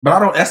But I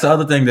don't. That's the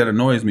other thing that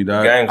annoys me,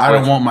 dog. I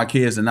don't want my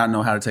kids to not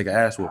know how to take an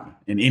ass whooping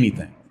in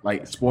anything,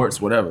 like sports,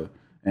 whatever.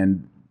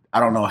 And I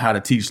don't know how to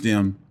teach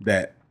them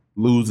that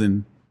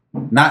losing's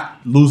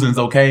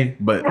okay,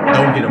 but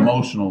don't get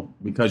emotional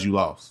because you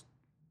lost.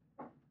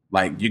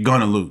 Like, you're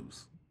gonna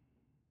lose.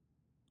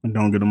 And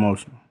don't get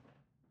emotional.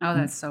 Oh,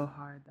 that's so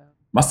hard, though.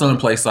 My son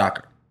plays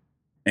soccer,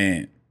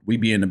 and we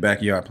be in the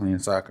backyard playing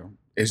soccer.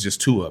 It's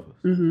just 2 of us.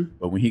 Mm-hmm.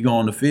 But when he go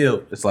on the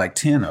field, it's like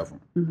 10 of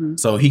them. Mm-hmm.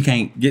 So he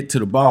can't get to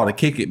the ball to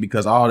kick it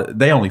because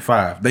they only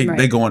 5.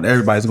 They going.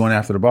 Everybody's going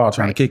after the ball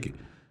trying to kick it.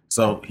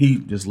 So he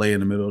just lay in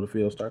the middle of the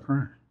field, start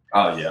crying.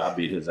 Oh yeah, I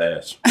beat his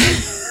ass.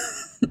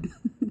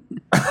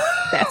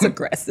 That's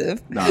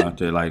aggressive. Nah,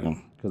 they like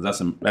him because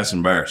that's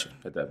embarrassing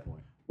at that point.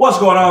 What's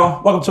going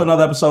on? Welcome to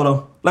another episode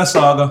of Let's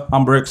Saga.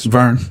 I'm Bricks.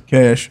 Vern.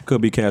 Cash.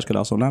 Could be Cash, could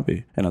also not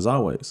be. And as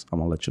always, I'm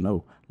gonna let you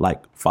know: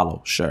 like,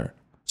 follow, share,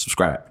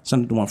 subscribe,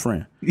 send it to one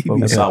friend.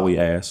 That's all we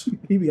ask.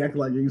 He be acting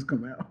like he's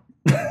come out.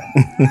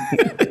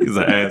 He's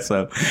an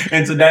asshole.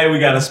 And today we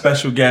got a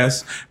special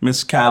guest,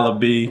 Miss Kyla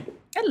B.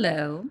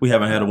 Hello. We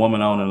haven't had a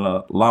woman on in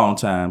a long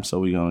time, so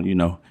we're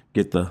gonna,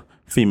 get the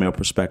female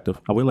perspective.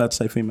 Are we allowed to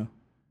say female?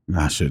 No,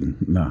 I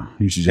shouldn't. No,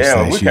 you should just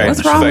say we she. can't What's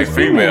just wrong say with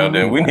female.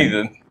 Then we need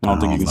to. I don't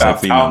think you can say stop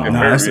female. talking.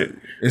 No.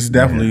 It's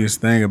definitely this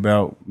thing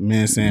about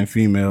men saying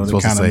female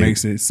that kind of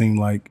makes it seem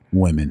like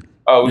women.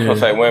 Oh, we're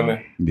supposed to say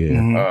women? Yeah.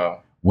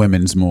 Mm-hmm.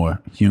 Women's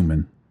more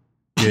human.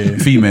 Yeah.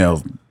 Female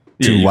too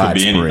you could be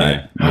widespread.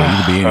 anything. Yeah,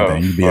 you could be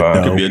anything. You could be a It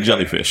dog. could be a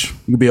jellyfish.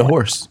 You could be a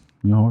horse.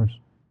 You're a horse.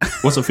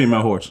 What's a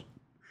female horse?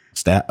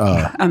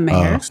 A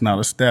mare. it's not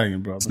a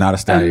stallion, brother. It's not a A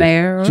stallion.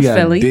 mare or She got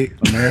a filly. dick.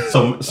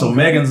 So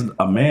Megan's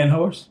a man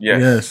horse?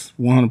 Yes.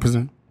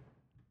 100%.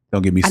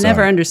 Don't get me I started.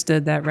 never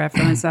understood that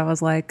reference. I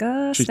was like,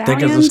 She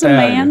think it's a stallion's a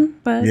stallion. man,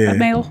 but Yeah. a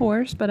male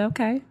horse, but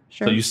okay.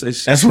 Sure. So you say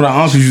That's what our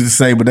uncles used to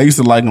say, but they used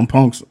to like them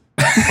punks.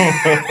 she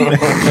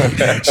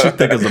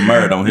think it's a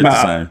mare, don't hit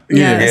the same.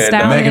 yeah, Yeah,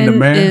 stallion Megan the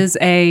mare? is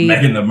a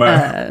Megan the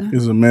mare.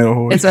 It's a male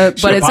horse. it's a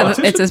but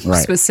politician? it's a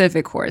Right.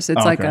 specific horse.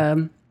 It's like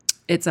okay.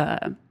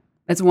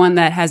 it's one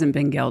that hasn't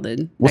been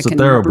gelded. What's that a can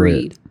thoroughbred?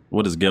 breed.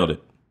 What is gelded?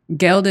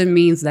 Gelded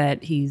means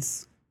that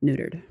he's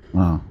neutered.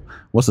 Oh.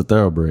 What's a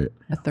thoroughbred?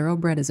 A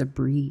thoroughbred is a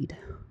breed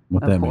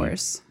What of that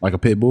horse. mean? Like a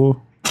pit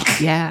bull?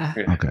 Yeah.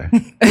 Okay.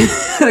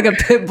 Like a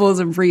pit bull is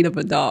a breed of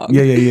a dog.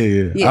 Yeah.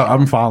 Yeah.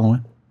 I'm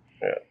following.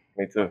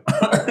 Me too.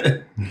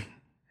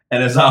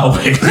 And as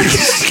always,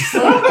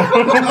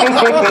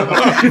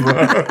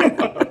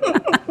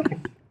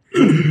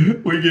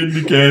 we get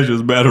into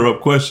Cash's batter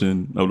up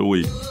question of the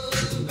week.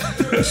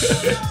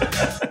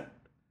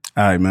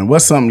 All right, man.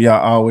 What's something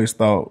y'all always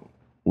thought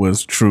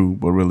was true,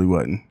 but really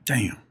wasn't?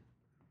 Damn.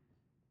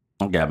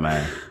 I got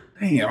mine.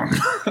 Damn.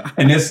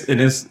 And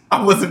this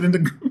I wasn't in the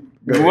group.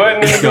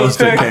 it goes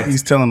to Cash.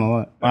 He's telling a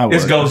lot.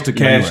 This goes to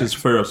Cash's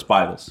fear of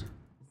spiders.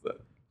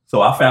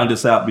 So I found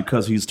this out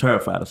because he's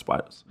terrified of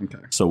spiders. Okay.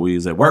 So we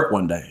was at work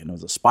one day, and there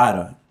was a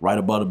spider right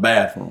above the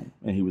bathroom,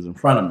 and he was in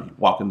front of me,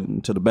 walking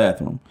into the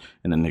bathroom,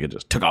 and the nigga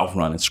just took off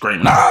running,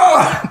 screaming,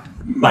 "Ah!"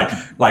 like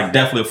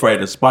definitely afraid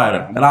of the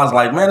spider. And I was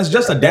like, man, it's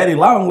just a daddy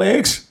long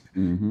legs.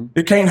 Mm-hmm.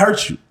 It can't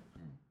hurt you.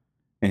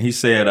 And he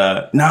said,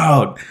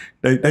 no,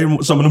 they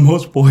some of the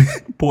most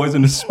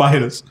poisonous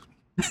spiders,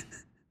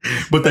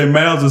 but their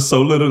mouths are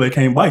so little they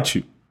can't bite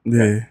you.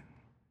 Yeah.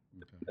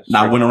 And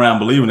I went around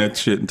believing that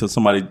shit until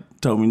somebody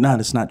told me, nah,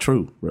 that's not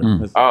true. Bro.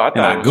 Oh, I thought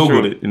and I it was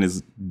Googled true. it, and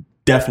it's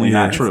definitely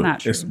not It's true.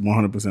 not true. It's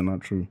 100% not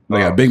true. They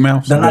got big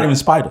mouths? They're not even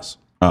spiders.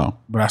 Oh.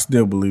 But I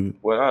still believe it.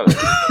 What are they?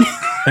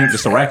 I think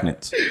it's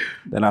arachnids.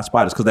 They're not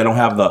spiders because they don't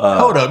have the.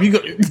 Hold up.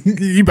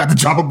 You about to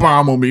drop a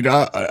bomb on me,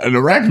 dog. An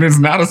arachnid's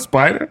not a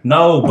spider?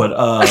 No, but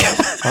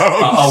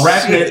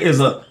arachnid is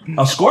a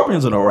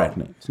scorpion's an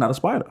arachnid. It's not a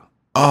spider.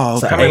 Oh,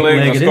 It's okay. an How many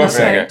legs eight-legged does a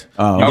scorpion insect.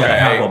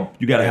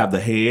 got? You gotta have the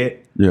head,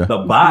 Yeah. the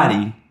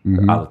body,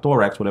 the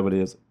thorax, whatever it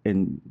is,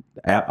 and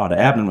or the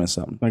abdomen or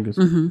something. I think it's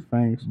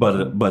fangs.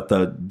 But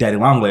the daddy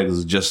long legs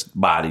is just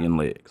body and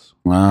legs.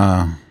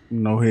 Wow.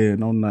 No head,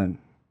 no nothing.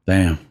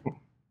 Damn.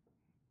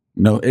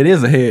 No, it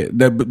is a head.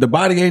 The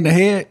body ain't the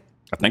head.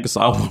 I think it's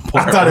all one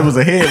part. I thought it was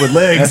a head with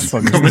legs. That's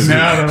fucking coming stupid.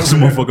 down. It's a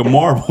motherfucking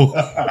marble.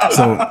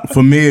 So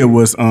for me, it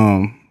was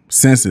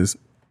senses.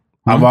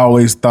 I've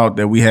always thought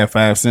that we had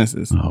 5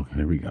 senses. Oh,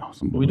 here we go.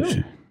 Some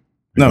bullshit.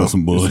 No,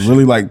 some bullshit. it's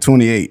really like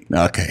 28.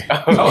 Okay.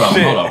 Hold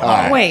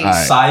on. Wait.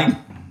 Sight,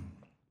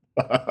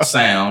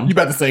 sound, You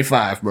about to say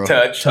 5, bro.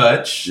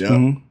 Touch. Yeah.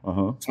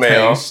 Smell.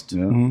 taste,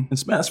 Yeah. and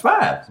smell. That's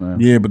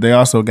 5. Yeah, but they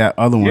also got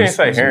other ones. didn't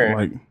say hearing.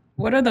 Like,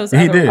 What are those he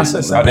other did. ones?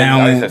 I said I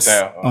didn't Balance. say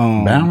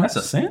sound. Balance?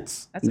 That's a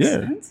sense. That's a Yeah.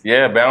 sense?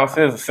 Yeah, balance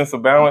is a sense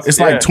of balance. It's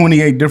yeah. like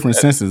 28 different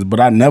senses, but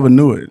I never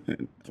knew it.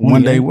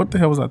 One day, what the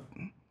hell was I?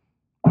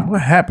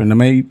 What happened to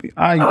me?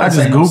 I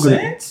just Googled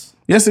it.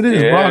 Yes, it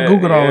is, bro. I Yeah,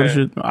 Googled all yeah. this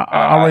shit.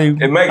 I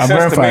It makes I sense to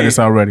verified me. this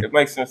already. It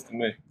makes sense to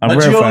me. I But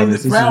you verified only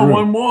this. This is found real.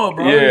 one more,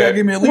 bro. Yeah. You gotta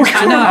give me at least 2.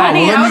 I know.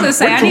 I was gonna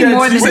say I need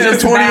more than You said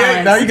just 28.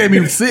 balance. Now you gave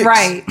me 6.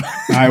 Right.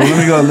 All right, well, let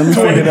me go. Let me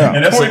figure it out.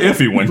 And that's an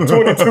iffy one.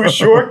 22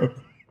 short.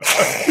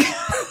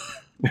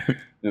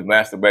 Just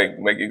masturbate,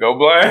 make you go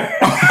blind.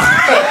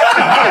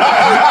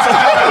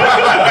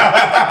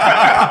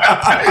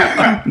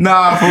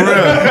 Nah, for real.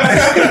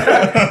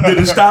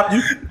 Did it stop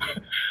you?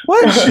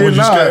 What shit?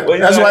 Nah.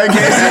 That's why I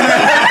can't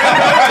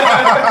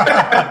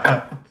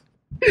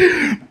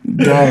see.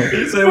 Dog.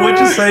 He said, "What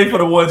you say for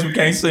the ones who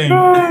can't sing?"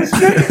 Why it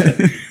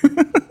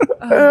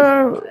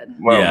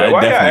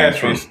y'all definitely ask me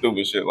true.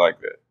 stupid shit like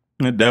that?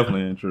 It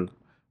definitely ain't true.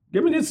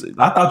 Give me this.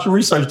 I thought you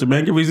researched it,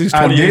 man. Give me these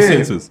I 28 did.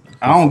 senses.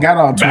 I don't got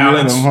all 28 of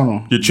Balance. them. Hold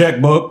on. Your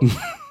checkbook.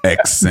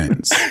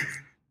 Accents.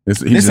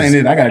 This ain't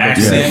it. I gotta go.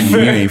 Accent. You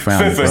ain't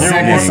found it. Second bro. You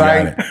ain't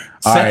sight. got it.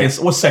 All right.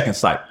 What's second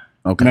sight?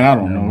 Okay. Man, I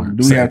don't know.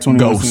 Do we have 21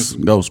 Ghosts?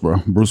 Ghosts, bro.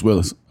 Bruce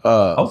Willis.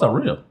 Oh, is that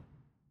real?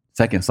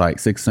 Second sight,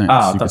 sixth sense.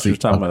 I can thought you were see-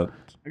 talking about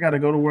I gotta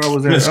go to where I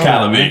was at. Miss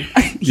Kyla B.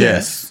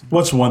 Yes.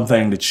 What's one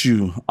thing that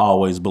you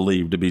always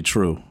believed to be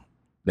true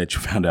that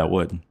you found out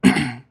wasn't?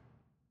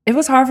 It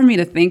was hard for me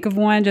to think of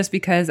one just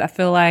because I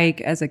feel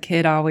like as a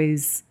kid, I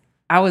was,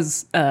 I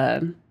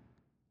don't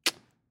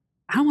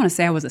want to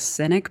say I was a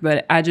cynic,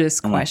 but I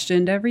just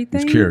questioned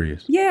everything. It's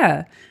curious.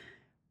 Yeah.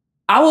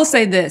 I will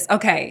say this.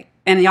 Okay.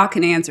 And y'all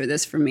can answer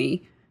this for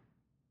me.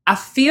 I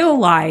feel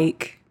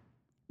like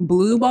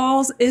blue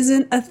balls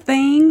isn't a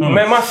thing,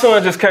 Man, my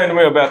son just came to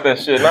me about that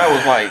shit, and I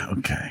was like,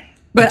 Okay.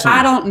 but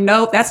I don't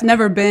know. That's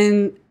never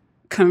been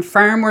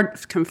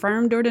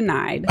confirmed or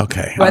denied.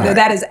 Okay. Whether all right.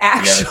 that is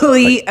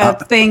actually a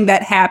thing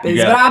that happens.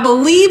 Yeah. But I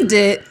believed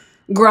it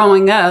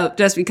growing up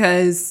just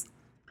because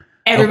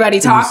everybody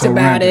talked so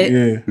about random, it.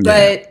 yeah.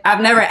 But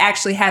I've never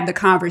actually had the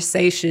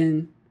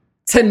conversation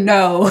to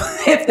know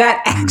if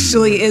that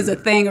actually is a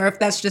thing or if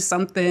that's just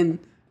something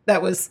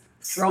that was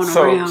thrown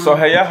around. so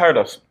have y'all heard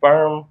of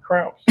sperm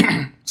cramps?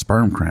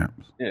 Sperm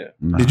cramps. Yeah.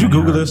 No, Did you I ain't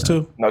Google heard this that.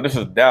 too? No, this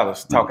is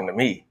Dallas talking to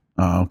me.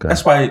 Oh, okay.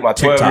 That's why My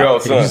TikTok.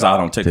 12-year-old son. He's out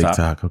on TikTok.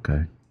 TikTok.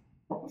 Okay.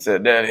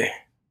 Said, Daddy,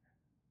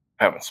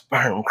 having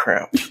sperm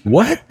cramps.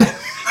 What?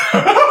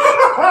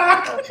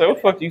 I said, what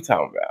the fuck you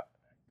talking about?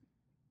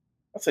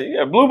 I said,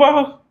 yeah, blue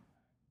balls?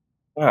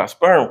 Nah,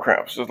 sperm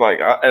cramps. It's like,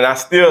 and I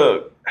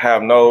still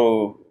have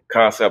no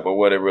concept of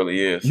what it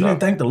really is. You So didn't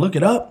think to look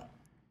it up?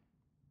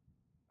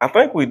 I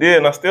think we did,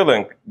 and I still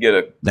didn't get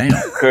a Damn.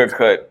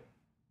 clear-cut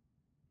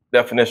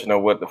definition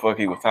of what the fuck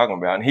he was talking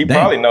about. And he Damn.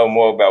 probably know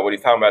more about what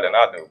he's talking about than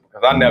I do,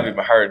 because I never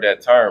even heard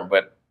that term,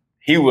 but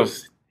he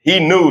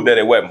knew that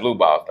it wasn't blue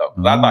balls, though,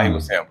 because I thought he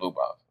was saying blue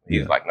balls. He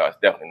was like, no, it's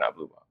definitely not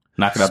blue balls.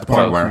 Knock it out the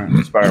park,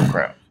 Warren. Sperm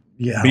cramp.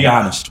 Yeah. Be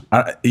honest.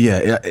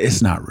 Yeah,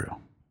 it's not real.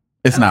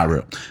 It's not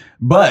real.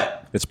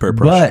 But It's peer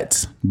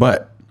pressure.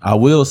 but I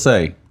will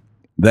say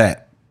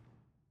that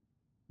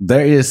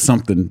there is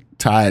something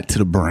tied to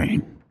the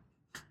brain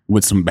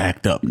with some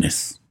backed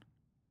upness.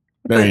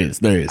 There is.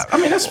 I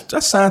mean,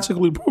 that's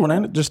scientifically proven,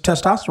 ain't it? Just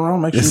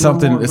testosterone makes you It's a little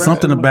something. more It's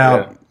something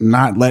aggressive. about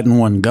not letting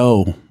one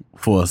go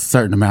for a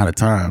certain amount of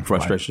time.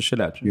 Frustrates the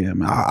shit out you. Yeah,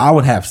 man. I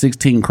would have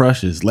 16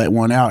 crushes, let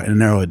one out, and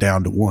narrow it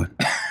down to one.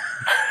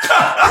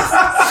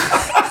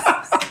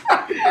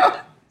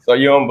 So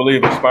you don't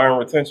believe in sperm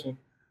retention?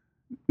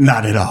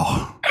 Not at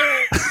all.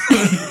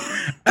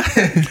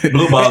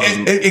 Blue balls.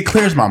 It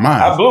clears my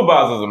mind. Blue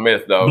balls is a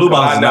myth, though. Blue 'cause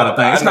balls I is not never- a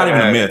thing. I It's not never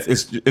even a had-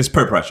 myth. It's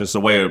peer pressure. It's a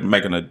way of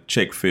making a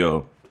chick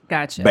feel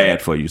Gotcha.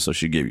 bad for you, so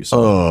she give you some.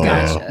 Oh,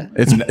 Gotcha.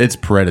 it's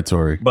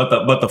predatory. But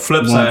the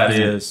flip side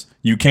is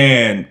you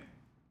can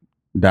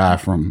Die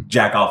from.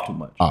 jack off too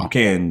much. Oh. You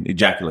can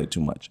ejaculate too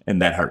much, and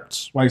that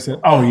hurts. Why you said?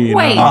 Oh yeah.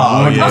 Wait.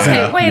 no.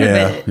 Okay, wait a Yeah,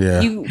 minute. yeah.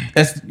 You,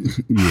 It's,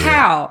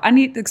 How? I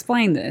need to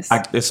explain this.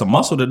 It's a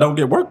muscle that don't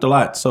get worked a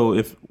lot. So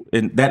if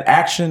in that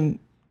action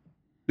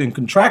and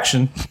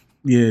contraction,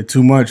 Yeah,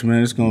 too much,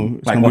 man. It's gonna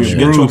once be you a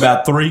get to bruise.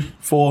 about 3,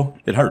 4,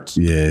 it hurts.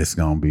 yeah, it's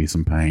gonna be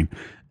some pain.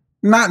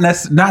 Not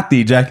the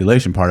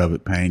ejaculation part of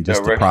it, pain.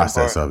 Just the erection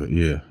process part? of it.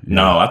 Yeah.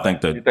 No, I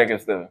think You that think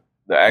it's the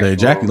actual The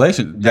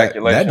ejaculation.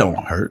 That don't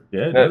hurt.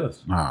 yeah, it That-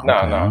 does. No. No.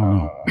 I don't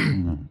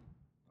know.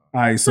 All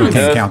right, so Can't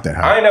Because count that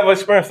I high. ain't never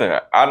experienced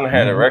that. I done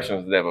had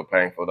erections that were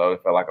painful, though.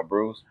 It felt like a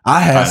bruise.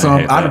 I had I some.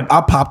 hate that. I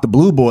popped the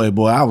blue boy.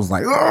 I was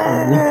like,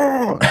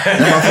 "Ugh."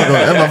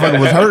 that motherfucker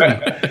was hurting.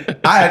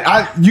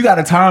 You got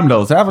to time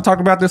those. Have I ever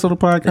talked about this on the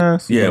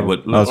podcast? Yeah,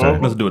 but let's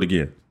do it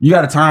again. You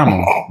got to time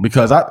them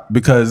because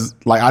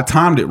I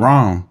timed it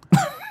wrong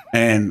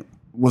and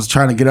was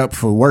trying to get up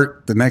for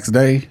work the next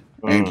day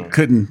and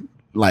couldn't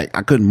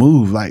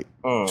move.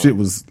 Shit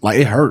was like,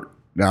 it hurt.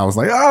 And I was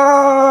like,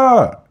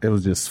 it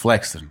was just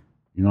flexing.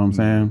 You know what I'm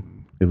saying?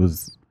 It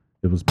was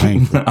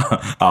painful.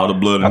 All the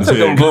blood in I his took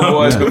them head. blue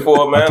boys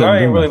before, man. couldn't I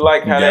do ain't really that.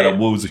 like how Got they. a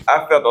woozy.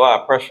 I felt a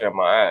lot of pressure in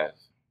my eyes.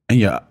 And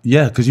yeah,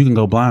 because you can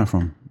go blind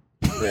from.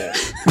 Yeah.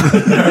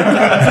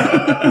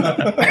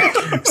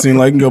 seem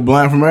like you can go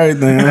blind from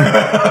everything.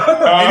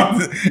 Huh?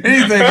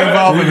 Anything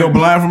involved with go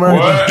blind from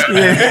everything.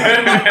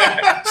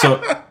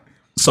 Yeah.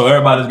 So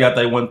everybody's got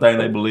that one thing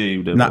they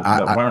believe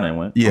that Warren ain't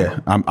went. Yeah,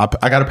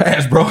 I got to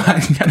pass, bro. I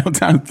ain't got no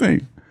time to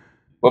think.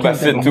 What about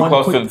sitting too one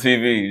close quick- to the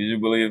TV? Did you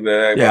believe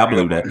that? Yeah, I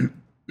believe that.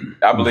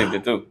 I believed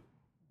it too.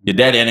 Your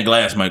daddy ain't a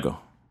glass maker.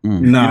 Nah,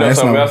 You know that's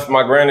something not. else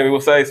my granny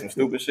would say? Some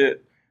stupid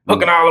shit.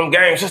 hooking all them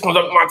game systems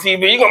up to my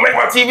TV. You gonna make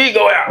my TV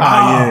go out.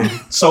 Yeah.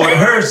 So it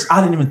hurts.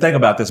 I didn't even think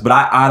about this, but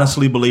I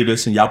honestly believe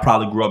this, and y'all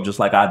probably grew up just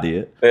like I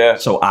did. Yeah.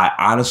 So I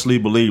honestly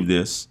believe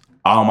this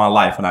all my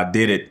life, and I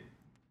did it,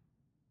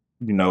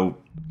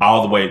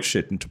 all the way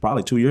until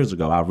probably 2 years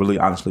ago. I really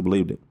honestly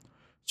believed it.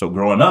 So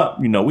growing up,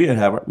 we didn't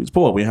have, we was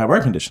poor. We didn't have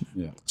air conditioning.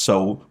 Yeah.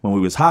 So when we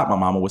was hot, my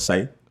mama would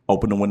say,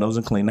 open the windows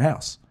and clean the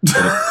house.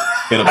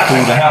 It'll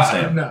cool the house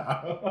down.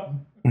 No.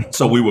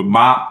 So we would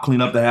mop,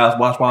 clean up the house,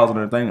 wash walls and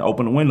everything,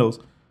 open the windows.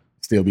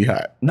 Still be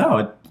hot.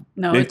 No,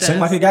 it seemed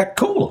like it got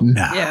cooler.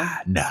 Nah.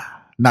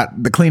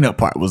 Not the cleanup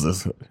part was a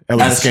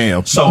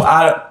scam.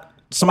 So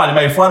somebody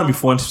made fun of me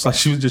for it. It's like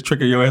she was just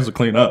tricking your ass to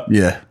clean up.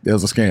 Yeah, it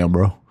was a scam,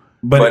 bro.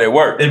 But it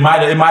worked. It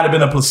might have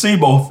been a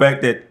placebo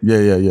effect that.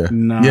 Yeah.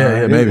 Nah,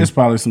 yeah, maybe. It's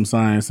probably some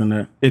science in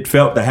that.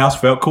 The house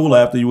felt cooler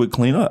after you would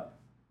clean up.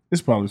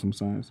 It's probably some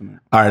science in that.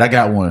 All right, I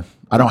got one.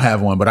 I don't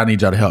have one, but I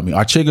need y'all to help me.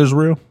 Are chiggers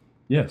real?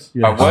 Yes.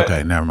 What?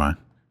 Okay, never mind.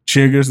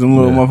 Chiggers, them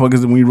little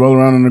motherfuckers that when you roll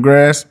around in the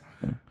grass.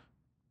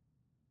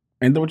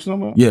 Ain't that what you're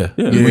talking about? Yeah.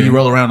 When you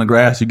roll around in the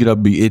grass, you get up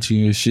and be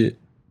itchy and shit.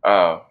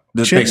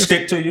 They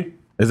stick to you?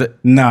 Is it?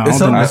 No. It's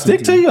something that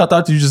stick to you? I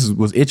thought you just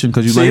was itching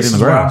because you laid in the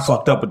grass. I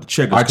fucked up with the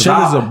chiggers. Are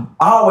chiggers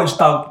I always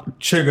thought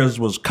chiggers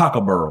was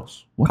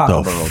cockaburros. What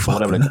the fuck?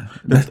 Whatever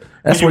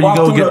That's where you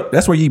go get.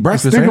 That's where you eat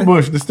breakfast. The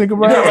stinker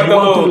bush.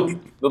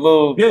 The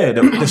little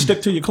they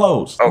stick to your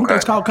clothes. Okay.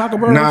 That's called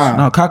cockaburros.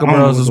 No,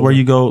 cockaburros is where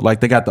you go.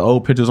 Like they got the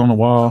old pictures on the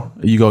wall.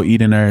 You go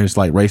eat in there. It's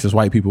like racist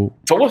white people.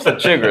 So what's a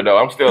chigger though?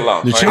 I'm still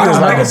lost. The chigger is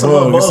like a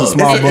bug. It's a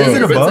small bug. Is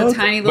it a bug? It's a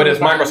tiny little But it's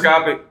bug.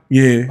 microscopic.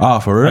 Yeah. Oh,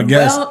 for real? I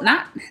guess. Well,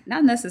 not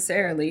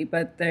necessarily,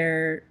 but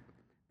they're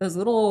those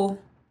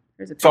little.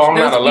 There's a So I'm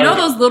not you know allergic.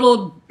 those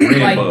little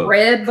like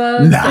red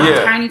bugs, Nah. those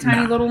Yeah. tiny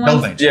little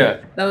ones. Yeah.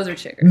 Those are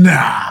chiggers.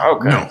 Nah.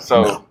 Okay.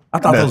 So I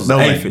thought those was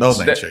aphids. Those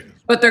ain't chiggers.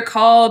 But they're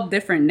called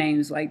different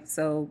names. Like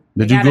so.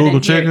 Did they you got it Google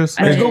in here. chiggers?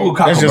 I did. Google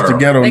That's just the cockaburro.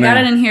 ghetto They name. got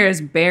it in here as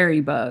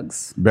berry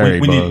bugs. Berry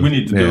We bug.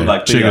 need to do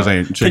like chiggers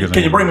ain't chiggers.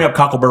 Can you bring me up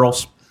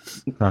cockaburros?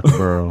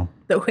 Cockaburro?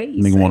 The way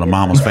you Nigga say one of it.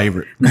 mama's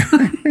favorite.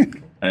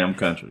 I am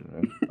country.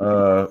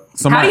 How do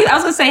Somebody. you? I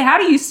was gonna say, how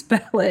do you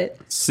spell it?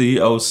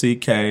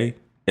 Cocklele.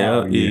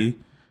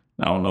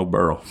 I don't know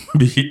burrow.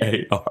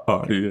 Barr.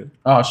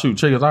 Oh shoot,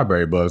 chiggers are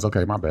berry bugs.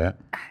 Okay, my bad.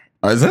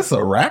 Is this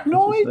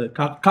arachnoid?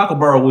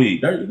 Cockaburro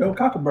weed. There you go,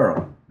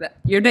 cockaburro.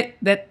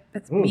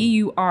 That's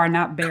B-U-R,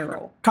 not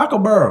barrel.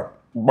 Cockaburro.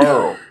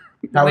 burrow.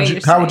 How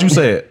would you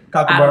say it?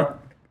 Cockaburro.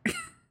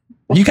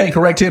 You can't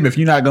correct him if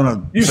you're not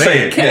gonna. You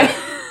say it. Yeah.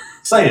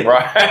 Say it.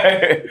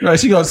 Right. Right,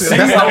 she gonna say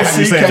that's not what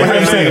you Say saying. it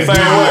the same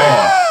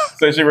way.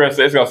 So she read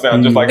it's gonna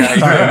sound just like how you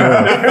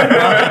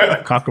said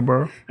it.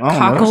 Cocklebur.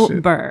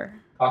 Cocklebur.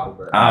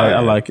 I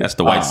like it. That's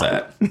the white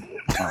side.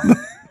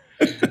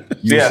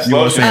 Yeah,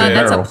 slow shit.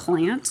 That's a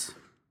plant.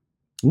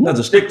 Does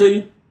it stick to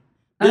you?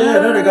 Yeah,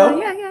 there they go.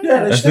 Yeah.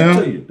 Yeah, they That's stick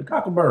them? to you. The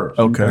cockleburs.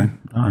 Okay.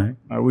 All right,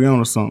 Are we on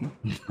to something?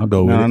 I'll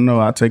go with Now I it.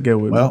 know. I take that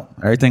with me. Well,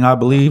 everything I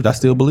believed, I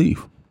still believe.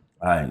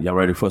 All right, y'all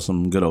ready for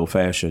some good old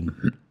fashioned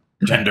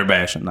gender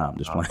bashing? Nah, I'm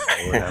just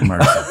playing. Have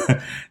mercy.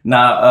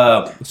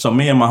 So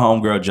me and my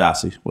homegirl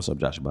Jossie, what's up,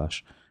 Jossie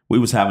Bosh? We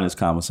was having this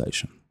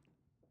conversation,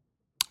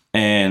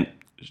 and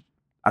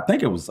I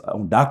think it was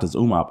on Dr.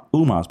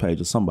 Umar's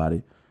page or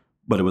somebody,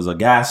 but it was a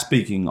guy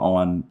speaking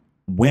on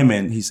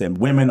women. He said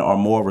women are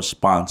more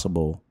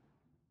responsible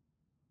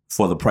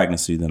for the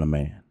pregnancy than a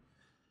man.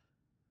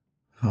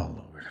 Oh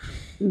Lord.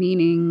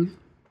 Meaning.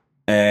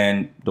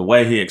 And the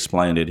way he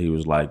explained it, he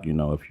was like, if you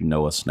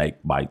know a snake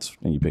bites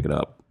and you pick it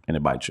up and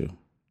it bites you,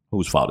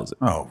 whose fault is it?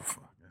 Oh,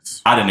 fuck.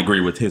 I didn't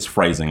agree with his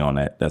phrasing on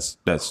that. That's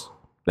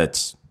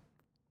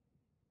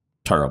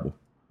terrible.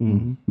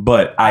 Mm-hmm.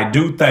 But I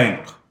do think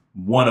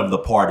one of the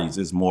parties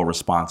is more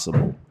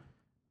responsible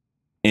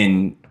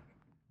in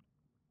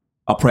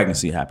a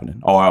pregnancy happening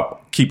or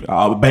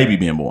a baby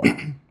being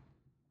born.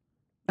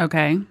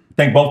 Okay. I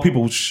think both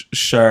people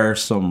share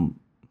some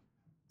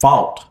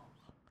fault.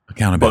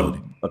 Accountability.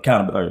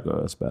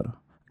 That's better.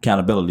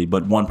 Accountability,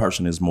 but one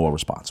person is more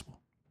responsible.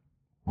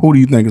 Who do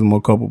you think is more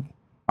culpable?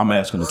 I'm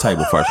asking the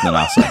table first, then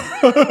I'll say.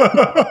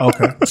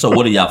 Okay. So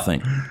what do y'all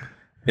think?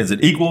 Is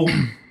it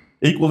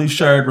equally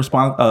shared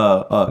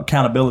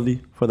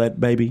accountability for that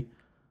baby?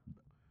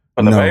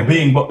 For the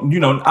baby? I'm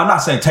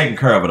not saying taking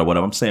care of it or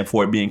whatever. I'm saying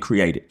for it being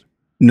created.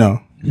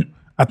 No.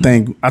 I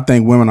think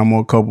women are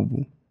more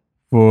culpable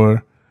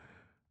for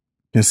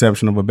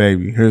conception of a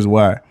baby. Here's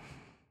why.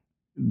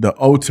 The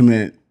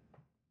ultimate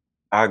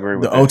I agree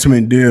with the that.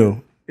 ultimate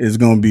deal is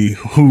going to be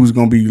who's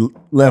going to be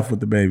left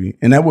with the baby,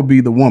 and that would be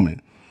the woman.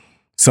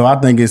 So I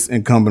think it's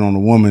incumbent on the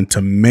woman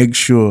to make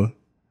sure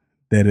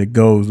that it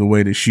goes the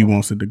way that she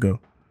wants it to go.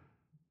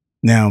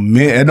 Now,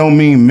 men, that don't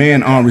mean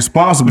men aren't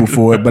responsible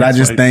for it, but I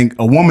just think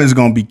a woman is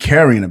going to be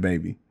carrying a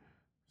baby.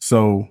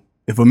 So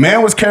if a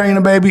man was carrying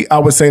a baby, I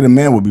would say the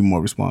man would be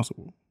more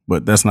responsible.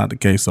 But that's not the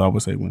case, so I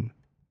would say women.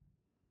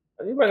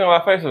 You making a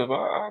lot of faces, but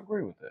I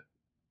agree with that.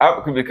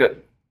 Because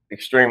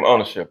extreme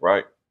ownership,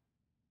 right?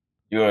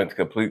 you're in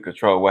complete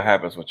control. What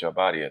happens with your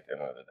body at the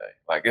end of the day?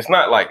 Like, it's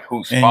not like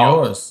whose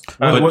fault. Yours.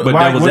 But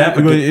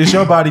It's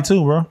your body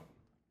too, bro.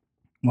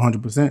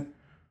 100%.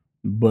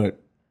 But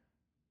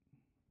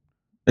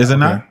is it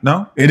not?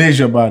 No, it is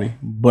your body.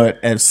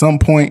 But at some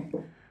point,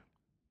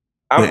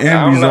 the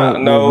end result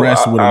will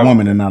rest with a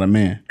woman and not a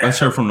man. Let's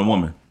hear from the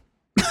woman.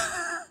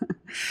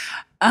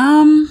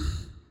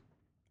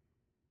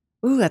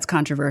 Ooh, that's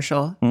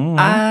controversial.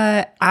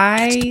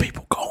 Gets the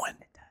people going.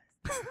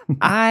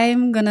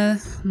 I'm gonna.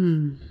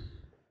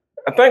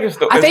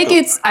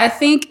 I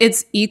think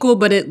it's equal,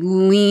 but it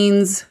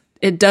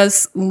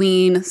does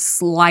lean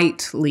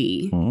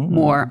slightly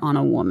more on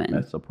a woman.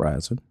 That's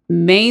surprising.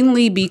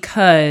 Mainly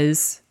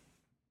because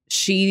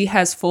she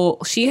has full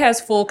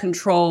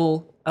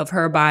control of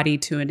her body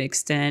to an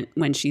extent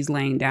when she's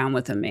laying down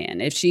with a man.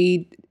 If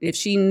she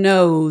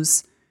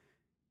knows,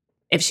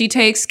 if she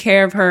takes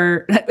care of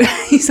her,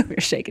 he's over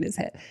here shaking his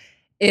head.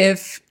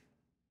 If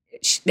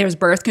there's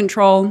birth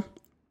control,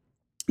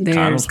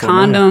 there's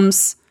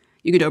condoms.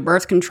 You can do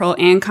birth control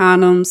and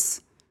condoms.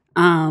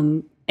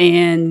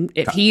 And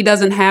if he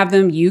doesn't have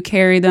them, you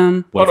carry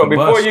them. Hold on,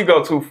 before you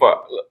go too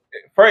far,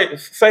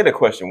 say the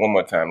question one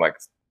more time, like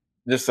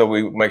just so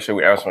we make sure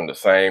we're answering the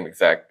same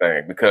exact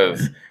thing,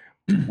 because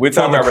we're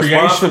talking about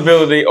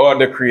responsibility or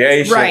the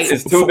creation. Right.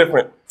 It's two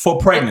different. For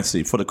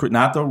pregnancy,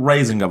 not the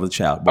raising of a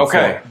child.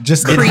 Okay.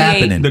 Just it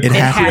happening.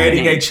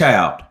 Creating a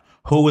child.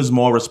 Who is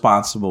more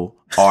responsible?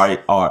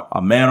 Are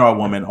a man or a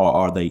woman, or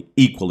are they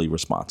equally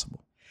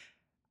responsible?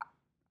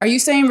 Are you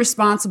saying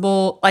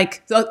responsible?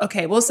 Like,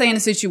 okay, we'll say in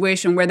a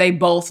situation where they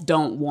both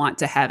don't want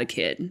to have a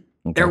kid.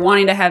 Okay. They're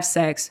wanting to have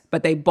sex,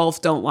 but they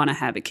both don't want to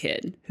have a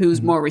kid.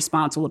 Who's more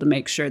responsible to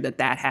make sure that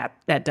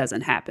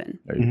doesn't happen?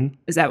 Mm-hmm.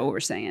 Is that what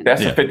we're saying?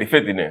 That's a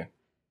 50-50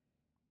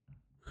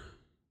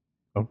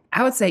 then.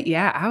 I would say,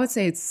 I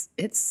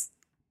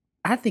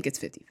think it's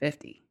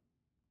 50-50.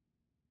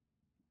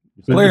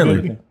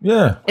 Clearly.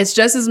 Yeah. It's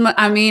just as much,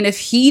 if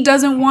he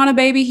doesn't want a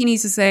baby, he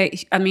needs to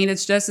say,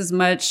 it's just as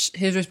much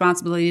his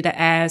responsibility to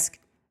ask,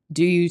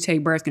 do you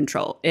take birth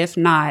control? If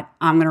not,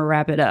 I'm going to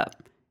wrap it up.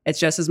 It's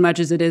just as much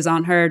as it is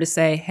on her to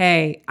say,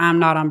 hey, I'm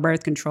not on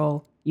birth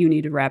control. You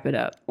need to wrap it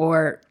up.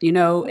 Or,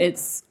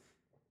 it's,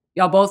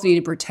 y'all both need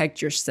to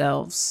protect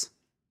yourselves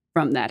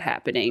from that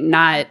happening.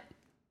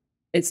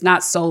 It's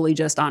not solely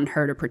just on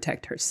her to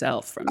protect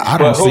herself from that.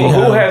 But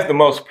who has the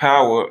most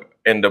power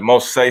and the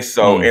most say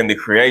so in the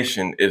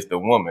creation is the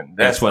woman.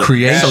 That's what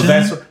creation.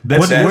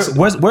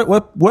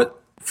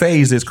 What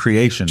phase is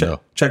creation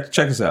though? Check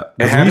this out.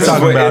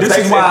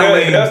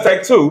 It does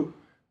take two,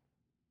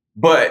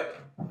 but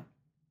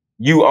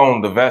you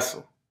own the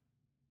vessel,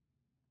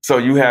 so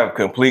you have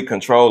complete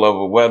control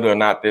over whether or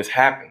not this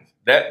happens.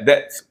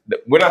 That's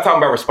we're not talking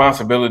about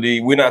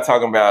responsibility. We're not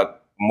talking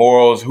about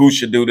morals. Who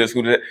should do this?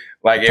 Who did?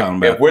 Like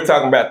if we're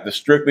talking about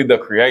strictly the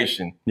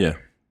creation,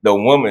 the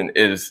woman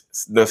is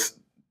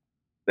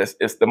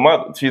it's the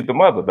mother. She's the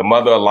mother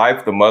of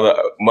life, the mother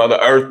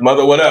earth,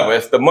 mother whatever.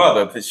 It's the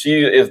mother.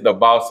 She is the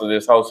boss of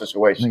this whole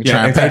situation.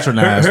 Yeah, and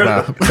patronize. We're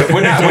not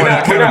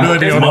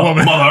mother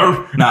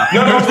earth. Nah.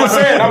 No, I'm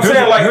saying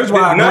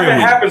like nothing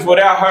happens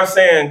without her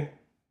saying,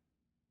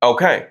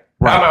 okay.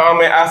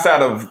 Right.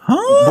 Outside of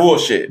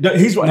bullshit.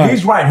 He's right.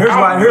 Here's why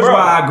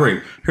I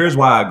agree. Here's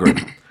why I agree.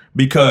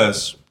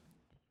 Because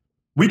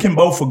we can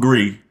both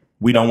agree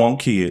we don't want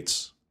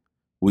kids.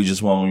 We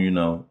just want,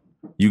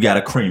 you got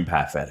a cream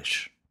pie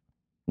fetish.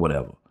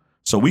 Whatever.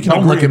 So we can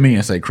don't look at me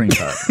and say cream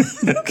pie.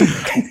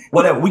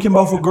 Whatever. We can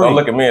both agree. Don't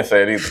look at me and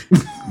say it either.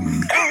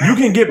 You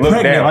can get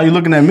pregnant. Why are you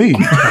looking at me? We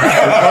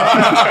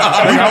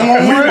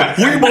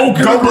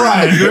both go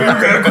blind. You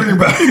got cream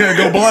pie. You gotta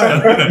go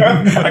blind.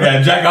 I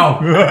gotta jack off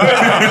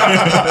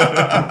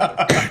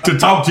to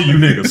talk to you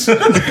niggas.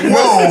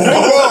 Whoa.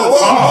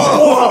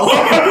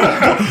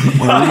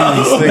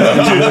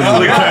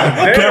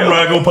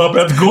 Camera gonna pop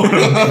out the corner.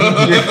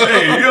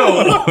 Hey, yo.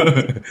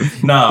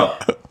 Now,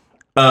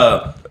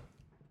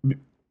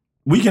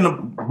 we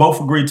can both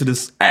agree to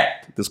this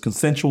act, this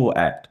consensual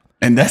act.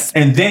 And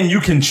then you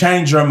can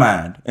change your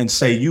mind and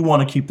say you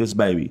want to keep this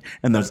baby,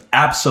 and there's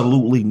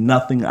absolutely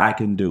nothing I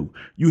can do.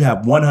 You have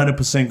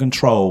 100%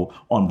 control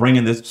on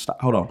bringing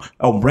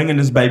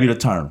this baby to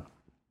term.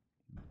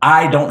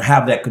 I don't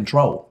have that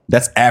control.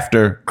 That's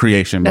after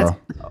creation, bro.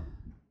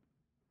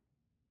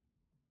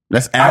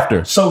 That's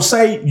after. So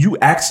say you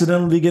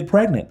accidentally get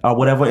pregnant or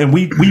whatever, and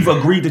we've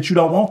agreed that you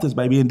don't want this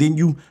baby, and then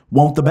you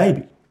want the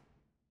baby.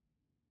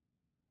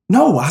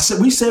 No,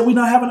 we said we're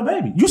not having a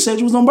baby. You said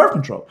you was on birth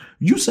control.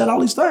 You said all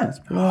these things.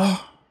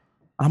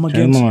 I'm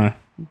against it.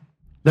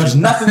 There's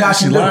nothing I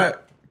can do.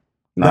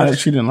 No,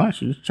 she didn't lie.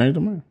 She just changed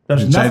her mind.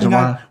 There's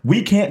nothing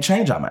we can't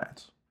change our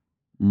minds.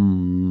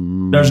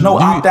 There's no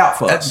opt out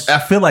for us. I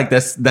feel like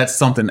that's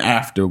something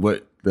after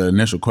what the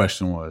initial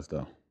question was,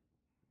 though.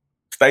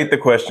 State the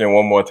question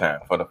one more time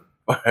for the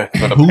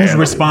who's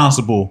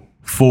responsible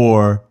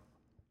for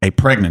a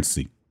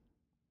pregnancy?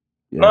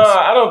 Yes. No,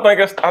 I don't think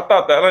I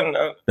thought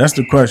that. That's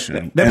the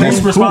question. Who's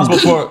responsible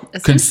for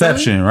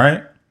conception,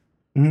 right?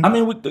 I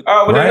mean, well,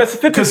 then it's a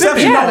 50-50.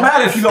 Conception don't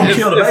matter if you're going to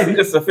kill the baby.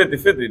 It's a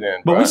 50-50 then.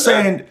 But we're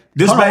saying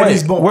this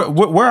baby's born.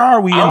 Where are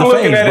we in the phase? I'm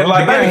looking at it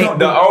like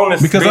the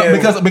onus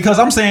because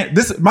I'm saying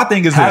this. My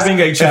thing is having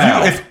a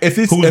child.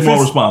 Who's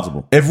more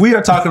responsible? If we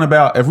are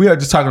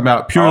just talking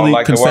about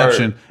purely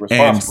conception,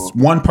 and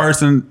one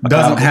person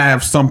doesn't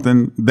have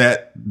something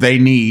that they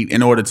need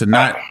in order to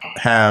not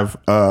have,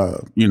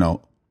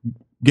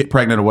 get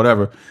pregnant or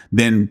whatever,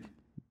 then.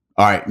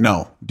 All right,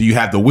 no. Do you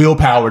have the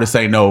willpower to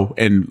say no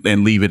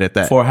and leave it at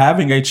that? For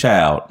having a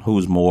child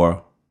who's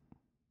more,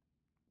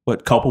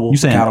 culpable? You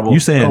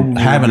saying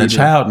having a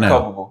child now?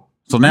 Culpable.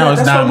 So now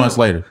it's 9 months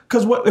later.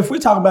 Because if we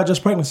talk about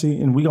just pregnancy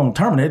and we gonna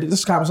terminate it,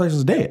 this conversation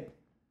is dead.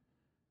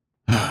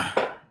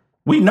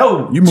 We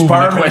know you moving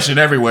the question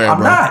everywhere,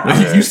 bro. I'm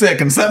not. You said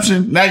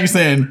conception. Now you're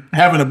saying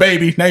having a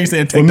baby. Now you're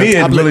saying take. For me,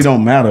 it really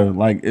don't matter.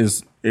 Like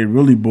it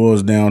really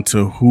boils down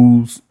to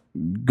who's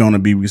going to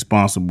be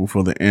responsible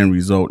for the end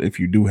result if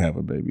you do have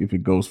a baby, if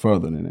it goes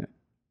further than that.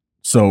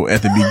 So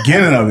at the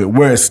beginning of it,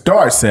 where it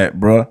starts at,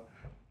 bruh,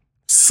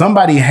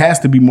 somebody has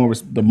to be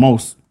the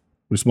most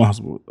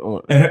responsible.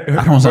 I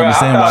don't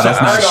understand why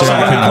that's not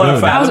shared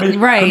accountability.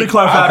 Right. Let me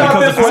clarify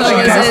because the question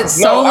is it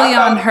solely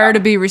on her to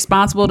be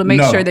responsible to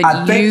make sure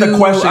that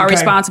you are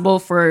responsible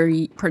for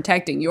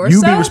protecting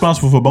yourself? You be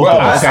responsible for both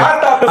of us. I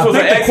thought this was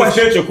an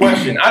existential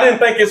question. I didn't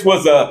think this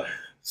was a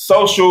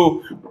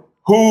social...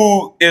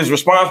 Who is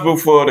responsible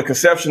for the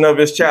conception of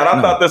his child? I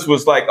thought this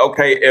was like,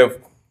 okay, if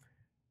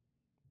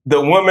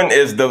the woman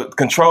is in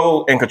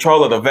control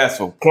of the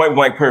vessel, point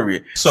blank,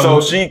 period.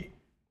 So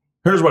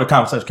here's where the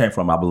conversation came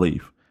from, I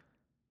believe.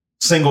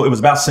 It was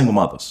about single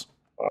mothers.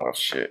 Oh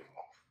shit.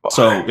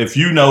 So if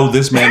you know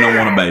this man don't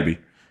want a baby,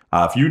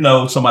 if you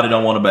know somebody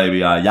don't want a baby,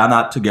 y'all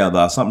not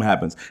together, something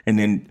happens, and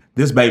then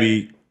this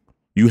baby,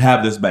 you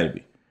have this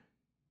baby.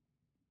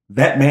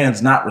 That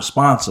man's not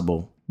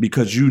responsible.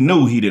 Because you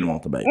knew he didn't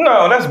want the baby.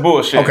 No, that's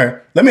bullshit. Okay,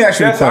 let me ask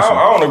you a question.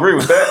 I don't agree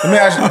with that. Let me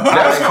ask you.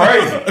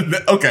 That's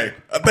crazy. Okay,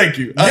 thank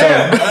you.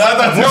 Yeah.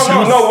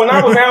 No. When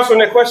I was answering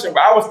that question,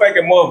 I was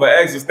thinking more of an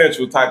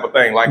existential type of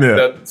thing, like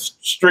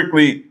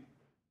strictly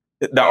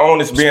the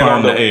onus being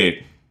on the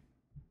egg.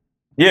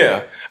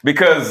 Yeah,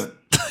 because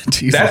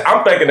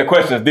I'm thinking the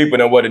question is deeper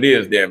than what it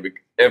is. Then,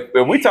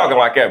 if we talking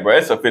like that, bro,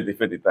 it's a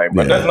 50-50 thing.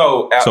 But there's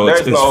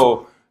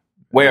no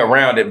way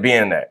around it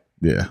being that.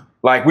 Yeah.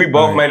 Like we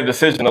both made a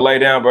decision to lay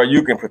down, bro.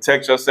 You can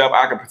protect yourself.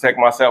 I can protect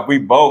myself. We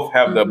both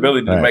have the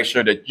ability to make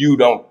sure that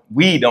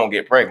we don't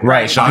get pregnant.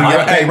 Right, Sean.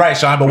 Right,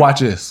 Sean. But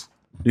watch this.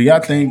 Do y'all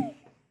think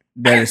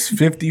that it's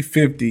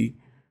 50-50?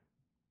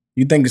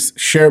 You think it's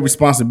shared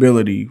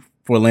responsibility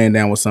for laying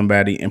down with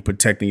somebody and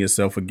protecting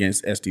yourself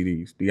against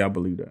STDs? Do y'all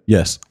believe that?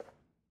 Yes.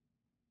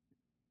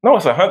 No,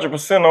 it's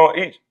 100% on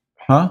each.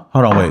 Huh?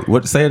 Hold on, wait.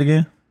 What? Say it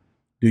again.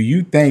 Do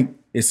you think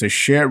it's a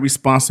shared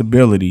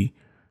responsibility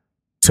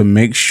to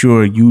make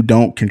sure you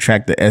don't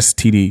contract the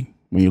STD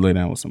when you lay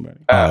down with somebody?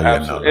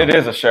 It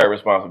is a shared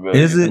responsibility.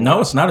 Is it?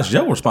 No, it's not. It's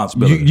your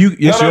responsibility.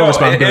 It's your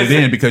responsibility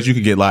then because you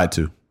could get lied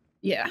to.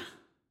 Yeah.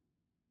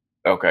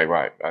 Okay,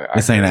 right.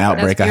 This ain't an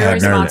outbreak. I had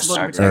nerves to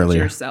protect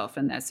earlier. Yourself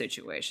in that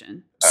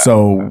situation.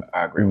 So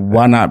I agree with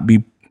why not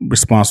be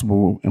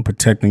responsible in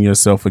protecting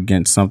yourself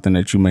against something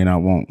that you may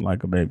not want,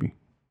 like a baby?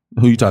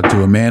 Who you talking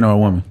to, a man or a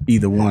woman?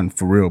 Either one,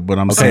 for real. But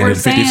I'm saying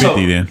it's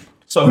 50-50 then.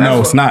 So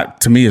no, it's not.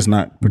 To me, it's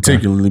not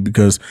particularly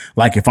because,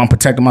 like, if I'm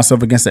protecting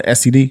myself against the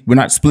STD, we're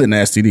not splitting the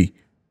STD.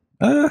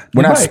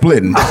 We're not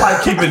splitting.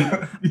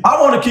 I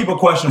want to keep a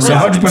question. It's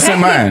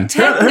 100% mine.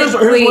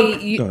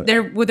 Technically,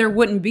 there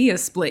wouldn't be a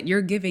split.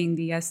 You're giving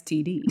the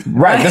STD,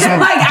 right? That's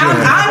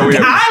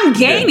I'm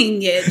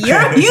gaining it.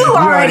 You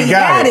already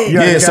got it.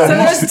 Yeah, so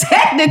there's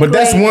technically, but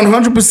that's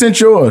 100%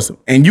 yours,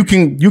 and you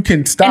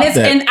can stop that.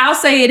 And I'll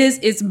say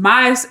it's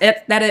my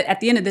at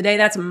the end of the day,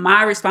 that's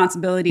my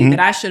responsibility that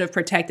I should have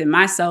protected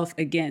myself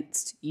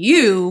against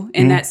you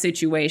in that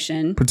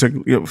situation.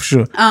 Particularly, yeah, for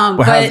sure.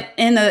 But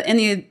in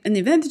the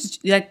event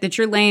that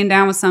you're laying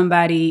down with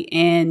somebody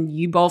and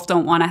you both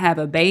don't want to have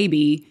a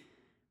baby,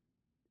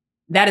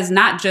 that is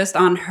not just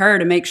on her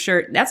to make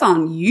sure. That's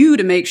on you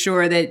to make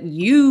sure that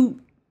you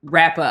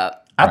wrap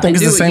up. I think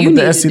it's the same with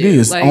the STD.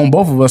 It's on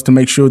both of us to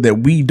make sure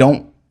that we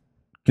don't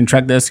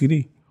contract the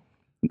STD.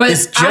 But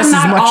it's just I'm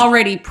not as much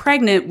already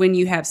pregnant when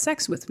you have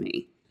sex with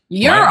me.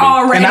 You're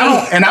already,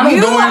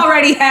 you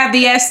already have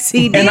the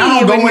STD. And I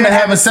don't go into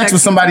having sex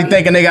with somebody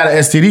thinking they got an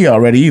STD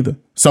already either.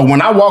 So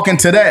when I walk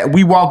into that,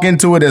 we walk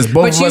into it as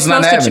both of us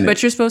not having it.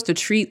 But you're supposed to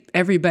treat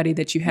everybody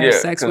that you have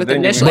sex with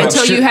initially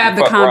until you have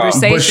the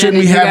conversation. But shouldn't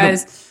we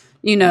have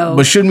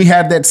But shouldn't we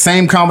have that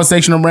same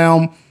conversation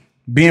around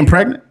being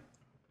pregnant?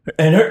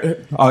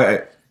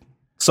 Okay.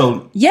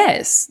 So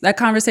yes, that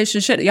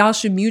conversation y'all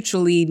should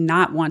mutually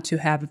not want to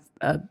have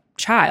a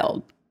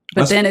child.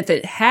 But then if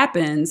it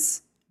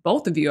happens,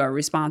 both of you are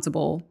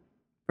responsible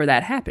for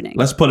that happening.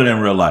 Let's put it in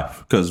real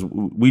life, because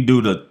we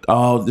do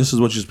this is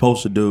what you're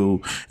supposed to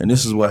do and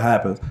this is what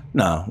happens.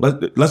 No,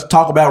 let's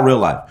talk about real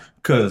life,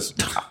 because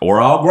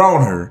we're all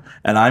grown here,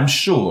 and I'm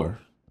sure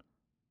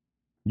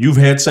you've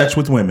had sex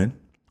with women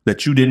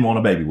that you didn't want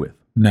a baby with.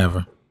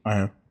 Never. I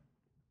have.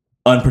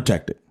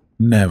 unprotected.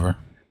 Never.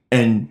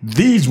 And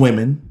these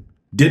women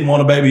didn't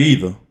want a baby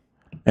either.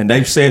 And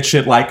they've said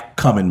shit like,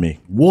 come in me.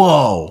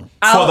 Whoa.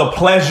 For the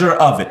pleasure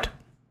of it.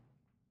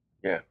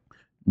 Yeah.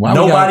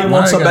 Nobody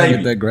wants a baby.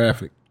 Get that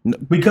graphic.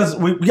 Because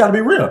we got to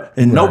be real.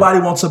 And nobody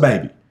wants a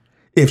baby.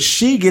 If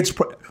she gets...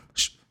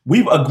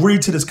 we've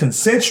agreed to this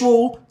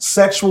consensual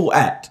sexual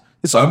act.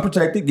 It's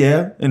unprotected,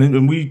 yeah.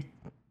 And we...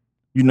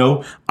 You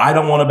know, I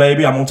don't want a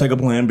baby. I'm going to take a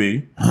plan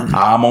B.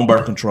 I'm on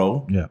birth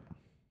control. Yeah.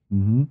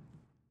 Mm-hmm.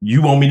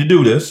 You want me to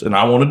do this, and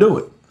I want to do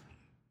it.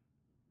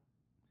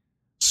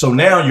 So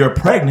now you're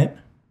pregnant.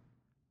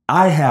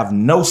 I have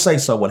no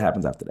say-so what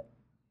happens after that.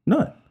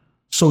 None.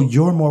 So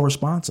you're more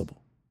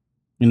responsible.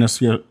 And that's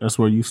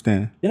where you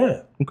stand.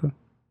 Yeah. Okay.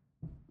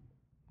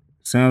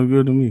 Sounds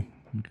good to me.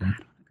 Okay. I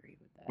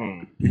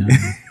don't agree with that.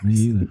 Yeah, me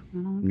either.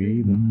 Me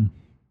either.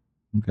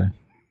 Okay.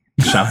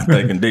 Sean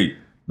thinking deep.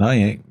 No,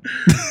 he ain't.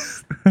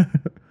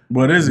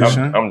 What is it,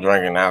 Sean? I'm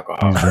drinking alcohol.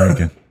 I'm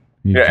drinking.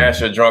 Yeah, ask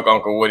your drunk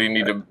uncle what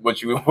need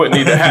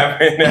to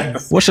happen.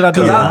 What should I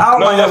do? I don't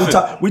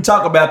like we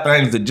talk about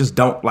things that just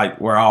don't like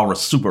we're all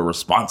super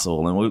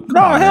responsible and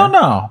Hell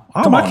no.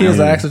 All my kids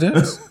are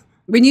accidents.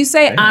 When you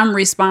say I'm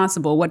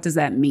responsible, what does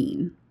that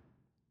mean?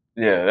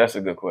 Yeah, that's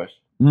a good question.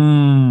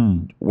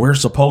 We're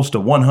supposed to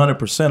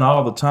 100%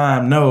 all the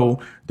time know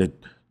that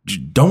you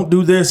don't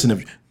do this, and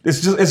if it's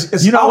just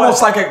it's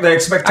almost like the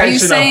expectation Are you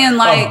saying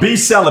of be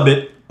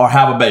celibate or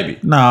have a baby.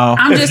 No,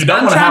 if you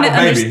don't want to have a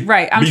baby,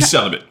 be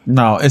celibate.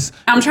 No,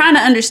 I'm trying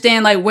to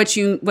understand what do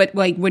you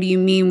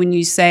mean when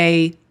you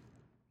say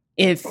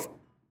if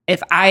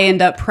I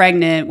end up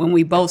pregnant when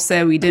we both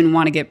said we didn't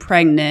want to get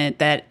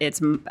pregnant,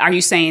 are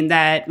you saying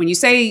that when you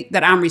say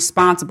that I'm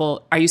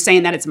responsible, are you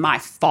saying that it's my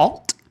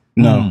fault?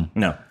 No.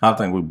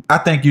 I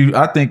think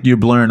you're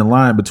blurring the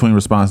line between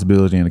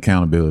responsibility and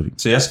accountability.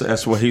 See,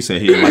 that's what he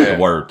said. He didn't like the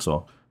word,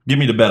 so give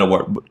me the better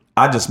word.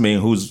 I just mean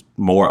who's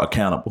more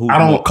accountable, who's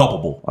more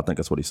culpable. I think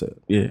that's what he said.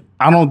 Yeah,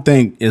 I don't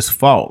think it's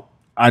fault.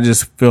 I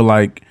just feel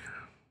like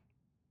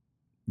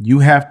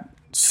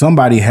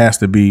somebody has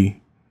to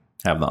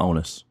have the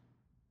onus.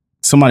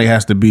 Somebody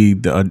has to be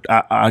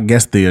I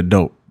guess the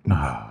adult.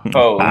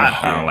 Oh,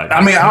 I don't like that.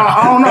 I mean,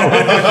 I don't know.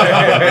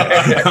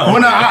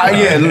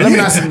 Let me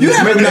not.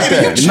 Maybe not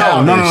that.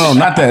 No,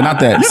 not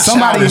that.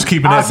 Somebody is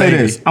keeping that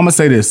baby. I'm gonna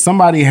say this.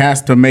 Somebody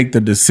has to make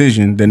the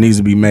decision that needs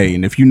to be made,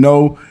 and if you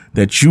know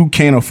that you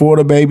can't afford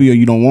a baby, or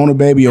you don't want a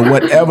baby, or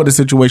whatever the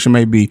situation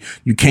may be,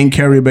 you can't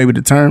carry a baby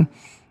to term.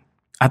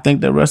 I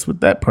think that rests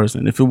with that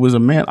person. If it was a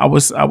man, I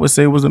would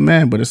say it was a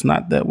man, but it's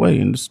not that way,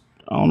 and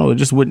I don't know. It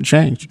just wouldn't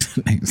change.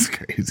 It's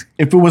crazy.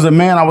 If it was a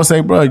man, I would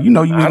say, bro, you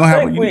was gonna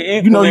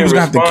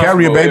have to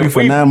carry a baby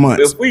for 9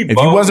 months. If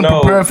you wasn't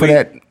prepared for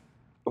that,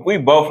 if we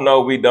both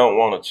know we don't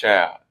want a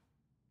child,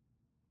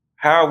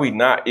 how are we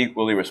not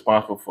equally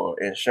responsible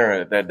for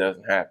ensuring that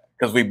doesn't happen?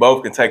 Because we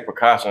both can take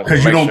precautions to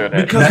make sure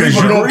that because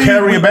you don't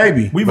carry a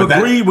baby. We've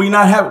agreed before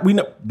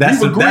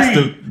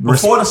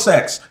the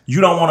sex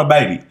you don't want a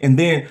baby, and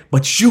then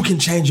but you can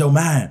change your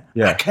mind.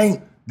 Yeah, I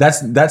can't.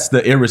 That's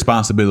the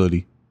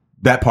irresponsibility.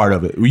 That part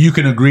of it. You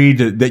can agree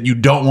that you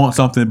don't want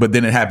something, but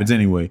then it happens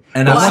anyway.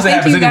 And once it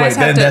happens anyway,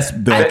 then that's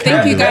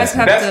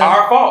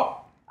our fault.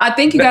 I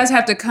think you guys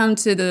have to come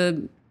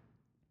to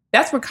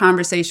that's where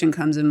conversation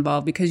comes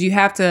involved, because you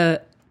have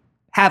to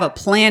have a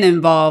plan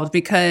involved,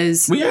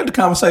 because we had the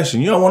conversation.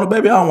 You don't want a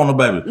baby, I don't want a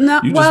baby.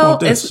 No, you just want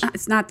this.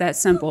 It's not that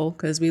simple,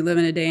 because we live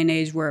in a day and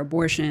age where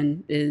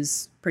abortion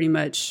is pretty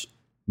much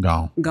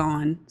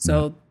gone.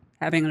 So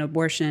having an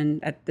abortion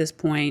at this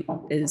point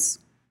is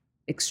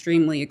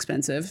extremely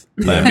expensive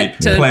to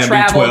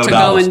travel to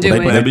go and do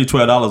it. It'd be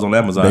 $12 on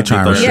Amazon. They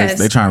try and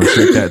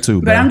restrict that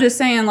too. But I'm just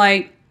saying,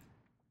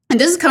 and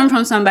this is coming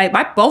from somebody.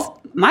 Both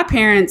my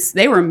parents,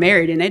 they were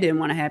married and they didn't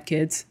want to have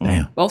kids.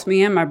 Damn. Both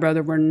me and my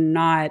brother were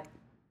not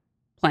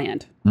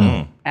planned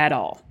at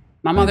all.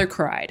 My mother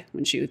cried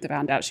when she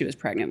found out she was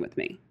pregnant with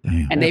me.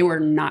 Damn. And they were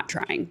not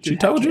trying. She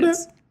told you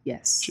that?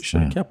 Yes. She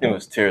should have kept it. It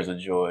was tears of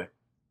joy.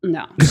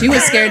 No, she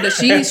was scared.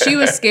 She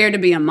was scared to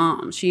be a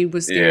mom. She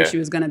was scared she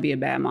was going to be a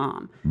bad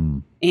mom.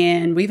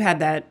 And we've had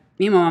that.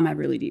 Me and my mom have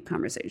really deep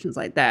conversations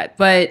like that.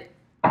 But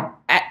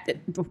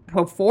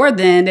before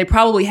then, they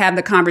probably had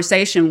the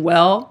conversation.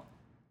 Well,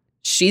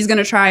 she's going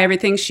to try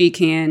everything she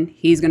can.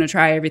 He's going to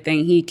try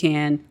everything he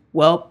can.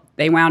 Well,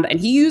 they wound up, and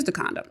he used a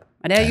condom.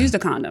 My dad used a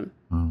condom.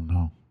 Oh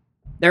no,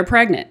 they're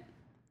pregnant.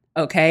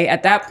 Okay,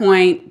 at that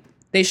point,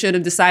 they should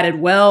have decided,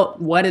 well,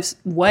 what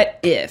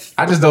if?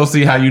 I just don't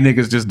see how you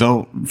niggas just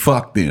don't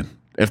fuck then.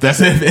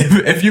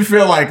 If you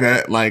feel like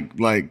that, like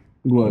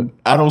what?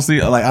 I don't see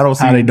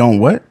how they don't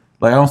what?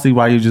 Like I don't see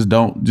why you just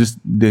don't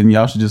then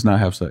y'all should just not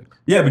have sex.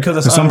 Yeah,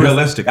 because it's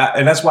unrealistic.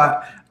 And that's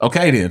why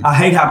okay then. I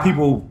hate how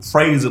people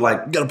phrase it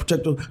like you gotta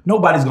protect them.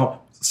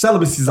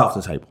 Celibacy's off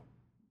the table.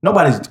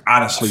 Nobody's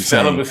honestly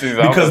saying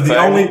because the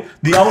only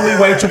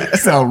way to that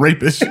sound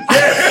rapish.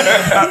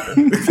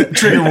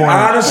 Trigger warning.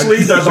 Honestly,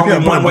 there's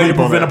only one way to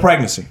prevent a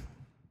pregnancy.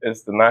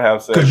 It's to not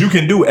have sex. Because you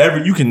can do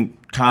you can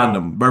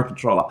condom, birth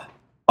control,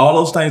 all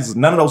those things.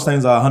 None of those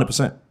things are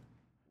 100%.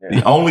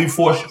 The only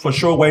for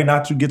sure way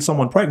not to get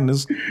someone pregnant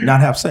is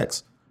not have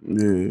sex.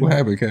 Yeah. What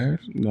happened, Cash?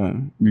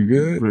 No. You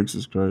good? Bricks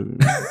is crazy.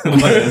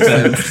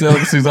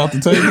 Celibacy's off the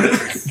table.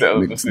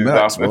 Celibacy's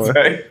off the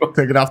table.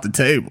 Take it off the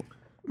table.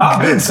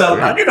 I've been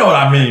selling. You know what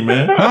I mean,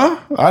 man. Huh?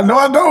 I know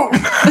I don't.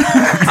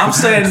 I'm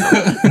saying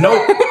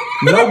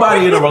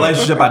nobody in a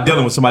relationship I'm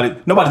dealing with somebody,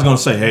 nobody's gonna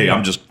say, hey,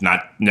 I'm just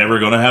never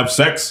gonna have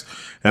sex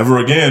ever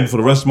again for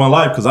the rest of my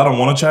life because I don't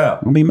want a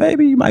child. I mean,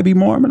 maybe you might be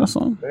Mormon or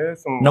something.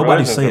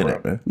 Nobody's saying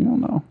that, man. You don't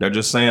know. They're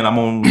just saying I'm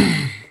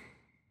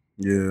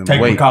gonna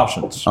take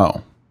precautions.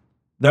 Oh.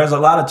 There's a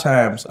lot of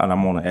times, and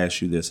I'm gonna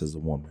ask you this as a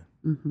woman.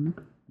 Mm-hmm.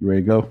 You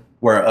ready to go?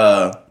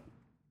 Where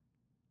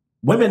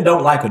women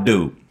don't like a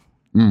dude.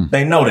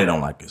 They know they don't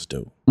like this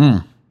dude.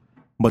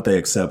 But they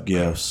accept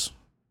gifts.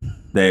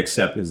 They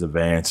accept his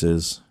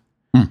advances.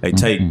 They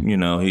take,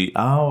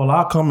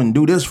 I'll come and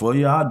do this for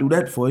you. I'll do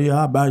that for you.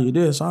 I'll buy you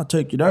this. I'll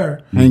take you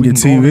there. And get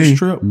TV.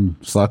 Trip.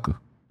 Sucker.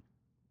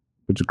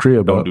 Put your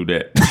crib Don't up. do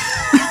that.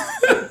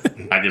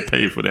 I get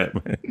paid for that,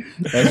 man.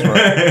 That's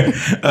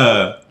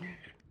right.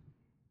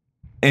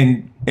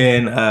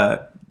 And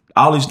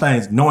all these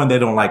things, knowing they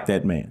don't like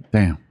that man.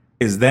 Damn.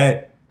 Is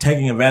that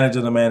taking advantage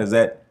of the man? Is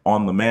that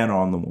on the man or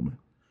on the woman?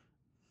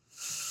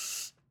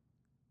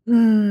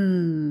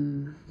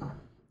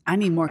 I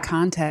need more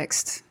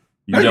context.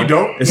 You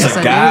don't. It's Yes,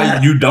 a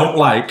guy you don't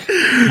like.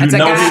 It's a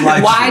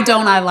guy. Why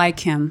don't I like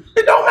him?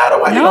 It don't matter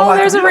why you don't No, like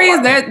there's him. a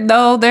reason.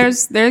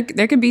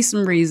 There could be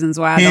some reasons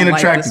why I don't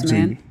like this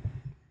man.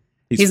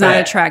 He's not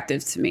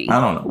attractive to me. I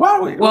don't know.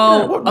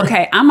 Why?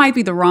 Okay, I might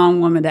be the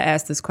wrong woman to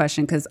ask this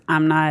question because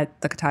I'm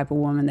not the type of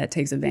woman that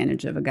takes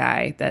advantage of a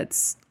guy.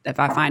 If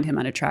I find him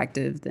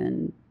unattractive,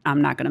 then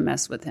I'm not going to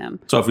mess with him.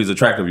 So if he's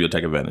attractive, you'll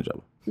take advantage of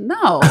him.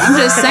 No, I'm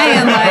just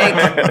saying,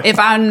 like,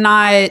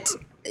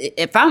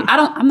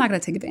 I'm not going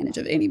to take advantage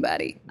of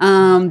anybody.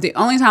 The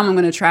only time I'm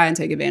going to try and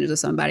take advantage of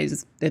somebody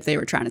is if they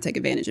were trying to take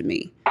advantage of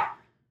me.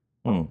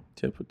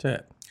 Tit for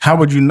tat. How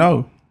would you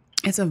know?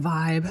 It's a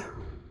vibe.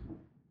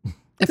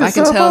 If I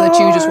can tell that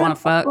you just want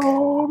to fuck,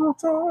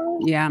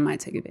 yeah, I might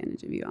take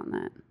advantage of you on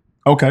that.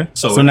 Okay.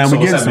 So now we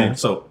get what's that mean?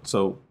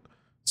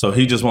 So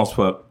he just wants to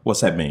fuck.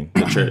 What's that mean?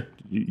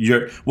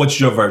 What's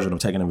your version of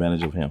taking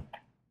advantage of him?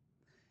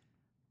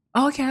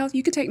 Oh, okay,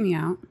 you could take me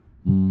out.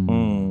 Yeah,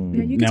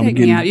 you Now can we take me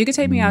getting- out. You can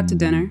take me out to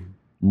dinner.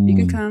 You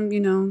can come,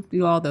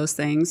 do all those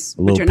things.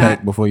 A little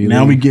peck before you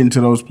Now leave. we get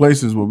into those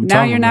places where we Now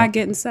talking you're about. not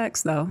getting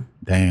sex though.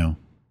 Damn.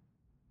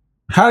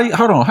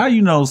 Hold on. How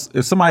you know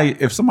if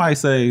somebody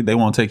say they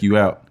want to take you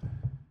out?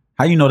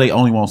 How you know they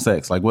only want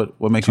sex? Like what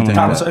makes you think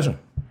that? Conversation.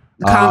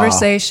 The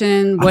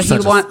conversation, what he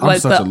wants, like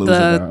such a loser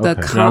now.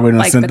 Okay. Y'all already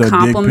done sent the her dick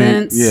pic?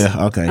 compliments.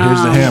 Yeah. Okay.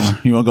 Here's the hammer.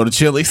 You want to go to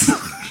Chili's?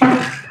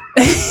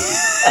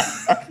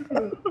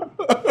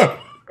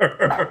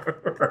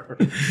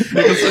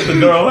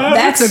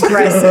 That's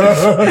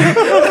aggressive.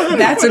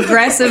 That's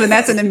aggressive, and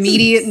that's an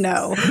immediate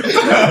no.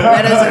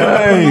 That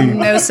is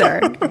no, sir.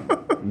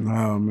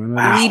 No, man.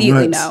 That is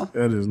Immediately nuts.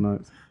 no. That is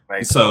nuts.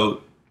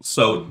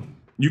 So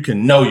you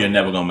can know you're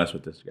never gonna mess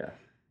with this guy,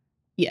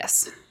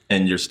 Yes.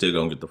 and you're still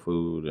gonna get the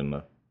food and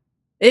the.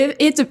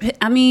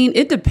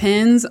 It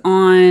depends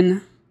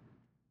on.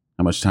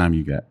 How much time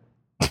you got?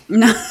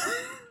 No.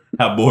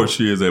 How bored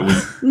she is that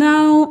week.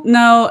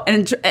 No,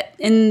 and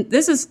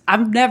this is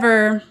I've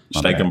never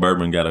Steak and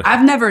bourbon got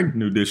a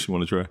new dish you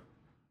want to try.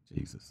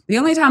 Jesus. The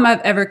only time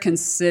I've ever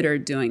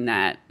considered doing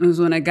that was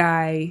when a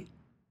guy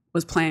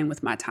was playing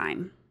with my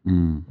time,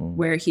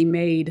 where he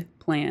made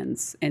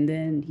plans and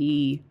then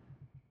he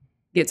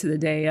gets to the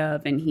day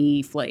of and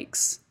he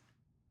flakes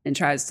and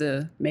tries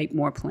to make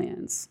more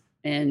plans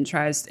and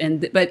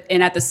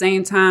at the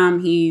same time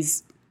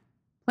he's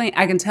playing.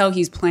 I can tell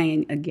he's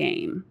playing a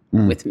game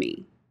with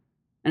me.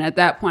 And at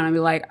that point, I'll be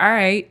like, all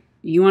right,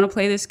 you want to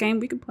play this game?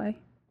 We can play.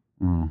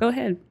 Go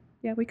ahead.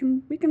 Yeah, we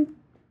can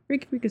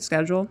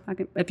schedule.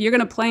 If you're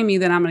going to play me,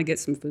 then I'm going to get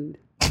some food.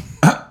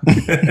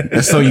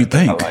 That's so you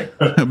think.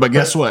 But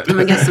guess what? I'm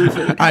going to get some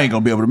food. I ain't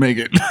going to be able to make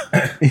it.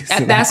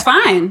 That's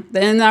fine.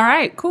 Then, all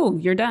right, cool.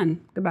 You're done.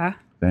 Goodbye.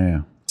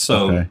 Damn.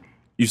 So Okay.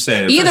 you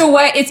said Either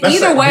way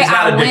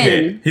I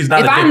win. He's not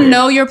if a I dickhead.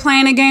 know you're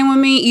playing a game with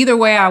me, either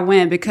way I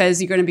win because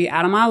you're going to be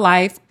out of my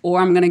life or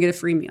I'm going to get a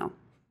free meal.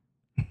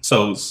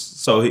 So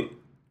he.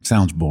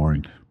 Sounds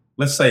boring.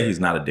 Let's say he's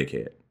not a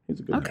dickhead. He's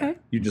a good guy.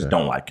 You just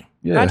don't like him.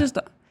 Yeah.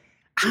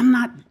 I'm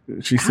not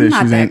She I'm said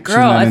not she's that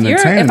girl. not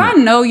If I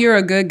know you're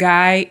a good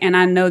guy and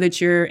I know that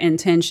your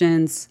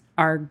intentions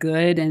are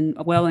good and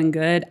well and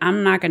good,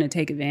 I'm not going to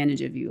take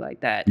advantage of you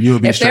like that.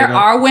 If there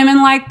are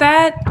women like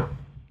that,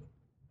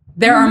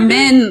 there are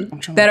men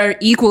that are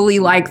equally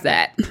like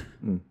that.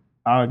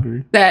 I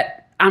agree.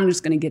 That I'm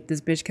just going to get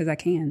this bitch because I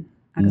can,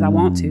 because I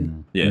want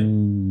to. Yeah.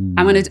 I'm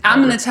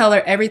gonna tell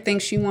her everything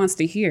she wants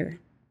to hear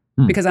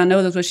because I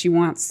know that's what she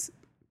wants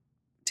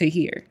to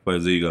hear. For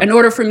his ego. In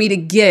order for me to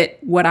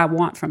get what I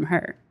want from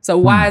her. So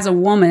why is a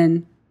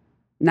woman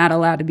not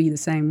allowed to be the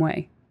same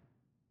way?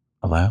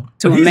 allowed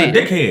to a he's man. a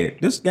dickhead.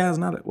 This guy's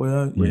not.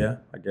 Yeah,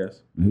 I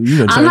guess.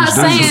 I'm not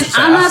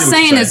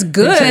saying it's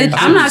good.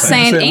 I'm not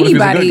saying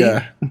anybody.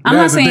 I'm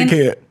not saying.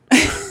 Did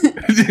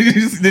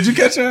you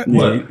catch that?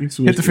 What?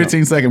 Hit the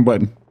 15-second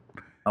button.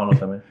 I don't know what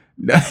that means.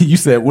 You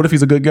said, "What if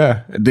he's a good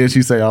guy?" And then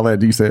she say all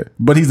that. You said,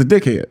 "But he's a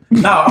dickhead."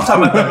 No, I'm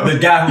talking about the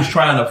guy who's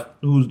trying to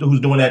who's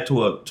doing that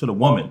to the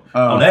woman.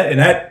 In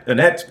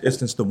that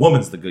instance, the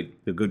woman's the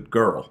good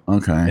girl.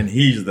 Okay, and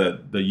he's the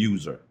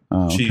user.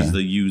 She's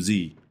the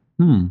UZ.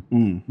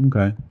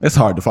 Okay, it's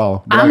hard to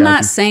follow. I'm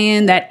not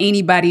saying that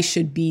anybody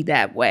should be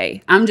that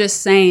way. I'm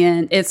just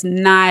saying it's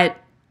not.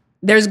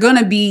 There's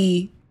gonna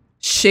be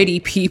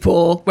shitty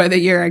people, whether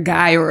you're a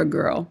guy or a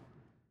girl.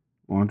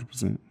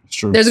 100%.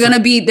 True. There's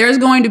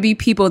going to be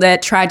people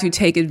that try to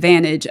take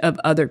advantage of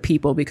other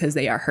people because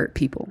they are hurt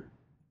people,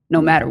 no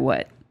matter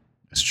what.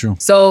 It's true.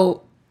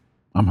 So,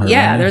 I'm hurt.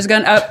 Yeah,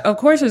 of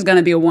course, there's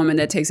gonna be a woman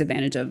that takes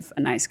advantage of a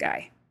nice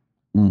guy.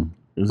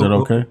 Is that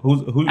okay?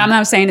 I'm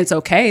not saying it's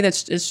okay.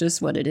 It's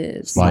just what it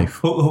is. Life.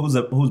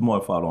 Who's more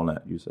at fault on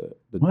that? You said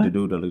the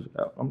dude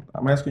that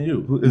I'm asking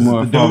you. Who is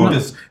the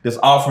dude that's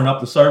offering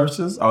up the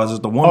services, or is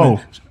it the woman?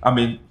 Oh. I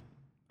mean,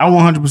 I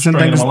 100%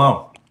 think him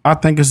alone. I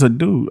think it's a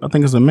dude. I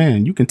think it's a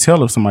man. You can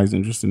tell if somebody's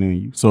interested in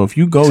you. So if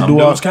you go Some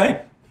dudes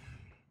can't.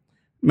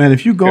 Man,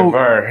 if you go.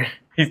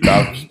 He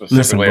thought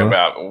specifically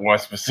about one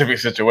specific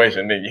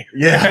situation, didn't you?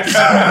 Yeah.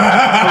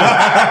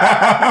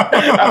 I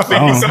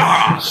think he said,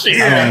 "Oh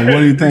shit." What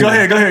do you think? Go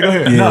ahead.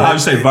 Yeah. No, I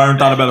just say Vern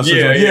thought about a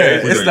situation.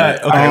 Yeah. It's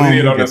not. Okay, Okay, see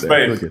it on his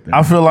face.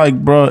 I feel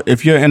like, bro,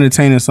 if you're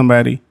entertaining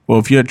somebody, or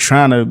if you're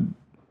trying to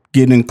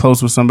get in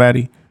close with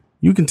somebody,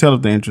 you can tell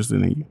if they're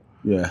interested in you.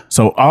 Yeah.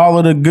 So all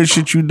of the good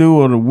shit you do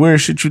or the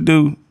weird shit you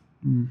do,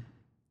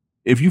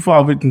 if you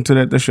fall victim to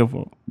that, that's your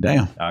fault.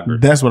 Damn. I agree.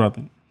 That's what I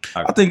think.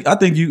 I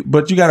think you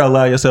gotta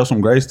allow yourself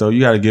some grace though.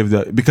 You gotta give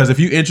because if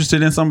you're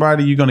interested in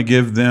somebody, you're gonna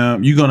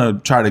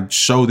try to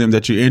show them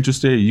that you're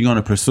interested. You're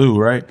gonna pursue,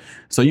 right?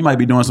 So you might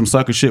be doing some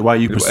sucker shit while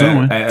you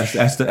pursuing.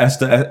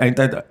 Ain't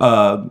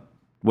that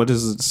what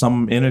is it?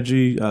 Some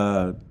energy?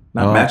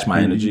 Not match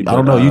my energy. I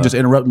don't know. You just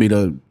interrupt me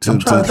to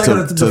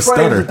the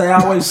stutter. That they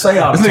always say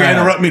all the This nigga time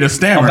interrupt me to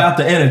stammer about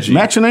the energy.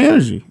 Matching the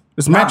energy.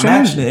 It's matching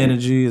the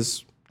energy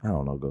is. I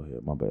don't know. Go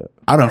ahead. My bad.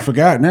 I done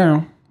forgot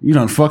now. You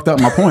done fucked up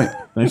my point.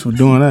 Thanks for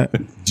doing that.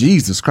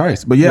 Jesus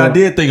Christ. But yeah, I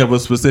did think of a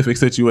specific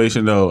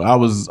situation though. I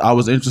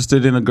was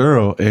interested in a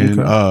girl and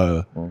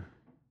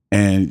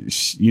and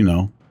she,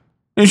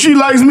 and she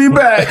likes me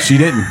back. She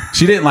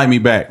didn't like me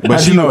back. But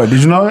How'd you know it?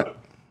 Did you know it?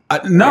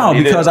 No,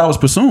 because I was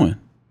pursuing.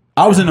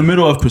 I was in the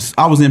middle of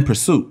I was in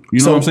pursuit. You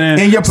know what I'm saying?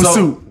 In your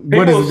pursuit,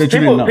 what is it that you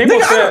didn't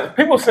know?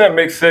 People send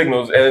mixed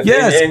signals,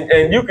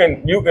 and you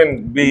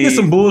can be get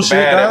some bullshit,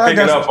 bad at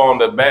picking up on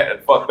the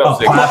bad fucked up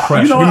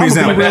signals. You know, Give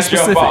me but that's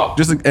your fault.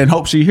 Just and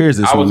hope she hears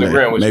this. I was one day.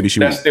 agreeing with Maybe you.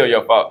 she That's won't. still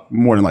your fault.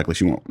 More than likely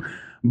she won't.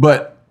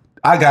 But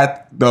I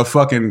got the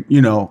fucking,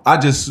 I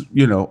just,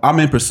 I'm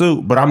in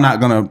pursuit, but I'm not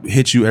gonna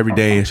hit you every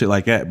day and shit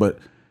like that. But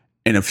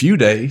in a few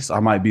days, I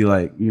might be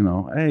like,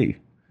 hey.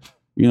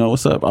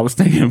 What's up? I was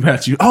thinking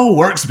about you. Oh,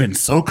 work's been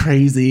so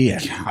crazy.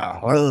 And, She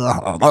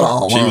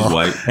was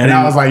white. And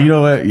I was like, you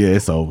know what? Yeah,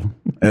 it's over.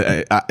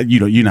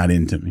 You're not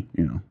into me,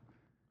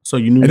 So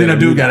you knew. And then a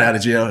dude got out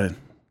of jail. And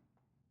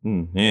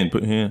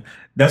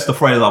That's the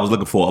phrase I was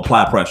looking for.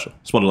 Apply pressure.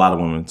 That's what a lot of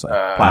women say.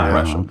 Apply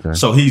pressure. Okay.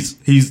 So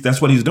he's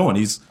that's what he's doing.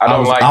 I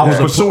was that.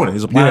 pursuing it.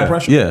 He's applying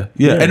pressure. Yeah.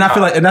 And I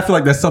feel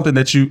like that's something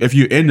that if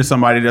you're into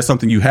somebody, that's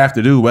something you have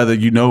to do, whether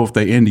you know if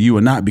they into you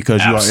or not,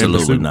 because you are in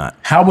pursuit. Not.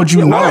 How would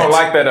you know? I don't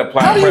like that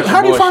applying pressure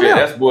how do you bullshit. find out?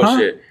 That's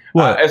bullshit. Huh?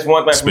 What? It's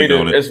one thing for me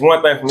to. It's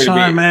one thing for me to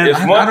be. Man, it's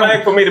one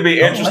thing for me to be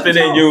interested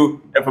in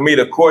you and for me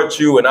to court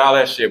you and all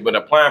that shit. But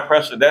applying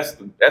pressure, that's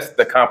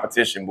the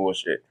competition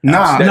bullshit.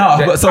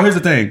 But so here's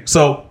the thing.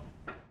 So,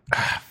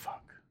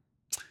 fuck.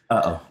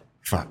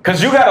 Fuck.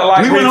 Because you gotta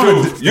like me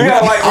too. You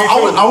gotta like me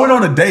too. I went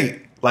on a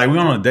date. Like we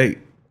went on a date,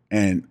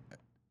 and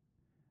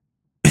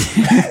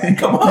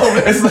come on,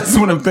 it's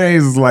one of them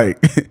things. Is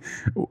like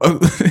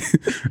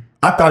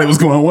I thought it was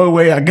going one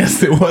way. I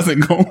guess it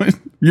wasn't going.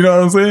 You know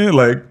what I'm saying?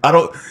 Like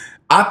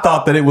I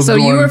thought that it was. So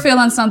going, you were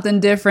feeling something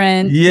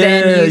different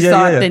than you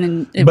thought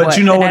than it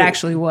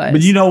actually was.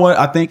 But you know what?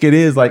 I think it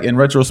is. Like in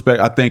retrospect,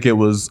 I think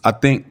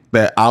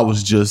that I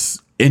was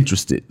just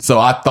interested. So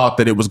I thought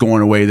that it was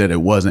going a way that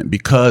it wasn't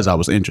because I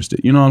was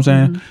interested. You know what I'm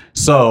saying? Mm-hmm.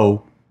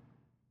 So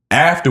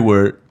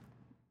afterward,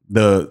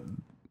 the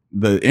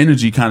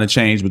energy kind of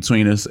changed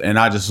between us, and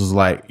I just was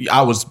like,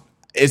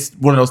 it's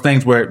one of those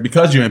things where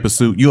because you're in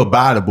pursuit, you'll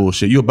buy the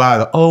bullshit. You'll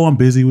buy I'm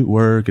busy with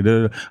work.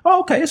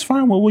 Oh, okay, it's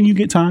fine. Well, when you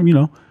get time,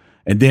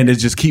 And then it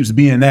just keeps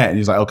being that. And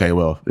he's like, okay,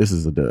 well, this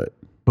is a dud.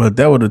 But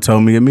that would have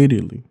told me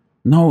immediately.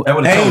 No, that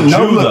would have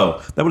told you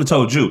though. That would have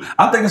told you.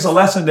 I think it's a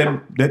lesson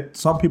that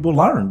some people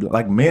learn,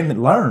 like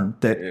men learn.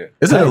 That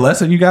is it a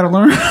lesson you got to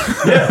learn?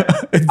 Yeah,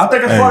 I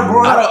think it's part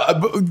growing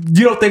up.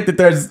 You don't think that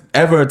there's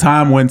ever a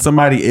time when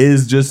somebody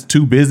is just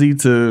too busy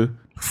to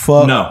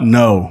fuck?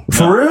 No,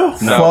 for real?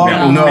 No.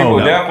 People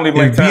definitely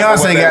make if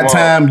Beyonce got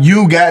time,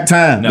 you got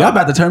time. Y'all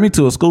about to turn me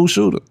to a school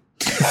shooter.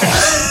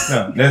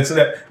 No,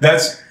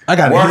 that's I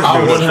got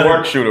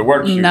work shooter.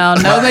 No,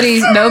 nobody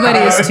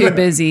is too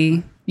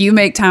busy. You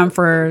make time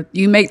for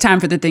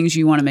the things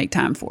you want to make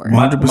time for.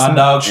 My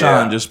dog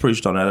Sean just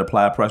preached on that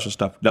applied pressure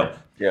stuff. No.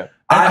 Yeah.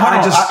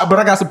 But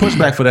I got some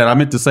pushback for that. I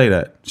meant to say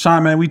that.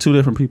 Sean, man, we two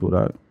different people,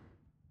 dog.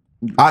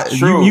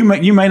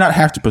 You may not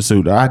have to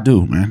pursue that. I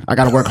do, man. I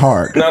got to work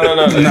hard. No.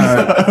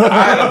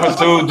 I had to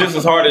pursue just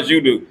as hard as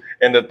you do.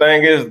 And the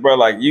thing is, bro,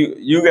 like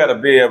you got to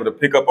be able to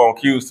pick up on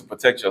cues to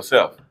protect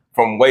yourself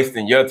from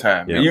wasting your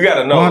time. Yeah. You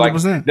got to know 100%.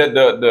 Like that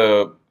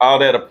the all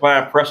that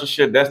applying pressure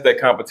shit, that's that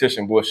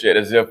competition bullshit,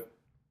 as if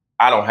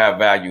I don't have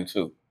value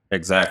too.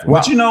 Exactly.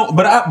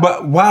 But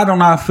but why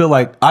don't I feel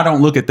like I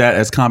don't look at that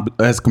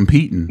as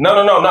competing? No.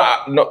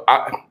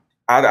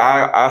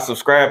 I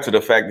subscribe to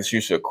the fact that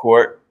you should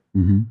court,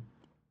 and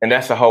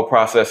that's the whole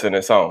process in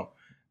its own.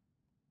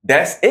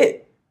 That's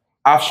it.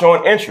 I've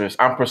shown interest.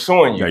 I'm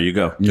pursuing you. There you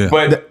go. Yeah.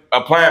 But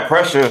applying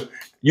pressure,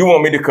 you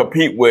want me to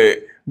compete with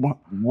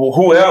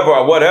whoever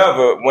or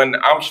whatever when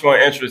I'm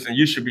showing interest, and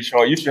you should be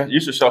showing. You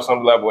should show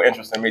some level of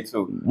interest in me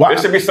too. Why?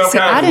 There should be some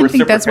kind of I didn't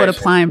think that's what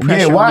applying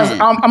pressure. Yeah, why?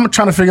 I'm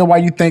trying to figure out why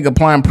you think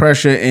applying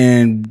pressure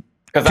and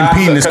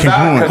competing is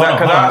congruent.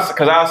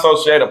 Because I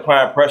associate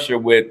applying pressure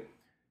with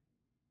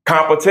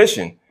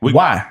competition.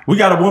 Why? We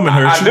got a woman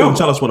here. She gonna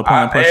tell us what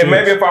applying pressure is. And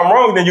maybe if I'm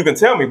wrong, then you can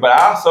tell me. But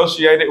I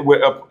associate it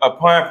with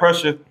applying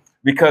pressure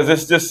because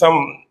it's just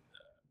some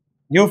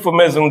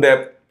euphemism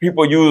that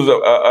people use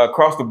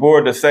across the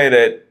board to say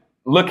that,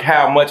 look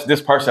how much this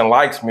person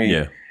likes me.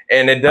 Yeah.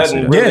 And it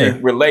doesn't really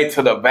relate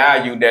to the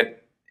value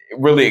that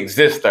really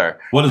exists there.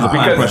 What does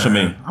applying pressure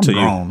mean to you?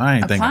 I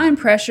ain't thinking. Applying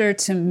pressure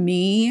to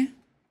me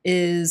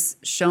is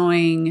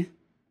showing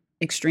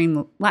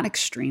not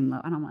extreme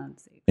low. I don't want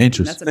to say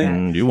interest. That's a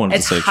bad. You want to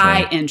it's say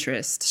high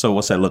interest. So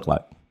what's that look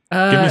like?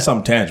 Give me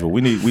something tangible.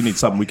 We need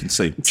something we can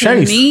see. To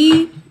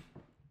me,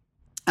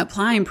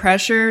 applying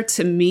pressure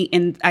to me,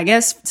 and I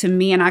guess to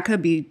me, and I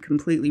could be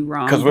completely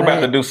wrong, because we're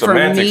about to do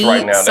semantics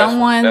right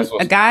now.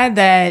 A guy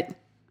that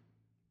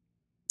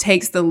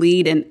takes the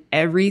lead in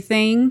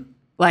everything,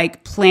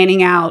 like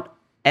planning out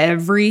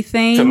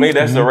everything. To me,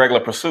 that's a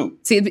regular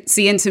pursuit.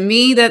 See, and to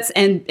me, that's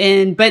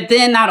but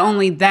then not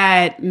only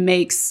that,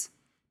 makes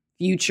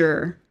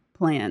future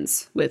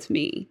plans with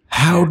me.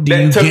 How do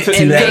you get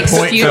to that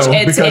point?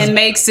 It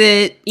makes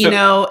it,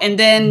 and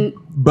then.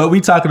 But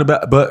we talking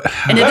about,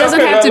 and it doesn't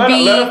have to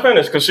be. Let her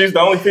finish, because she's the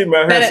only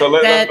female here. So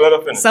let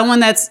her finish. Someone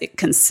that's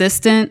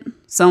consistent,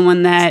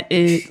 someone that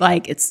is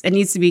like it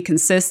needs to be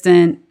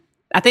consistent.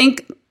 I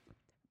think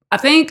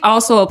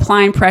also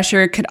applying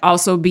pressure could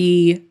also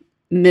be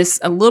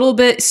a little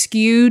bit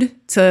skewed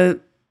to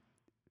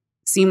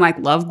seem like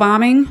love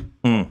bombing.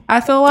 I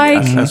feel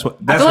like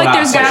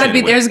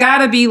there's got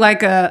to be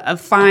like a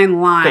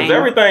fine line. Because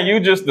everything you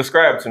just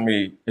described to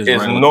me is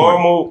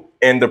normal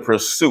in the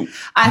pursuit.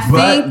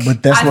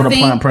 But that's what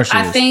applying pressure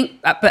is.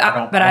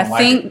 I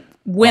think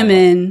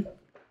women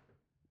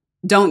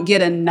don't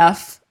get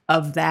enough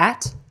of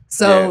that.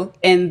 So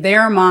in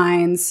their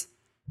minds,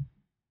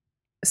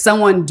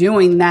 someone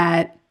doing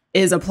that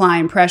is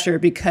applying pressure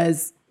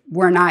because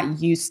we're not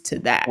used to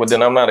that. Well,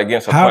 then I'm not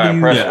against applying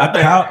pressure.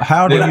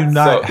 How do you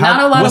not?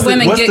 Not a lot of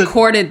women get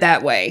courted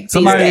that way.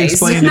 Somebody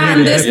explain to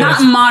me. It's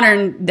not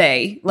modern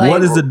day. Like,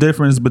 what is the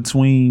difference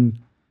between,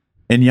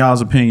 in y'all's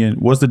opinion,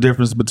 what's the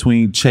difference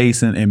between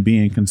chasing and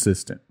being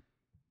consistent?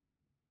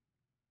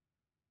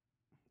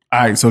 All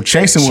right, so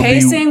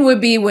chasing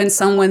would be when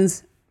someone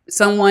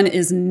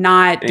is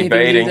not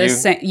giving you the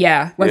same.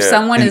 Yeah, when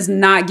someone is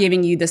not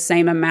giving you the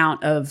same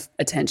amount of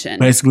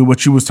attention. Basically,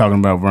 what you was talking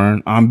about,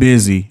 Vern. I'm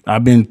busy.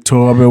 I've been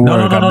tore up at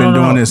work. I've been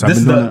doing this. I've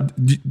been doing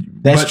that.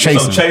 That's chasing.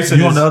 So chasing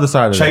you on the other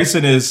side of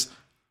chasing is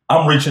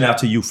I'm reaching out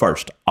to you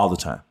first all the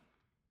time.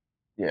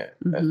 Yeah,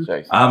 that's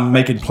chasing. I'm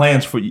making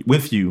plans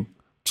with you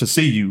to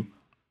see you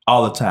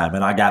all the time,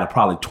 and I got a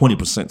probably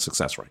 20%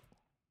 success rate.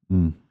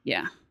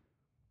 Yeah.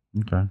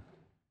 Okay.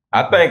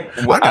 I think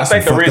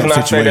the reason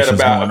I say that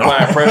about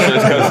applying pressure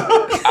is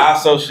because I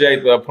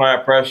associate the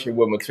applying pressure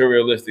with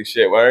materialistic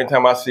shit. Well, every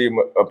time I see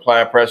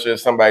applying pressure,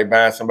 somebody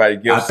buying somebody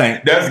gifts.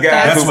 There's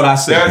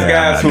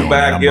guys who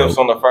buy gifts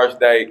on the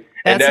first date,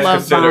 and that's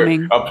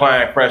considered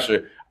applying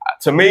pressure.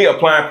 To me,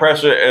 applying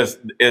pressure is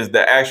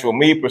the actual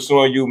me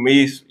pursuing you,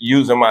 me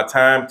using my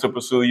time to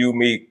pursue you,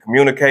 me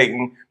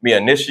communicating, me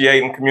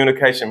initiating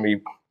communication,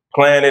 me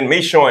planning,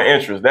 me showing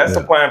interest. That's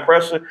applying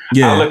pressure.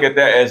 I look at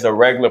that as a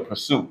regular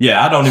pursuit.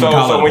 Yeah, I don't even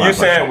call it when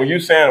you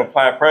saying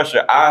applying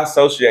pressure, I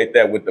associate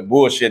that with the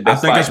bullshit. I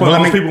think that's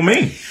what most people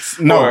mean.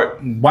 No,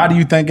 why do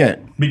you think that?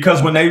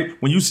 Because when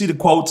you see the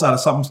quotes out of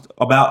something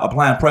about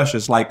applying pressure,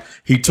 it's like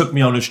he took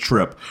me on this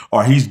trip,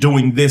 or he's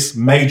doing this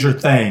major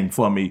thing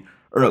for me,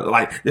 or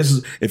like this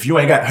is if you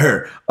ain't got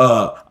her,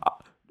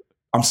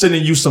 I'm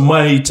sending you some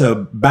money to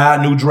buy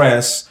a new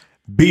dress.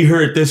 Be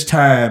here at this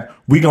time.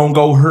 We gonna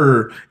go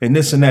her and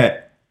this and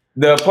that.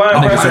 The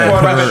applying pressure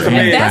part to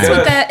me.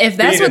 If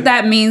that's what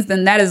that means,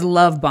 then that is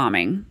love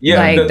bombing.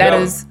 Yeah,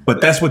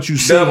 But that's what you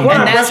see. The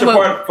applying pressure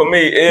part for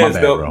me is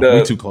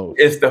we too close.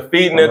 It's the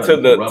feeding into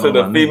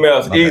the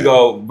female's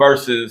ego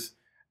versus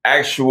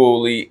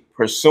actually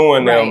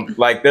pursuing them.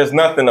 Like there's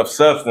nothing of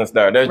substance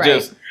there. There's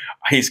just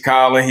he's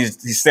calling,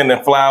 he's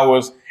sending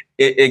flowers.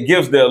 It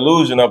gives the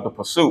illusion of the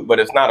pursuit, but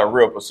it's not a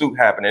real pursuit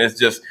happening. It's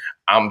just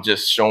I'm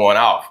just showing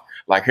off.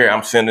 Like here,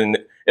 I'm sending.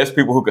 There's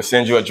people who could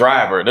send you a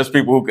driver. There's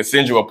people who could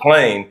send you a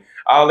plane.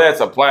 All that's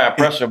applying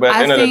pressure, but at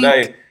the end of the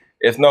day,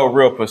 it's no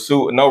real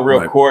pursuit, no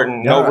real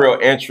courting, no real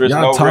interest,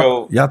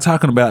 real. Y'all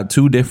talking about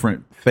two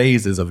different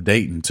phases of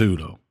dating too,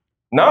 though.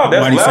 No,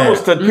 there's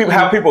levels to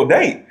how people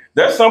date.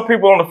 There's some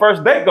people on the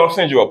first date gonna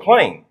send you a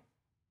plane.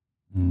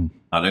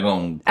 Are they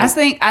gonna? I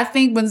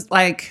think when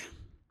like,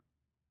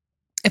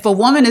 if a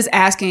woman is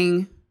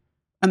asking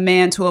a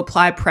man to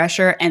apply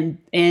pressure and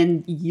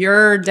in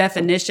your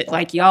definition,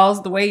 like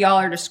the way y'all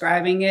are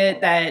describing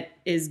it, that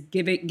is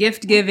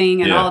gift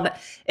giving and all of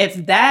that.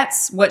 If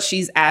that's what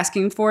she's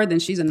asking for, then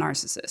she's a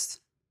narcissist.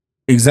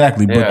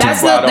 Exactly. But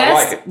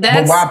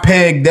but why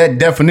peg that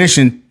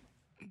definition?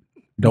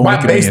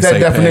 Why base that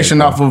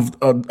definition off of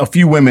a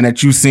few women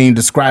that you've seen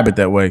describe it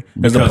that way,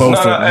 as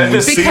opposed to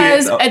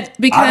because I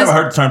never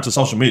heard the term to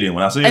social media.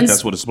 When I see it,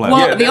 that's what it's like.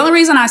 Well, the only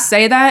reason I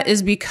say that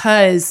is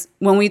because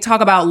when we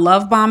talk about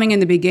love bombing in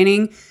the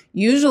beginning,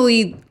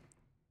 usually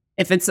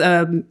if it's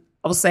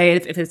I'll say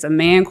if it's a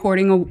man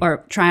courting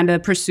or trying to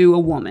pursue a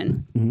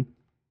woman,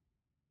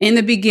 in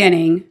the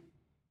beginning,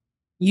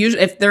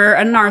 usually if they're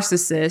a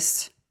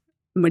narcissist,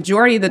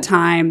 majority of the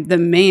time, the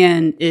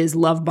man is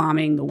love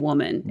bombing the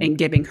woman and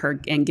giving her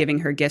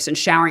gifts and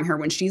showering her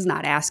when she's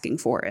not asking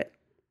for it.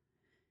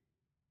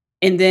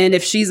 And then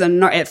if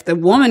the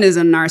woman is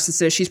a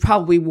narcissist, she's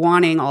probably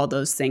wanting all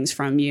those things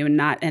from you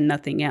and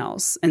nothing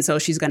else. And so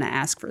she's going to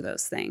ask for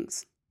those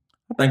things.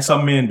 I think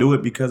some men do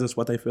it because it's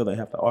what they feel they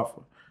have to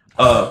offer.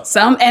 That's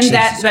I'm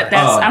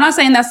not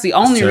saying that's the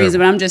only reason,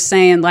 but I'm just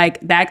saying like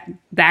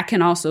that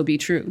can also be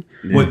true.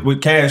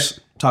 With Cash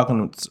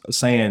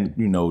saying,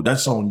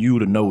 that's on you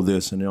to know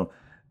this, and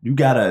you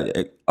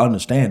gotta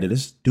understand that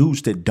it's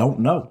dudes that don't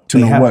know. To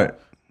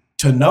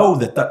know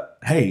that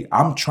hey,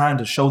 I'm trying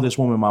to show this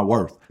woman my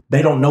worth.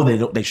 They don't know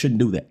they shouldn't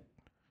do that.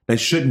 They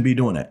shouldn't be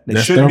doing that.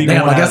 They shouldn't be going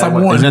I guess I'm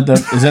one.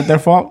 Is that their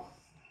fault?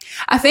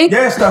 I think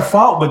it's their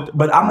fault,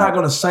 but I'm not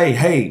gonna say,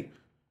 hey,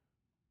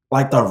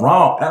 like they're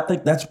wrong. I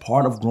think that's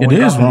part of growing up. It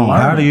is wrong.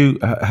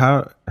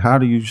 How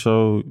do you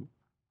show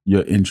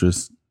your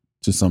interest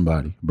to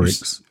somebody?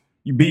 Bricks.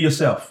 You be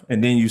yourself,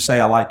 and then you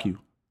say, I like you.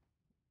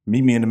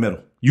 Meet me in the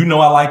middle. You know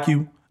I like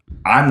you.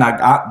 I'm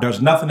not.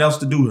 There's nothing else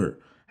to do here.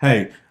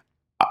 Hey,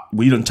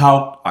 we done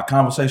talked. Our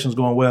conversation's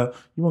going well.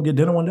 You want to get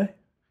dinner one day?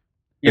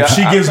 Yeah, if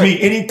she gives me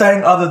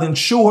anything other than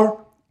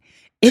sure,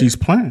 she's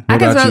playing.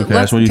 Can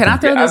I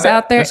throw this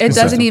out there? It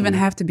doesn't even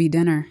have to be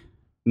dinner.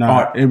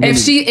 No, if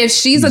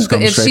she's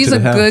a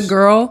good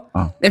girl,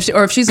 if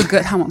she's a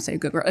good, I won't say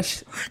good girl.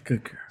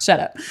 Good girl. Shut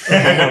up.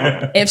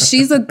 if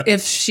she's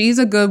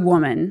a good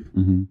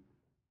woman,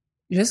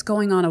 just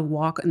going on a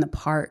walk in the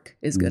park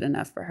is good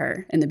enough for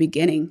her in the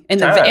beginning. In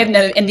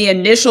the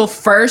initial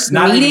first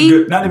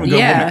meeting, not even good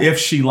woman. If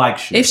she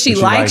likes you, if she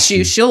likes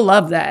you, she'll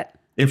love that.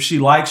 If she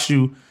likes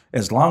you,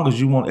 as long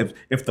as you want,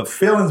 if the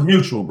feeling's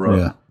mutual, bro.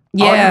 Yeah.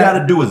 All you got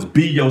to do is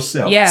be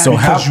yourself. Yeah. So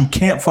because you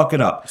can't fuck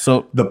it up.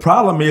 So the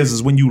problem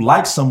is when you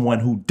like someone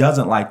who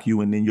doesn't like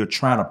you, and then you're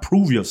trying to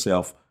prove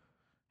yourself.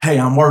 Hey,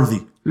 I'm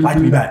worthy. Like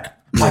me back.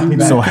 Like me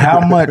back. So how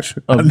much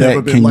of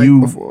that can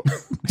you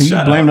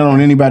blame it on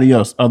anybody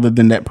else other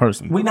than that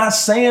person? We're not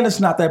saying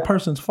it's not that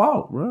person's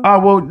fault, bro.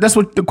 Well, that's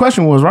what the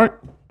question was, right?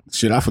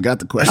 Shit, I forgot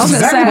the question. I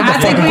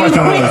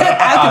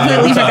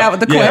completely forgot what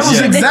the question was.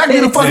 That was exactly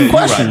the fucking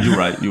question. You're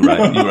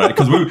right.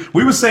 Because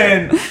we were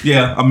saying,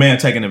 a man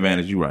taking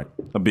advantage. You're right.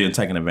 Of being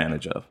taken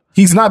advantage of.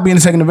 He's not being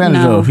taken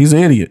advantage of. He's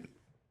an idiot.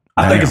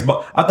 I think it's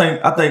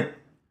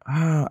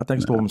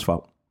the woman's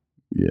fault.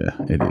 Yeah,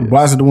 it is.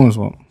 Why is it the woman's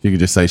fault? You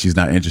could just say she's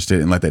not interested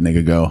and let that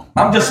nigga go.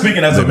 I'm just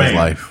speaking as a man.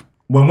 Life.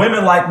 When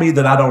women like me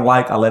that I don't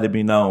like, I let it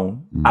be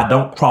known. I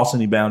don't cross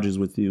any boundaries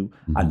with you.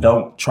 I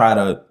don't try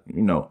to,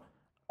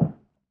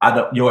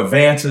 your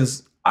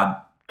advances, I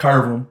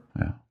curve them.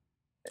 Yeah.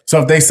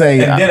 So if they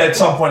say, and then at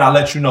some point I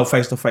let you know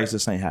face to face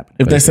this ain't happening.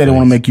 If they say they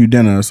want to make you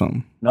dinner or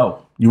something,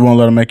 no, you won't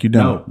let them make you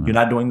dinner. No, you're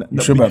not doing that.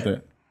 You sure about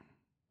that?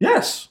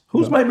 Yes.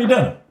 Who's made me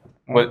dinner?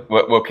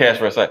 What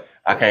Cashman say?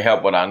 I can't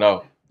help what I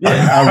know.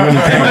 Yeah, I really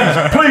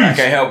can't. Please, I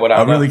can't help what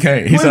I know. Really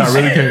can't. He said I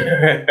really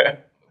can't.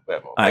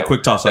 All right,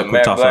 quick toss up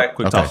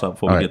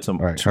before we get to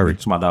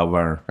my dog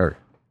Vern.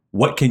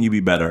 What can you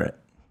be better at?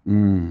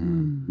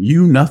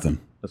 You nothing.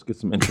 Let's get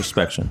some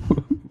introspection.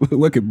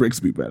 What could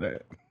Bricks be better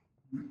at?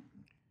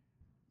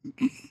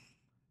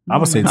 I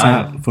would say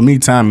time. For me,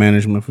 time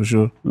management for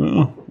sure.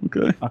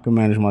 Okay. I can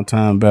manage my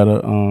time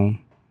better.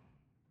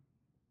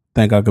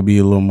 Think I could be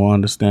a little more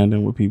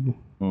understanding with people.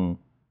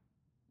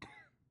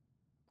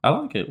 I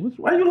like it.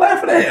 Why are you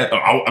laughing at?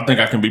 I think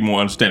I can be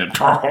more understanding.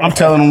 I'm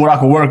telling him what I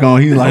can work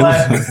on. He's like,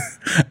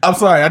 I'm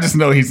sorry. I just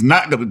know he's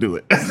not going to do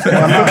it.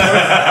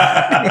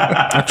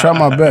 I try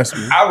my best,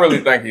 man. I really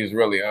think he's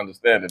really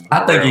understanding.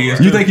 I think he is.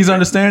 You think he's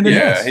understanding?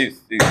 Yeah, I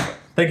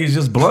think he's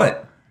just blunt.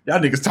 Y'all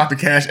niggas talk to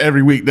Cash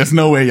every week. There's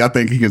no way y'all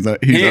think he's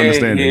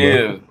understanding. He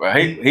is. But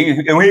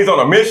when he's on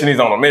a mission, he's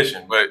on a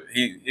mission. But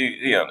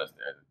he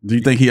understands. Do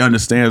you think he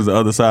understands the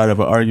other side of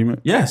an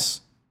argument?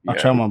 Yes. I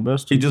try my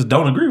best. He just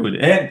don't agree with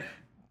it. And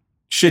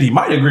shit, he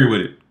might agree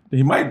with it.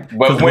 He might.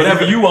 But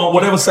whatever you want,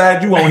 whatever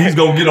side you want, he's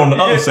going to get on the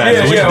other side.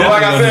 Yeah, so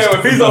like I said,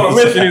 if he's on a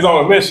mission, he's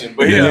on a mission.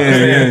 But he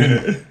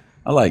understands.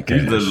 I like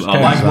Cash. He's a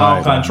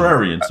lifelong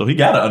contrarian, so he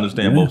got to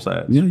understand both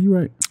sides. Yeah,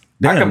 you're right.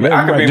 I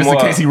could be just more,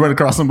 in case he run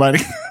across somebody.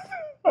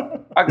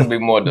 I can be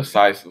more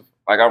decisive.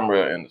 Like, I'm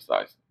real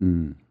indecisive.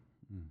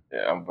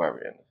 Yeah, I'm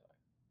very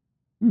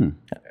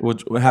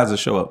indecisive. How's it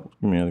show up?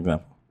 Give me an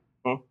example.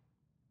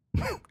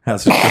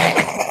 How's it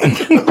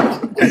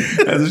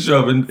show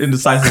up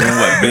indecisive in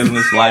what?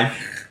 Business,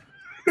 life?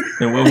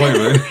 And what way,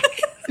 man?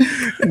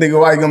 Nigga,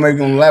 why you gonna make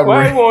him elaborate?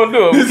 Why you want to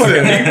do a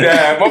fucking deep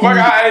dive?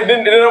 Motherfucker,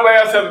 didn't nobody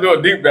else have to do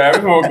a deep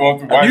dive. We were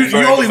going through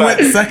You only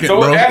went second, so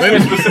bro. ask me a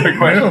specific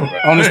question.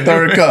 On his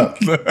third cup.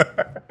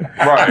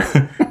 Right.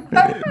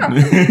 I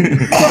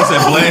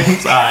said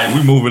Blames. All right,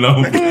 we moving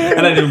on. And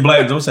I didn't even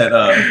Blames. I said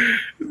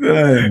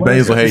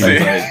Basil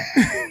Hayden.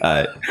 All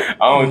right. I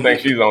don't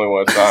think she's the only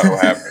one sorry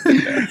what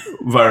happened.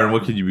 Vern,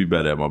 what can you be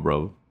better at, my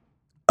brother?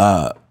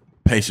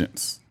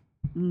 Patience.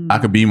 I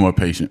could be more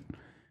patient.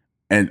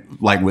 And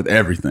like with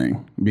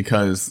everything,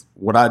 because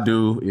what I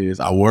do is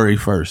I worry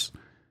first.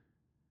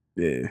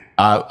 Yeah,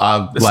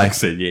 I like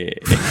said, yeah.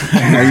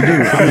 How you do?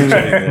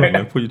 I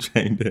mean, put your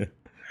chain there.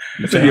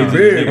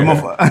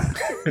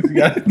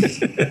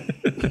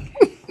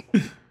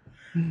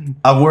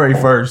 I worry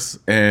first,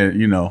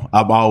 and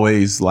I'm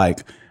always like,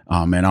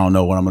 oh man, I don't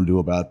know what I'm gonna do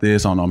about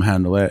this. I don't know I'm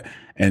handle that,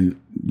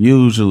 and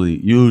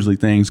usually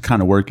things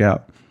kind of work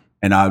out,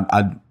 and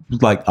I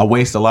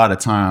waste a lot of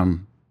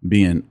time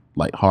being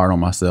like hard on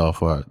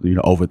myself or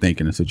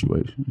overthinking the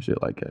situation and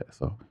shit like that.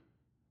 So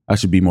I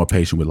should be more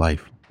patient with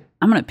life.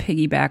 I'm gonna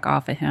piggyback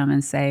off of him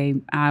and say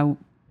I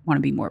want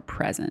to be more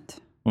present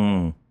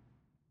because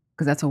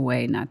that's a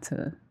way that's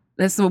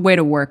the way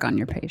to work on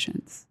your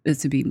patience is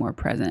to be more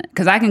present.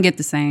 Because I can get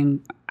the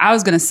same. I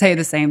was gonna say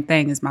the same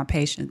thing as my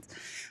patience,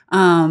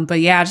 but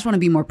yeah, I just want to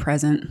be more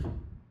present.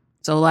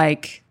 So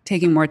like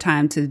taking more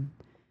time to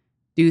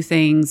do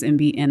things and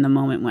be in the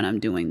moment when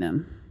I'm doing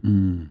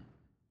them.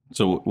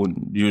 So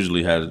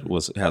usually has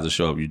it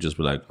show up? You just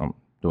be like, I'm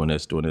doing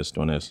this.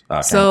 Okay.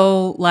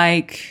 So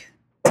like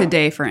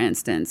today, for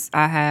instance,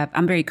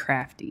 I'm very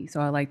crafty.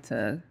 So I like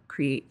to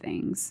create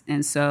things.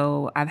 And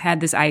so I've had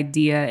this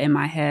idea in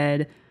my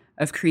head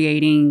of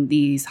creating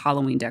these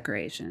Halloween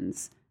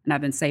decorations. And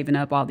I've been saving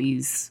up all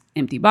these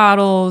empty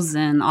bottles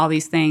and all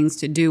these things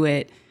to do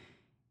it.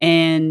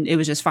 And it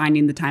was just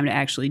finding the time to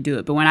actually do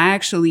it. But when I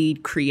actually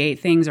create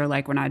things or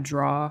like when I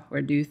draw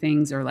or do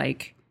things or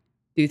like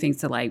do things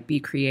to like be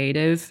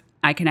creative,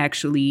 I can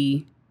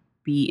actually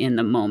be in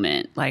the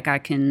moment. Like I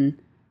can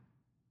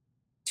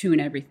tune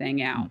everything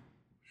out.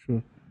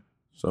 Sure.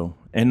 So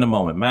in the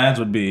moment, mine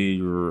would be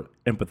you're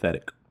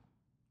empathetic.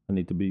 I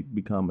need to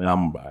become, and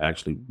I'm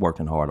actually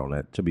working hard on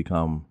that, to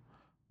become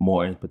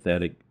more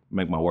empathetic,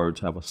 make my words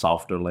have a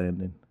softer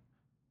landing.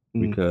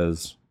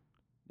 Because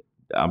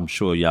I'm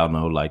sure y'all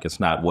know, like, it's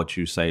not what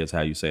you say, it's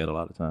how you say it a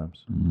lot of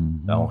times.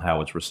 On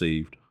how it's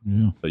received.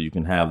 Yeah. So you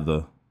can have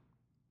the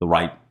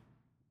right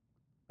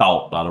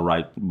thought, not the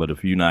right, but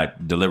if you're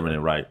not delivering it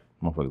right,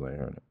 motherfuckers ain't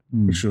hearing it.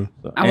 For sure.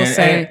 So, I will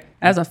say,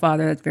 as a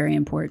father, that's very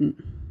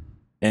important.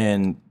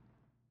 And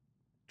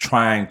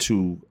trying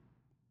to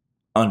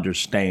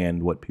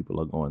understand what people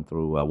are going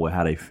through,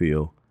 how they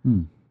feel,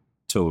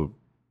 to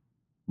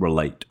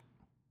relate.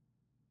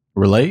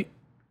 Relate?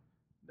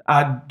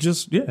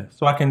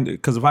 So I can,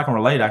 because if I can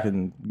relate, I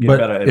can get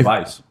better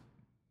advice.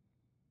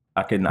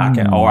 I can I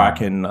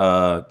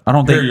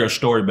don't hear your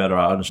story better.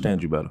 I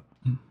understand you better.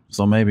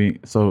 So maybe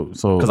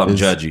because I'm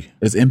judgy.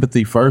 Is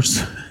empathy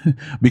first?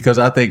 Because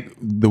I think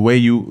the way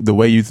you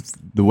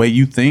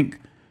think,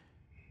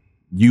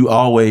 you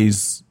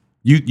always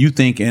you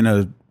think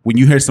when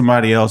you hear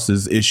somebody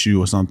else's issue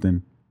or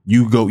something,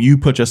 you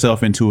put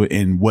yourself into it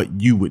in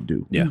what you would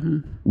do. Yeah.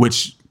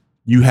 Which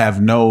you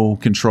have no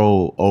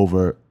control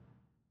over.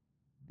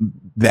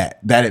 That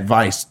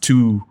advice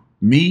to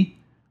me,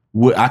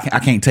 I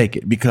can't take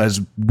it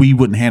because we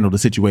wouldn't handle the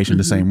situation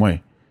the same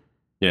way.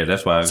 Yeah,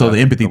 that's why. So the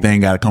empathy thing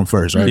got to come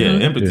first, right? Yeah,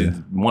 empathy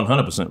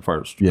 100%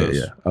 first.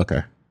 Yeah.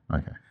 Okay.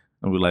 And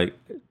we're like,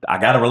 I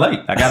gotta relate.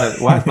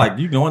 Why? Like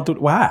you going through?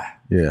 Why?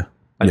 Yeah.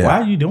 Like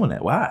why are you doing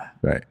that? Why?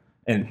 Right.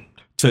 And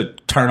to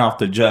turn off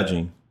the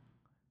judging,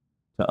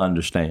 to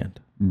understand.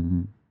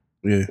 Mm-hmm.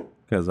 Yeah.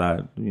 Because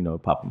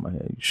pop in my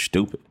head, you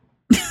stupid.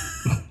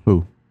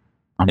 Who?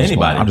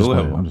 Anybody. I'm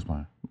just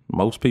playing.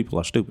 Most people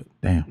are stupid.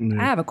 Damn.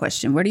 I have a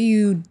question. What are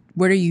you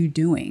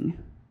doing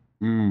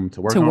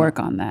to work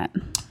on that?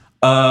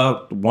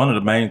 One of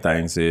the main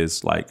things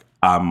is like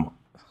I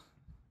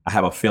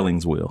have a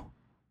feelings wheel.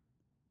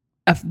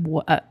 A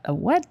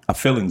what? A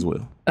feelings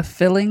wheel. A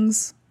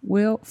feelings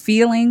wheel?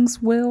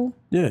 Feelings wheel?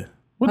 Yeah.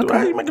 Why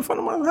are you making fun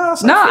of my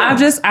house? No,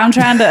 I'm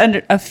trying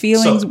to a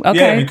feelings. So, okay.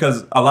 Yeah,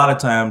 because a lot of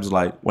times,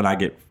 like when I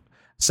get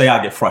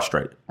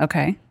frustrated.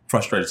 Okay.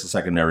 frustrated is a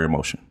secondary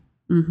emotion.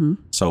 Mm-hmm.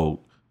 So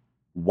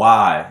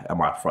why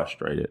am I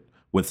frustrated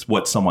with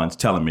what someone's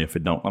telling me? If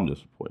it don't, I'm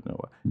just putting it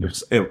away.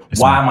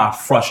 Why am I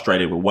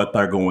frustrated with what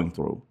they're going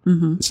through?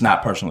 Mm-hmm. It's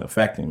not personally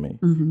affecting me,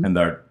 Mm-hmm. and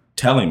they're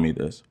telling me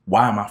this.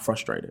 Why am I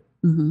frustrated?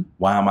 Mm-hmm.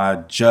 Why am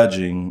I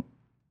judging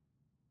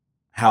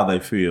how they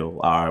feel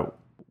or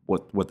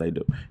what they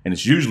do? And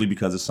it's usually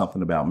because it's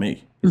something about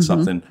me. It's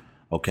something,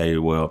 okay,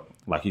 well,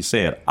 like he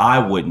said, I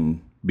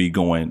wouldn't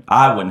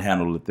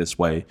handle it this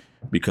way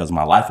because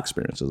my life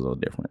experiences are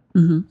different.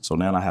 Mm-hmm. So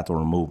now I have to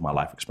remove my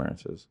life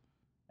experiences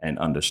and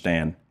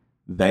understand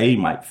they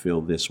might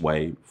feel this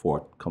way for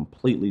a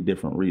completely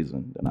different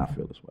reason than I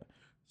feel this way.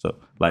 So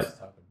like,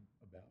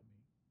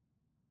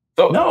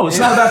 no, it's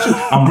not about you.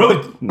 I'm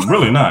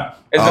really not.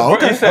 You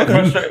said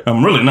frustration.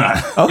 I'm really not.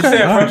 You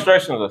said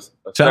frustration is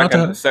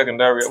a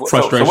secondary.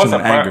 Frustration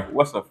and anger.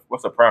 What's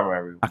the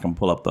primary? I can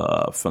pull up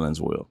the feelings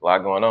wheel. A lot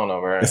going on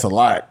over here. It's a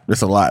lot.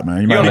 It's a lot,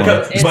 man. You might Yeah,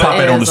 want to pop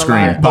it on the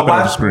screen. Pop it on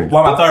the screen.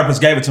 Why my therapist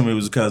gave it to me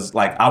was because,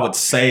 like, I would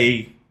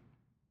say,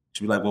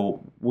 she'd be like,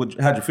 "Well,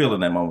 how'd you feel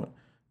in that moment?"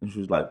 And she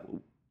was like,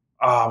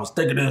 I was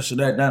thinking this or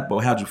that, but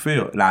how'd you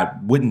feel? And I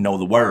wouldn't know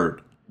the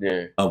word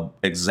of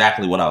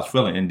exactly what I was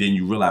feeling. And then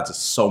you realize it's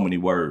so many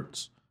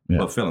words.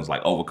 But feelings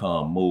like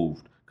overcome,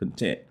 moved,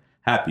 content,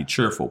 happy,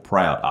 cheerful,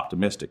 proud,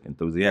 optimistic,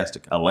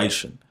 enthusiastic,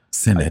 elation.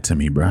 Send that to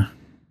me, bro.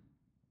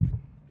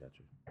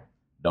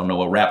 Don't know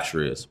what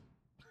rapture is.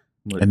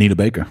 Anita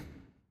Baker.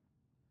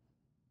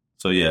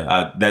 So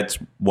yeah, that's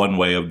one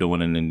way of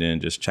doing it, and then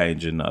just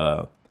changing.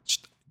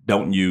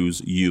 Don't use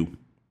you,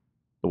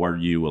 the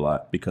word you, a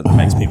lot because it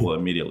makes people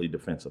immediately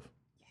defensive.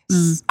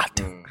 Mm. I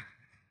do.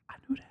 I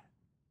knew that.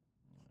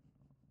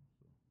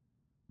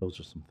 Those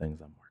are some things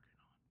I'm working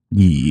on.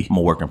 Yeah. I'm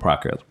a work in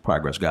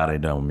progress. God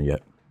ain't done with me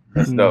yet.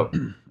 That's dope.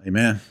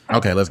 Amen.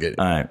 Okay, let's get it.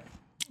 All right.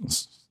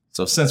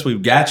 So since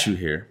we've got you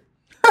here,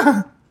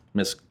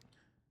 Miss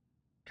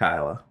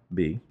Kyla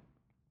B,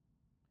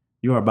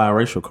 you are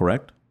biracial,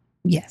 correct?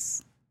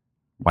 Yes.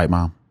 White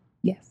mom.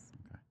 Yes.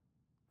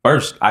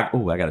 First, I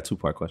got a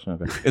two-part question.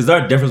 Okay. Is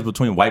there a difference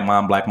between white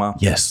mom, black mom?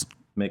 Yes.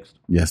 Mixed?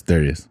 Yes,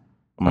 there is.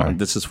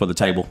 This is for the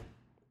table.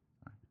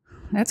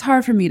 That's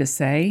hard for me to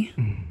say.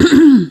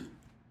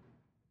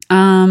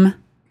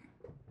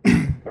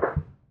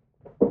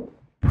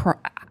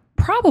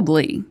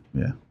 Probably.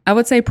 Yeah. I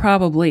would say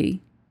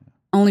probably.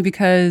 Only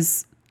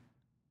because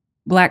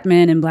black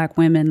men and black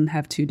women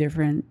have two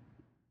different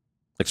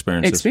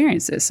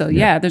experiences. So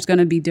yeah, there's going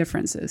to be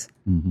differences.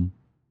 Mm-hmm.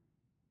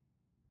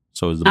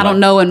 So is I don't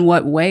know in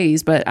what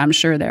ways, but I'm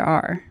sure there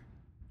are.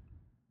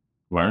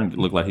 Vern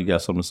look like he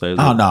got something to say.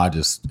 Oh no, I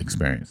just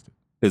experienced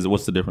it.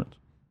 What's the difference?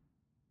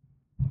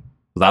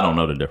 Because I don't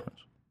know the difference.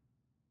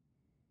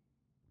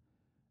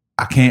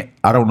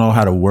 I don't know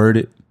how to word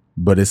it,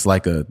 but it's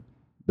like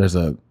there's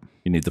a.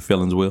 You need the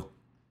feelings wheel?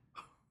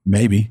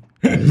 Maybe.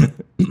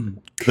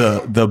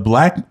 the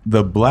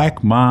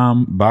black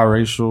mom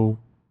biracial.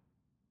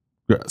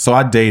 So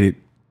I've dated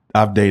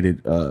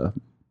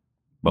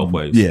both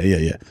ways.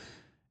 Yeah.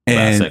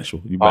 And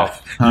bisexual. You bad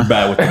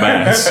with the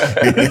bads.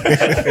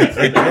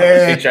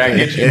 He trying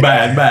to get you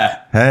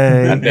bad.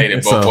 Hey, I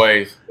dated both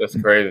ways.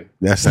 That's crazy.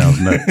 That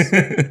sounds nuts.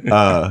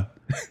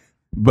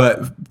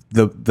 But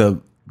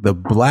the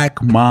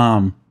black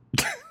mom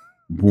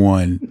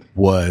one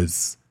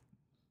was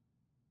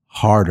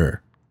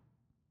harder,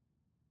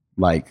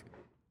 like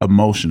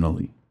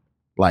emotionally,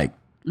 like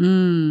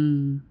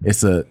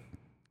it's a.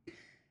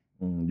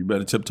 You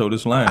better tiptoe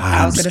this line.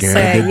 I was going to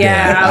say,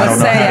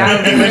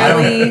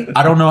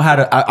 I don't know how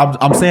to.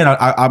 I'm saying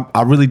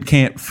I really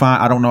can't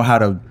find. I don't know how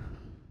to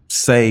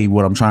say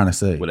what I'm trying to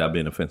say without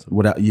being offensive.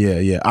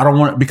 Yeah. I don't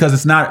want because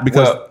it's not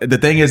because the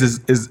thing is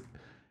a it's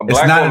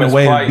black not woman's in a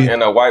way plight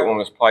and a white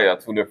woman's plight are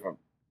two different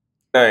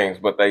things,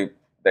 but they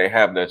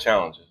have their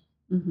challenges.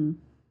 Mm-hmm.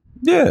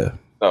 Yeah.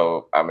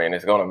 So I mean,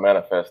 it's going to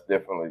manifest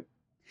differently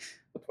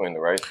between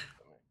the races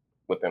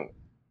within.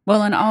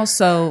 Well, and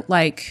also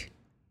like.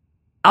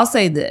 I'll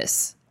say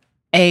this.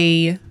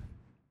 If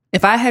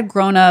I had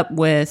grown up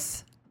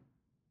with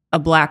a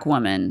black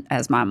woman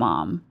as my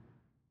mom,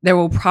 there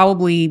will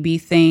probably be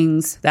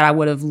things that I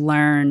would have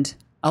learned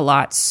a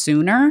lot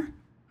sooner.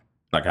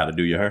 Like how to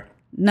do your hair?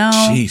 No.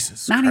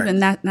 Jesus not Christ. even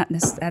that.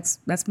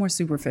 That's more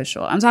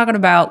superficial. I'm talking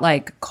about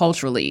like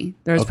culturally.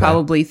 There's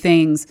probably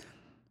things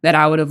that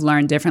I would have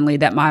learned differently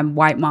that my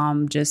white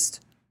mom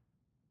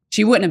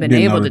she wouldn't have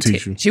been able to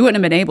teach you. She wouldn't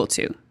have been able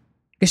to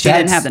because she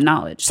didn't have the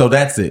knowledge. So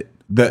that's it.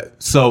 I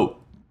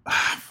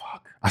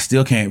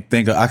still can't put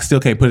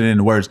it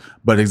into words,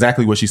 but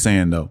exactly what she's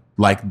saying though.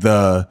 Like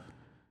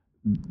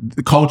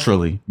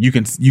culturally, you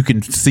can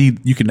feel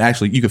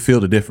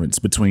the difference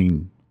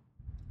between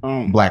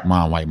black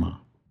mom, white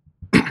mom.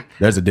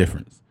 There's a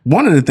difference.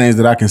 One of the things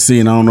that I can see,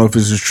 and I don't know if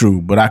this is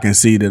true, but I can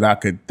see that I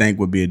could think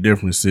would be a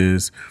difference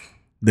is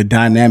the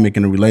dynamic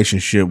in a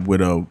relationship with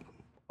a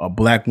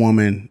black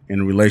woman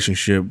in a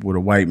relationship with a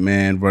white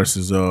man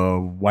versus a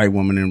white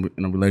woman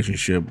in a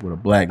relationship with a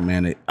black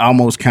man. It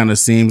almost kind of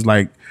seems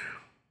like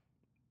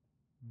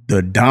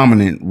the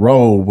dominant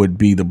role would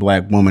be the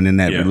black woman in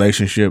that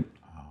relationship.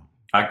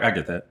 I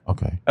get that.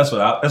 Okay. That's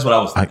what I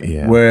was thinking.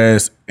 Yeah.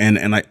 Whereas,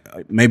 and like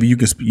maybe you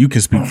can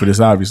speak for this.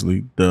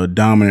 Obviously, the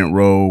dominant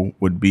role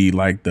would be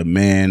like the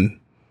man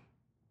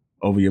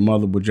over your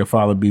mother. Would your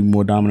father be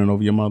more dominant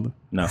over your mother?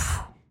 No.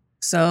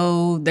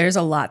 So there's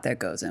a lot that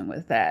goes in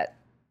with that.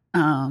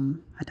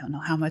 I don't know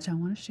how much I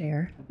want to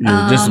share.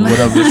 Yeah, just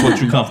whatever. Just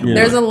what you comfortable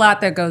There's with. a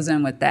lot that goes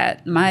in with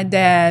that. My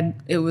dad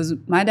was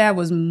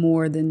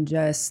more than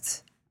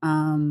just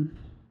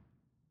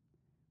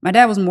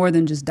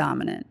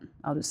dominant.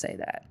 I'll just say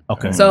that.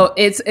 Okay. So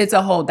that's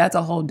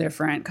a whole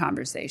different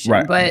conversation.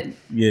 Right. But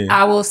Yeah.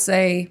 I will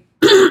say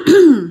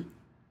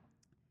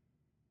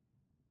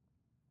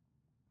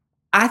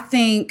I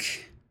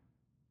think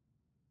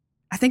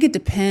it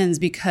depends,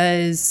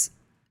 because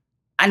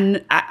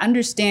I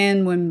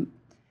understand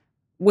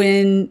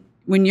when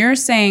you're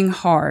saying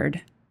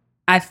hard,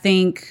 I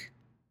think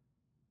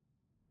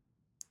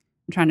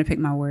I'm trying to pick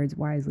my words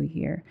wisely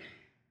here.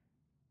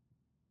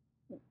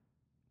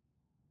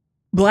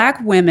 Black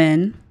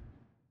women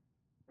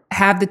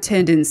have the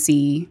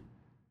tendency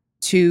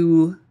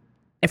to,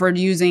 if we're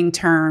using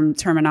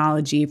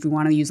terminology, if we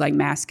want to use like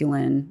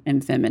masculine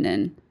and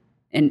feminine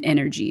and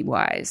energy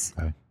wise,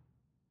 Okay.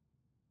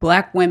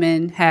 Black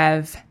women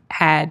have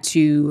had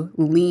to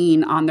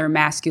lean on their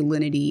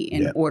masculinity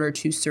in order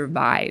to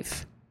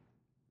survive.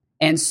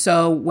 And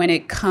so when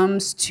it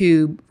comes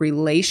to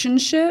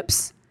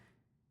relationships,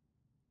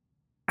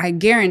 I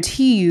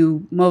guarantee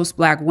you most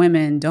Black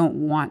women don't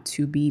want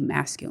to be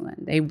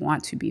masculine. They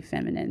want to be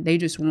feminine. They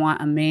just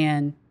want a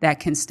man that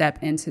can step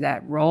into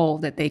that role,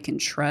 that they can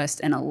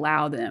trust and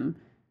allow them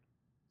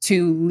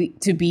to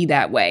be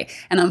that way.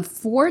 And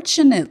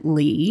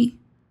unfortunately,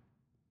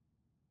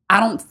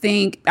 I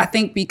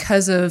think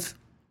because of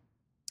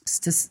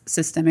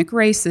systemic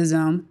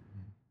racism,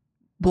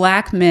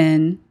 Black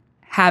men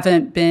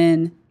haven't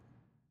been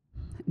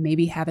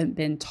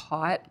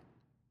taught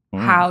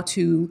how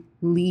to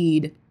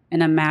lead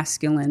in a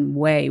masculine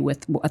way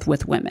with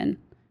women.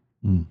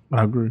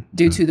 I agree.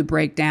 Due to the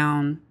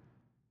breakdown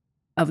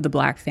of the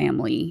Black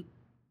family,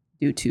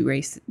 due to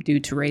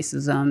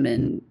racism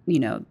and,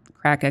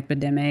 crack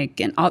epidemic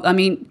and all,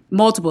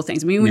 multiple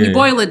things. When you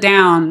boil it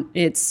down,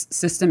 it's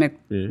systemic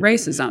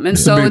racism. And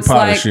It's so a big it's pot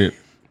like, of shit.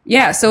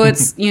 yeah, so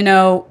it's,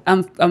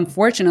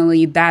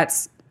 unfortunately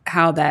that's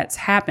how that's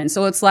happened.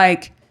 So it's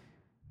like,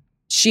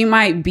 she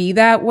might be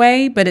that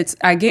way, but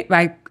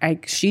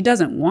she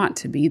doesn't want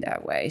to be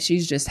that way.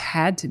 She's just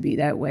had to be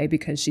that way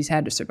because she's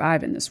had to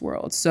survive in this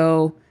world.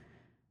 So,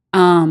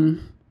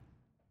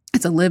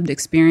 it's a lived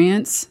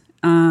experience,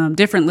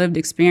 different lived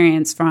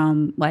experience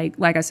from like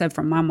I said,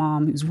 from my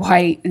mom who's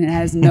white and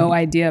has no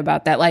idea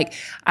about that. Like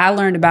I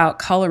learned about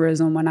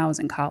colorism when I was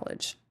in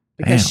college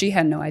because she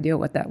had no idea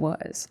what that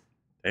was.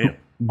 Damn.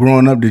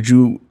 Growing up, did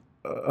you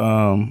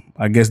kind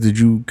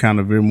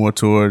of veer more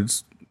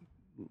towards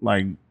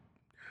like,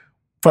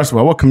 first of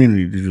all, what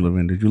community did you live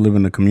in? Did you live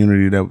in a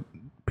community that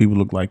people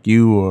look like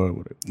you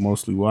or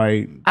mostly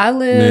white? I'll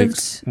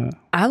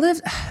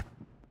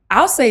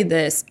say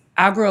this.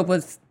 I grew up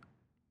with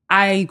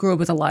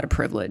a lot of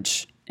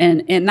privilege,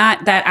 and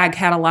not that I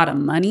had a lot of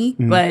money,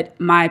 but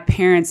my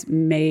parents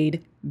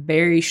made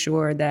very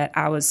sure that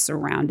I was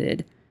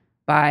surrounded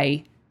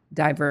by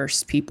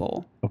diverse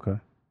people. Okay.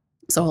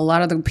 So a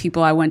lot of the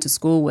people I went to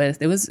school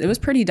with, it was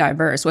pretty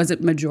diverse. Was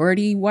it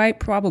majority white?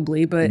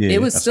 Probably, but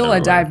it was still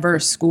a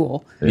diverse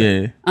school.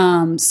 Yeah.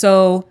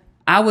 So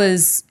I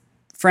was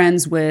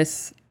friends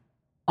with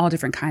all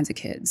different kinds of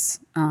kids.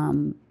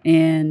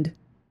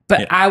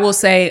 But I will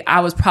say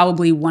I was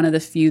probably one of the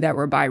few that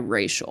were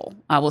biracial.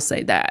 I will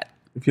say that.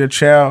 If your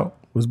child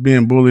was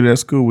being bullied at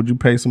school, would you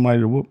pay somebody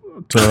to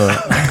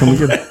come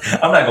get it?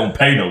 I'm not gonna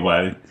pay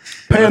nobody.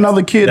 Pay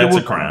another kid. That's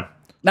a crime.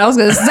 I was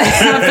gonna say.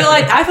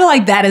 I feel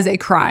like that is a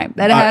crime.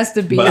 That has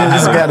to be.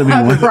 It's got to be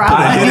one. crime.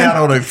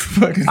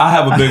 I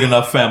have a big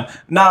enough family.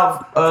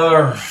 Now,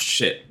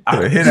 shit.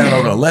 Hit out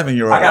on an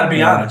 11-year-old. I gotta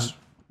be honest.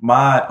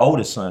 My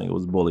oldest son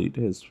was bullied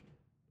his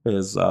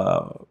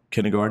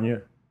kindergarten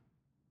year.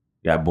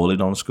 Got bullied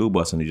on the school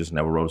bus and he just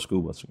never rode a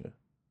school bus again.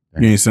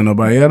 You ain't send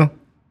nobody at him?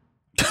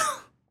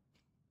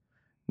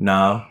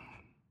 No,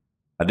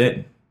 I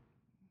didn't.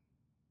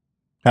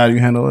 How do you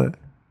handle it?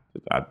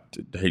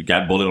 He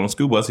got bullied on the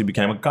school bus. He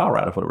became a car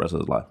rider for the rest of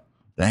his life.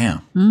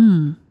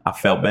 Damn. I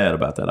felt bad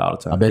about that all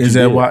the time. Is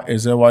that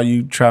why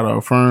you try to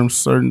affirm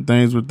certain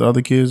things with the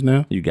other kids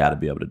now? You got to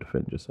be able to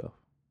defend yourself.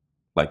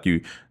 Like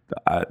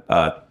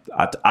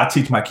I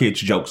teach my kids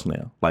jokes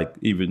now. Like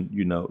even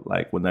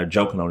like when they're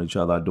joking on each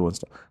other, doing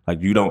stuff. Like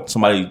we don't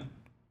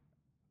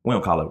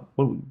call it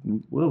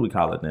what do we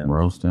call it now?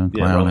 Roasting,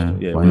 Yeah, clowning.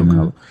 roasting. Yeah, we don't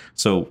call it.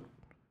 So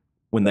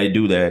when they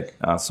do that,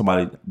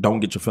 somebody don't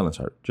get your feelings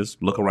hurt.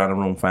 Just look around the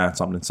room, find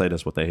something, and say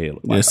that's what they head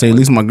look like. Yeah, say at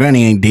least my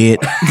granny ain't dead.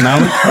 Do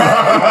not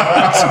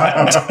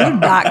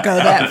go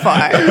that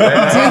far. Do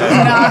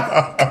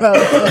not go.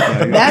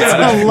 That's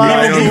a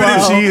low Even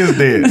if she is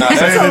dead.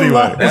 Say it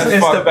anyway.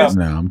 That's fucked up.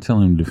 No, I'm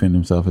telling him to defend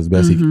himself as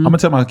best he can. I'm gonna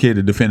tell my kid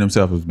to defend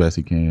himself as best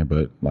he can,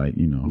 but like,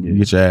 you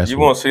get your ass. You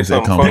won't see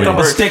something Pick up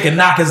a stick and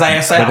knock his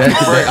ass out.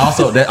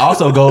 That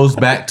also goes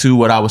back to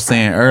what I was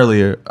saying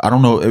earlier. I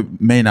don't know.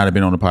 It may not have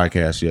been on the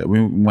podcast yet.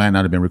 We might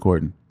not have been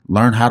recording.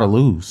 Learn how to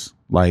lose.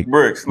 Like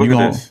Bricks, look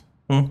at this.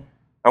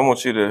 I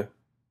want you to.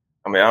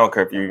 I mean, I don't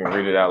care if you even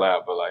read it out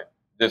loud, but like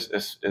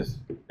this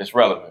it's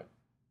relevant.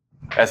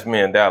 That's me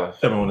in Dallas.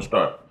 Tell me when to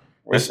start.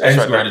 It's This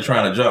right right there.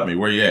 trying to jump me.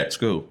 Where you at?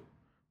 School.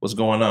 What's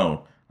going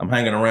on? I'm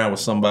hanging around with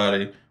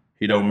somebody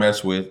he don't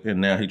mess with, and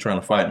now he trying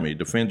to fight me.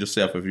 Defend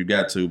yourself if you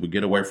got to, but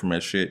get away from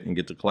that shit and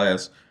get to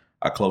class.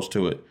 Close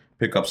to it.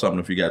 Pick up something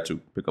if you got to.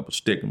 Pick up a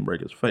stick and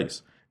break his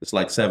face. It's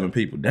like 7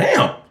 people.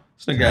 Damn,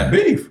 this nigga got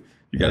beef.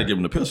 You got to give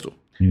him the pistol.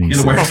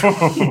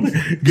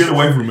 Get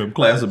away from him.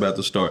 Class about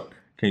to start.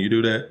 Can you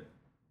do that?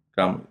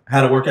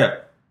 How'd it work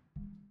out?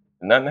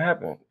 Nothing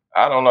happened.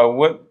 I don't know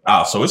what.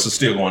 Oh, so this is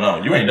still going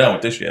on. You ain't done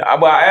with this yet. I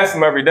ask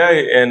him every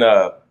day, and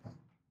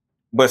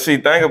but see,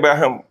 thing about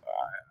him,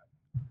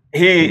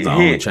 He's the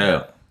only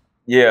child.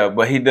 Yeah,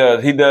 but he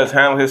does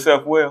handle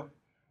himself well,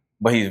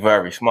 but he's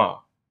very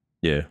small.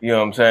 Yeah, you know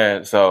what I'm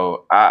saying.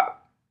 So I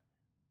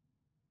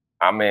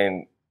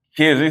mean,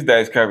 kids these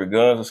days carry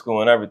guns in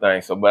school and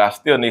everything. So, but I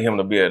still need him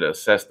to be able to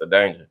assess the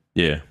danger.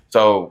 Yeah.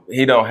 So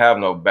he don't have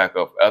no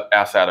backup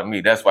outside of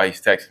me. That's why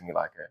he's texting me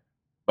like that.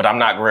 But I'm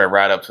not going to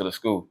ride up to the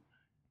school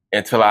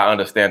until I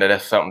understand that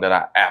that's something that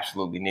I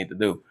absolutely need to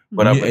do.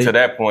 But up until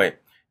that point,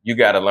 you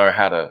got to learn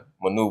how to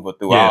maneuver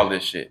through all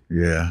this shit.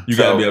 Yeah, you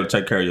got to be able to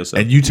take care of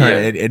yourself. And you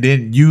turn, and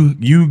then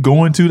you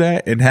going to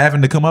that and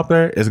having to come up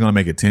there is gonna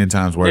make it 10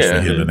 times worse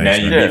for him. Now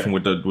you're beefing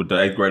with the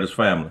 8th graders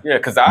family. Yeah,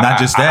 because not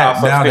just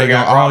that. Now they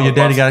go, oh, your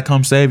daddy got to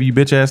come save you,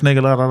 bitch ass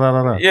nigga. La, la, la,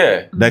 la, la.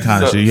 Yeah, that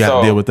kind of shit. You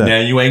have to deal with that. Now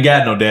you ain't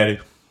got no daddy.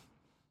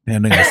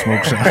 Damn, nigga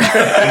smoke shot.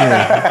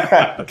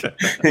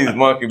 He's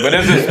monkey, but it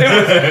was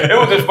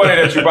just funny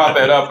that you brought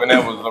that up, and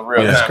that was a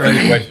real time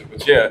situation.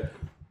 But yeah.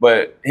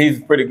 But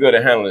he's pretty good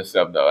at handling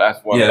himself, though.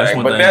 That's one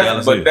thing.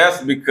 But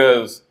that's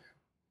because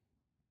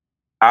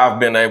I've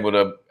been able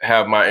to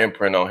have my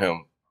imprint on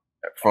him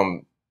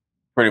from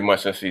pretty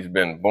much since he's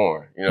been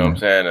born. You know what I'm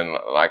saying? And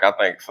like, I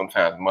think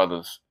sometimes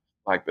mothers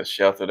like to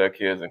shelter their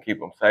kids and keep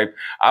them safe.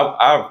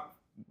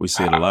 We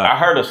see it a lot. I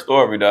heard a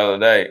story the other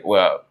day.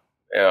 Well,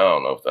 I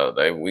don't know if the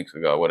other day, weeks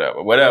ago,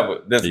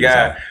 whatever. This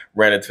guy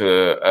ran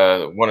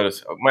into one of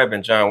the, it might have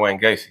been John Wayne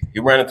Gacy.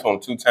 He ran into him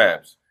 2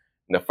 times.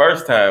 And the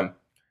first time,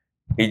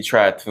 he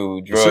tried to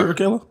drug serial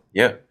killer.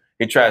 Yeah,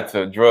 he tried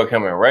to drug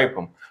him and rape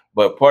him.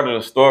 But part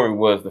of the story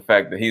was the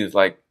fact that he was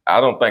like, I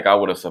don't think I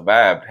would have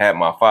survived had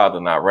my father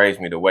not raised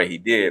me the way he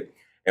did.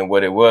 And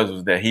what it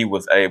was that he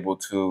was able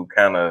to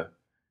kind of,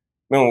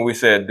 remember when we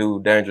said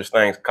do dangerous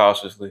things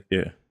cautiously?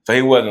 Yeah. So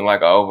he wasn't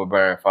like an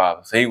overbearing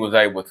father. So he was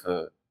able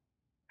to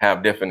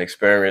have different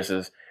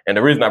experiences. And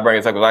the reason I bring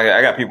it up is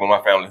I got people in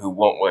my family who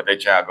won't let their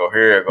child go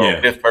here, go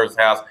to this person's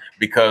house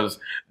because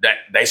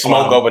they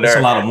smoke over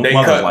there.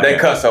 They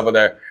cuss over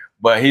there.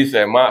 But he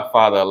said my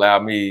father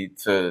allowed me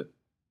to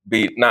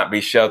not be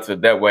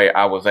sheltered. That way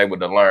I was able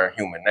to learn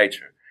human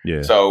nature.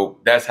 Yeah. So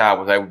that's how I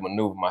was able to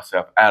maneuver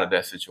myself out of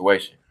that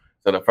situation.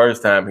 So the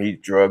first time he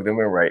drugged him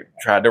and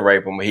tried to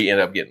rape him, he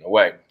ended up getting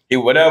away.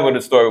 Whatever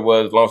the story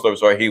was, long story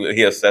short,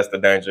 he assessed the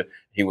danger.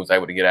 He was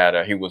able to get out of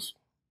there. He was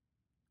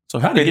so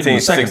how did he get him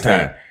the second 16.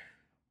 time?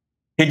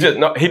 He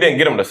didn't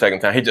get him the second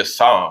time. He just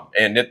saw him.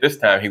 And this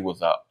time he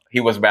was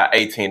about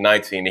 18,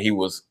 19, and he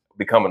was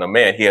becoming a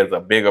man. He was a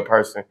bigger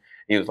person.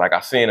 He was like,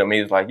 I seen him.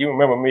 He was like, you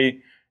remember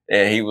me?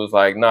 And he was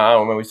like, no, I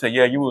don't remember. He said,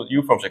 yeah,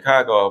 you from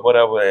Chicago or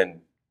whatever.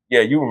 And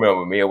yeah, you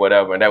remember me or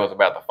whatever. And that was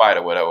about the fight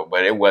or whatever.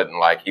 But it wasn't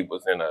like he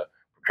was in a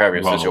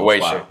precarious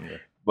situation. Yeah.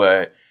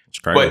 But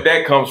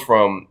that comes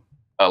from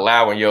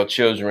allowing your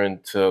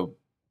children to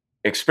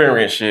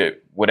experience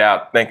shit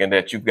without thinking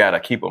that you've got to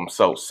keep them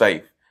so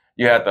safe.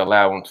 You have to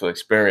allow them to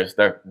experience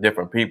their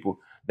different people.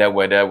 That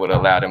way, that would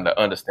allow them to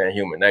understand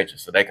human nature,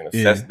 so they can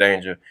assess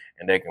danger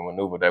and they can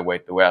maneuver their way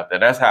throughout that.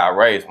 That's how I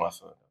raised my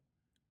son.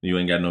 You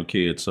ain't got no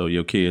kids, so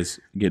your kids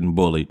getting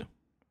bullied.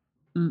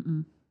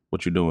 Mm-mm.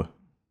 What you doing?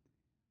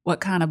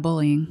 What kind of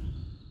bullying?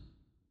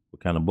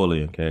 What kind of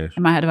bullying, Cash?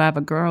 Do I have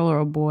a girl or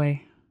a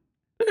boy?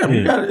 Damn,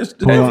 you got it. It's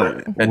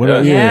different.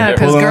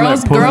 Because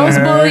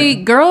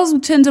girls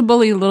tend to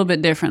bully a little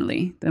bit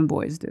differently than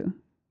boys do.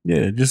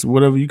 Yeah, just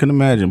whatever you can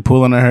imagine.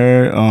 Pulling her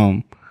hair,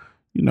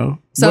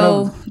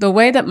 So whatever. The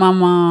way that my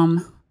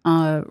mom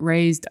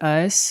raised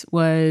us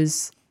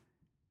was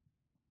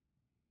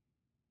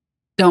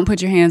don't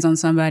put your hands on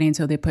somebody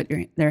until they put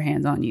their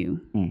hands on you.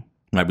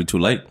 Might be too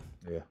late.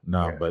 Yeah,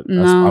 but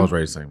I was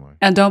raised the same way.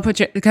 And don't put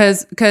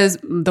because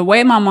the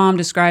way my mom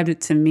described it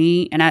to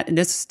me, and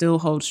this still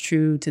holds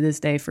true to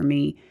this day for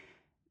me.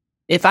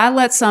 If I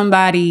let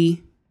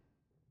somebody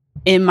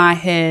in my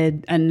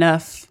head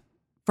enough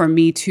for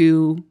me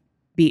to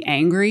be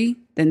angry,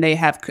 then they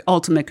have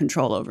ultimate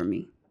control over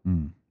me.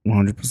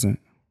 100%.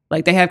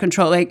 Like they have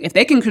control. Like if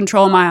they can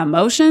control my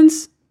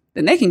emotions,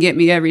 then they can get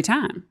me every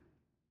time.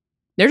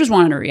 They're just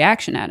wanting a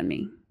reaction out of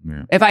me.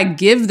 Yeah. If I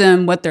give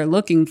them what they're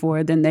looking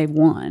for, then they've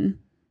won.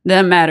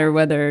 Doesn't matter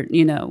whether,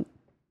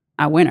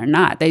 I win or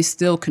not. They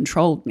still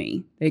controlled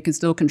me. They can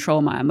still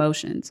control my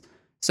emotions.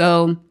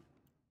 So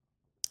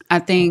I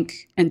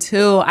think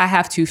until I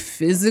have to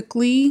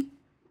physically,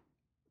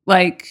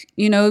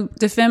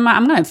 defend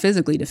I'm going to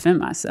physically defend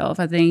myself.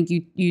 I think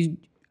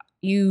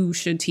you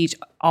should teach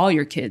all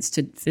your kids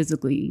to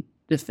physically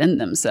defend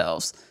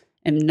themselves,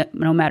 and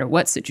no matter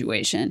what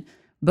situation.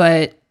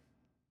 But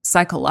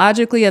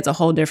psychologically, it's a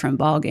whole different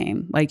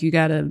ballgame. Like you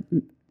got to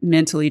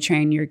mentally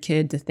train your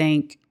kid to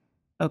think,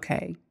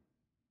 okay,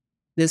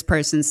 this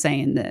person's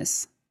saying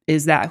this.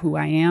 Is that who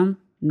I am?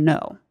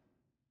 No.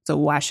 So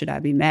why should I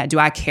be mad? Do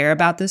I care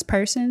about this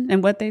person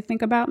and what they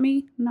think about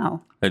me?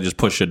 No. They just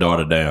pushed your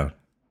daughter down.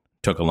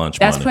 Took a lunch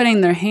That's money.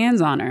 putting their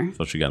hands on her.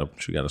 So she got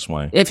to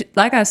swing. If,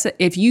 like I said,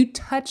 if you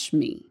touch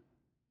me,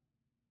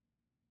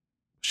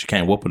 she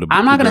can't whoop her.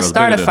 I'm not going to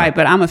start a fight,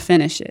 but I'm going to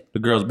finish it. The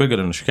girl's bigger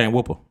than her. She can't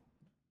whoop her.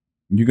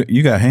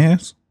 You got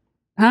hands?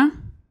 Huh?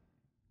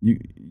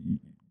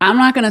 I'm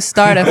not going to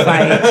start a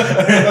fight.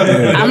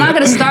 I'm not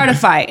going to start a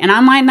fight, and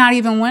I might not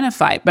even win a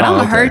fight, but I'm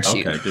going to hurt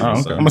you.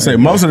 I'm going to say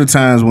most of the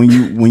times when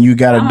you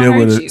got to deal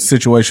with a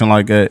situation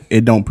like that,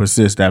 it don't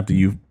persist after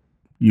you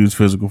use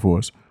physical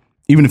force,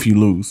 even if you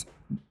lose.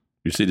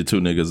 You see the two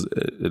niggas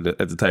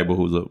at the table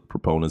who's a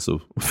proponents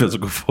of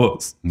physical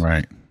force.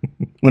 Right.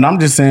 When I'm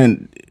just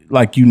saying,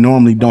 like, you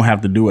normally don't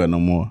have to do it no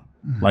more.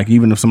 Like,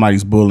 even if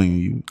somebody's bullying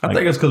you. I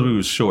think it's because we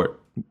was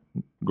short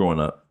growing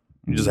up.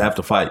 You just have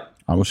to fight.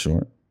 I was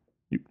short.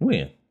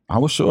 When? I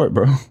was short,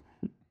 bro. I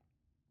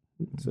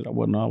said I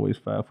wasn't always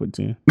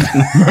 5'10".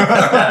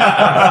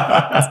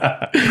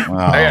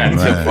 Wow, I got a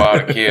tip for all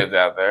the kids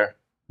out there.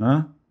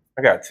 Huh?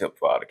 I got a tip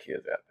for all the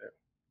kids out there.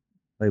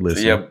 They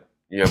listen. So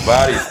your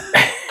body.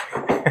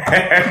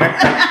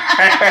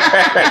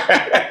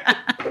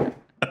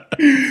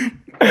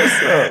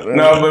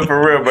 No, but for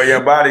real, but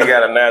your body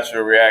got a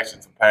natural reaction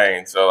to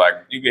pain. So like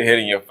you get hit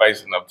in your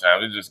face enough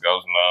times, it just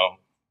goes numb.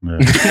 Yeah.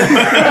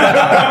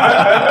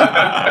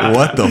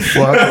 What the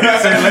fuck?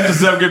 Let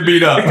yourself get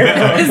beat up. No.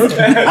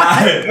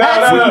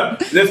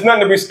 There's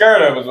nothing to be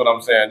scared of is what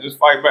I'm saying. Just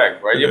fight back,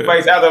 bro. Your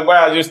face, after a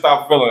while, you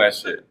stop feeling that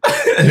shit.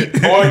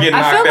 Or get knocked out.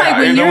 I feel like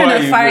when you're in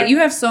a fight, you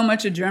have so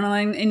much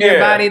adrenaline in your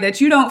body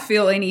that you don't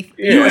feel anything.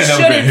 Yeah. You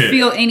shouldn't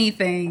feel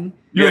anything.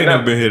 You ain't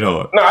never been hit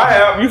hard. No, I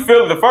have. You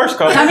feel the first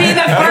couple. I mean,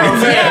 the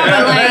first, yeah,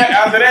 but like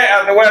after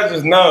that, it's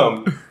just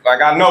numb.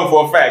 Like I know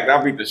for a fact, I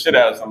beat the shit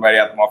out of somebody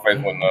after my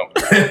face went numb.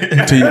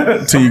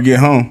 till you get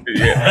home.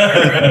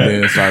 Yeah.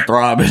 Then start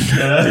throbbing.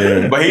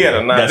 Yeah. But he had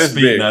a knot That this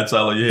speed big. nuts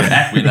all you had.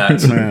 Acme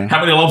nuts. How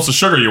many lumps of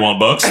sugar you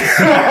want, Bucks? All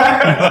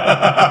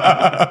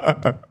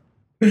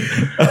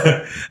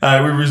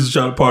right, we reached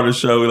the part of the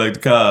show we like to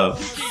call.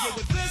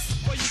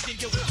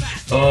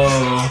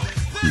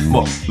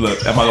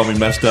 Look, am I gonna be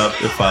messed up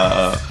if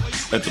I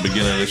at the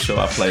beginning of the show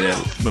I play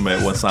that? Remember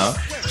that one song?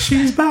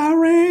 She's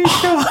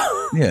biracial.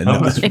 Yeah. No,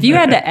 if you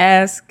had to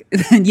ask,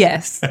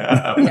 yes.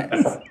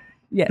 That'd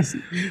have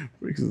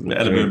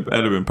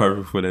been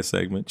perfect for that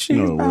segment. She's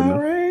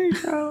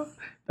biracial.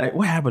 Like,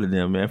 what happened to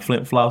them, man?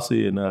 Flint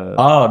Flossie and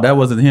oh, that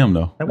wasn't him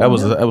though. That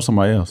was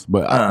somebody else.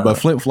 But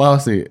Flint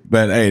Flossie.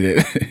 But hey,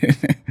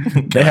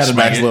 they had a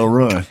nice little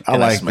run. I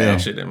like them.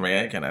 Shit,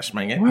 man. Can I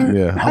swing it?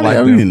 Yeah, I like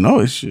them. You didn't know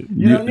this shit.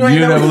 You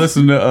never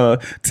listen to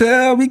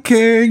 "Tell Me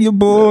Can Your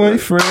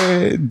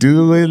Boyfriend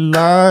Do It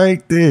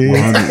Like This"?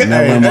 Well,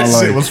 never in my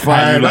life. Shit was How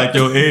fire. you like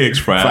your eggs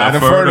fried and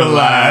or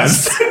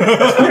fertilized?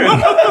 fertilized. You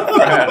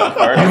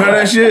heard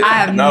that shit? I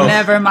have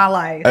never in my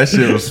life. That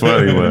shit was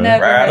funny, man.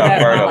 Never Right heard on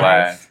that in my life.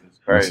 fertilized. It's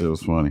That crazy. shit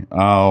was funny.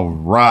 All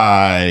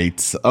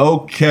right.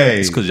 Okay.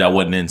 It's because y'all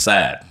wasn't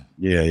inside.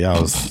 Yeah,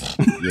 y'all was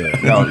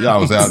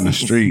out in the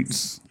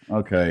streets.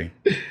 Okay.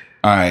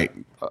 All right.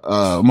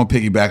 I'm gonna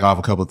piggyback off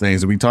a couple of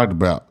things that we talked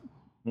about.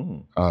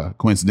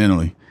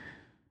 Coincidentally.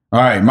 All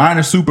right,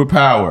 minor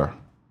superpower.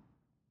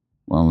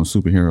 Well, a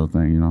superhero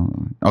thing, you know.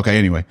 Okay,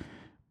 anyway.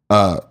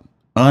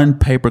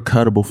 Unpaper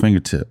cuttable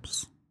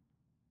fingertips.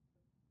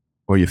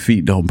 Or your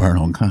feet don't burn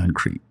on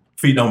concrete.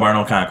 Feet don't burn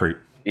on concrete.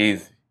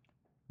 Easy.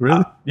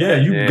 Really?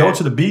 You go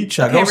to the beach.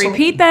 Okay,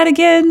 repeat that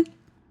again.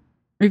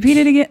 Repeat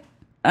it again.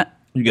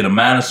 You get a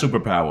minor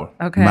superpower.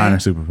 Okay. Minor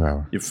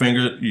superpower. Your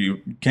finger,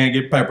 you can't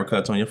get paper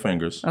cuts on your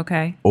fingers.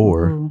 Okay.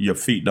 Or Your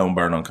feet don't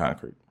burn on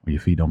concrete.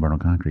 your feet don't burn on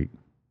concrete.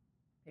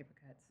 Paper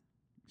cuts.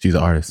 She's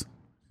an artist.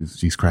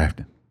 She's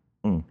crafting.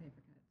 I'm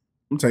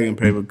taking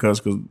paper cuts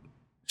because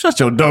shut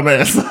your dumb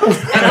ass up. Well,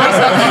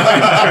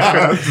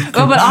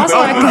 but also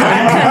I cut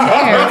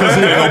hair. Because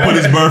he ain't gonna put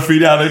his bare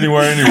feet out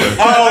anywhere anyway.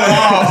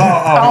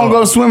 I don't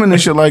go swimming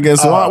and shit like that.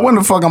 So when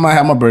the fuck am I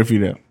have my bare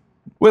feet out?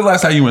 When's the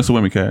last time you went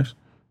swimming, Cash?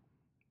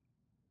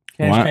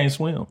 Cash can't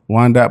swim.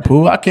 Wyandotte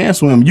Pool. I can't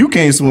swim. You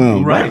can't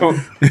swim. Right.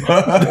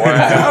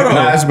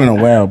 Nah, it's been a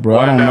while, bro.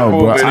 I don't know,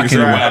 bro. I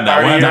can't.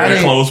 Wyandotte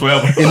been closed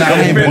forever. It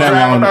ain't been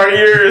that long. 30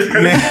 years.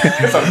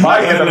 It's a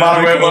bike in the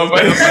bottom of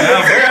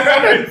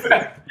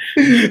it.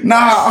 Nah,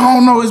 I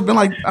don't know. It's been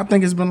like, I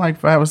think it's been like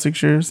 5 or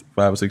 6 years.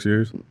 5 or 6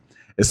 years.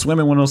 Is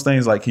swimming one of those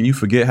things like, can you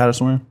forget how to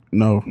swim?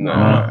 No.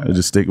 It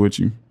just stick with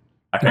you.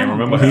 I can't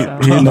remember. He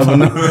never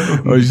know.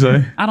 What you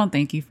say? I don't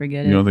think you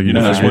forget it. You don't think you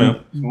know know how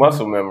to swim?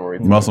 Muscle memory.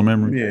 Muscle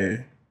memory? Yeah.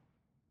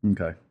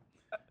 Okay.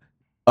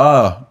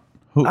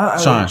 Who?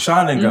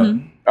 Sean didn't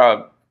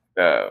go.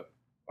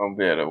 I'm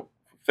better.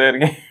 Say it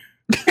again.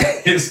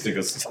 His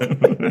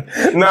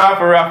niggas. Nah,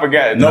 for real, I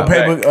forgot. No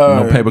paper.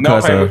 no paper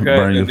cuts or cut,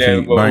 burn your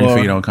then feet. go- Burn your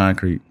feet on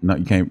concrete. No,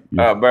 you can't.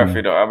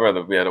 Barefoot on. I'd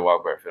rather be able to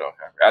walk barefoot on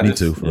concrete. Me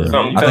too, for real.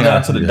 something I think touching-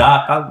 out to the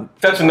dock.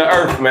 touching the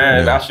earth,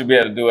 man. I should be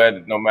able to do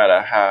that no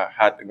matter how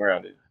hot the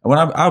ground is. When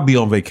I'll be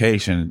on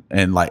vacation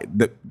and like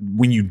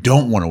when you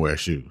don't want to wear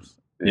shoes,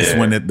 it's Yeah.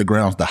 when the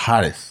ground's the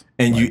hottest.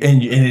 And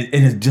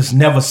it just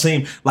never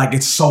seemed like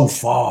it's so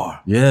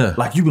far. Yeah.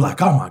 Like you be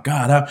like, oh my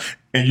God.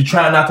 And you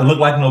try not to look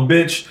like no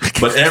bitch,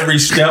 but every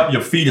step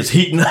your feet is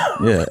heating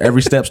up. Yeah.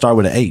 Every step start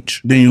with an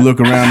H. Then you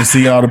look around and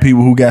see all the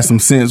people who got some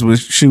sense with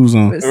shoes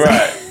on.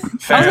 Right.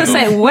 I was gonna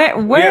say where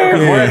where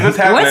is this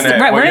happening? what's the,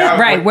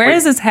 at? where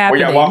is this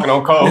happening? Where y'all walking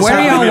on cold?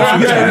 Where y'all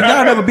walking?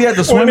 Y'all never be at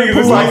the swimming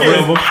pool? Like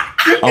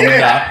On the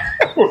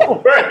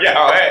dock. Where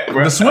y'all at,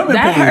 bro? The swimming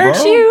That pool,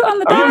 hurts bro. you on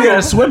the You be at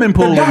a dock? swimming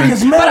pool. But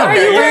are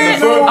you wearing?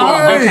 no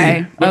Oh, way.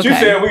 okay. But you okay.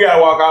 said we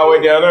gotta walk all the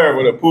way down there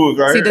where the pool's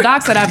right See, here. the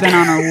docks that I've been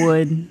on are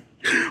wood.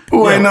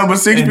 Pool ain't number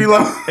 6 feet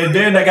long. And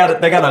then they got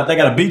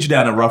a beach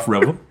down in Rough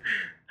River.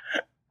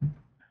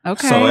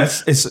 Okay. So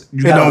it's you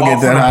It gotta don't walk get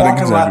from that the hot in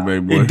parking Kentucky, lot.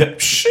 baby boy.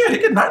 Shit,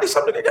 it get 90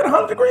 something. It get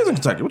 100 degrees in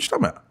Kentucky. What you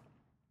talking about?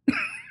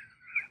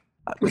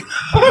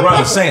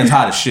 Brother, saying's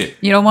hot as shit.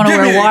 You don't want to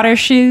wear water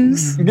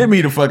shoes? Give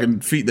me the fucking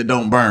feet that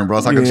don't burn, bro,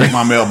 so I can check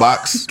my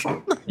mailbox.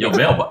 Yo,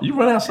 mailbox. You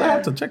run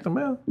outside to check the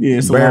mail? Yeah,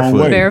 it's a Barefoot.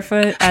 long way.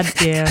 Barefoot?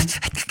 Yeah.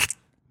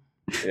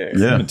 I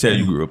Yeah. can tell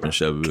you grew up in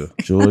Shelbyville.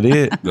 Sure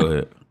did. Go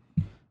ahead.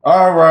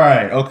 All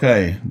right.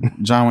 Okay.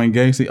 John Wayne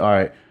Gacy. All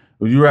right.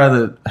 Would you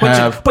rather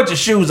have... Put your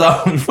shoes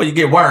on before you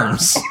get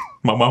worms.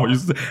 My mama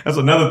used to say, that's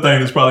another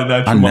thing that's probably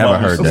not true. I never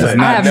heard that.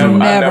 I have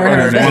never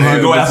heard If that.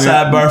 you go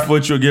outside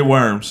barefoot, you'll get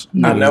worms.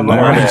 I never My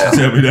heard mama used to that.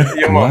 tell me that.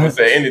 Your mama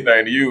say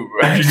anything to you,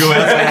 bro. If you go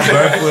outside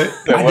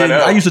barefoot,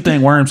 I used to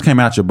think worms came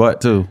out your butt,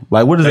 too.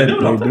 Like, what is that? do,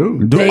 don't they?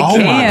 Do- They oh,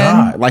 my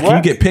can. God. Like, can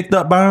you get picked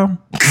up by them?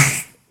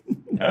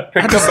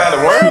 Picked up by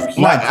the worms?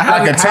 Like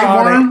a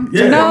tapeworm?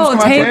 No,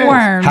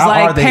 tapeworms, How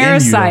are like they in you, though?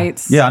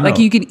 parasites. Yeah, I know. Like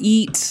you can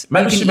eat.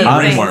 Maybe you she can been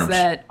eat ringworms. things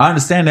that. I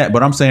understand that,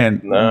 but I'm saying,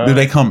 do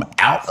they come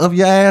out of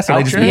your ass? Or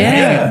they just be Yeah.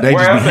 hanging? They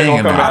Where just else be they gonna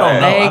hanging come out. out? I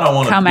don't know. They I don't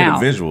want to come get a out.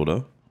 visual,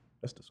 though.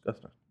 That's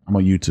disgusting. I'm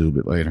going to YouTube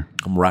it later.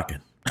 I'm rocking.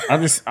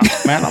 Man,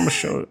 I'm going to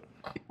show it.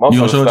 Most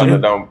You of gonna show the it stuff to me?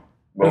 that don't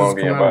belong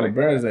in your body.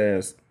 Bear's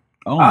ass.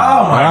 Oh, my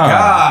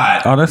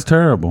God. Oh, that's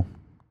terrible.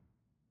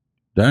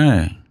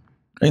 Dang.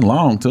 They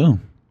long, too.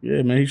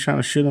 Yeah, man, he's trying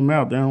to shit him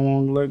out. They don't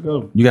want to let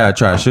go. You got to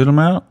try to shoot them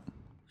out?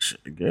 Shit,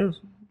 I guess.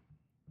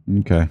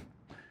 Okay.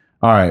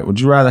 All right. Would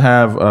you rather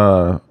have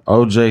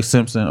O.J.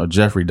 Simpson or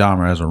Jeffrey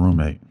Dahmer as a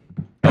roommate?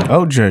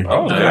 OJ.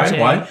 Oh, OJ.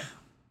 Why?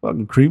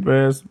 Fucking creep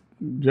ass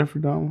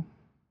Jeffrey Dahmer.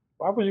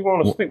 why would you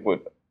want to sleep with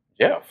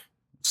Jeff?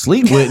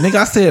 Sleep with? Nigga,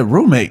 I said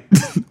roommate.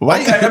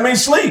 Why? Okay, I mean,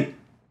 sleep.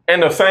 In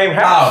the same Oh,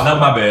 house? no,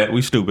 my bad.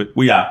 We stupid.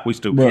 We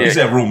stupid. Bro. He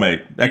said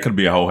roommate. That could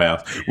be a whole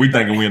house. We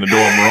thinking we in the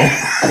dorm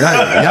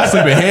room. Y'all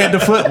sleeping head to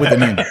foot with the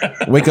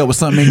nigga. Wake up with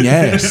something in your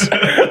ass.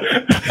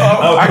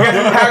 I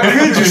guess, how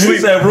could you He sleep?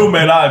 said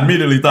roommate. I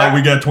immediately thought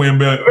we got twin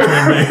beds.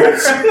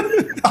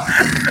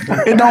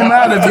 It don't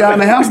matter if y'all in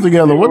the house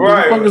together. What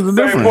Right. the fuck is the Same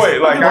difference?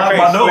 point. Like, Lock I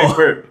my can't door. sleep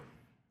with.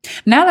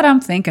 Now that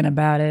I'm thinking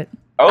about it,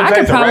 OJ's I could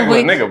a regular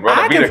probably, nigga, bro.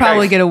 I Be could the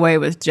probably case. get away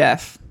with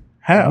Jeff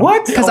How?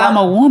 What? because I'm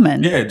a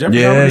woman. Yeah, Jeffrey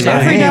Yeah, Dahmer. yeah.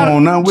 Jeffrey He ain't Dahmer-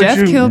 on nothing with Jeff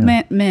you. killed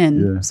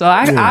men, so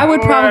I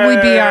would probably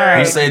be all He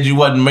right. said you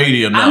wasn't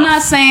media enough. I'm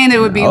not saying it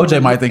would be. OJ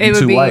might think it you would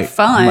too be white. You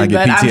fun, might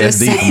get but I'm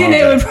just PTSD from saying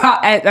it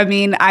OJ. would. I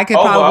mean, I could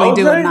Over probably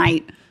do OJ? a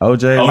night.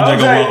 OJ. OJ. I'm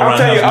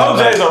telling you,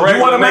 OJ's a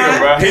regular nigga,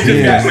 bro. He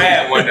just got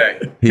mad one day.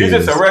 He He's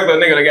just is. a regular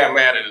nigga that got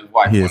mad at his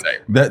wife He one is.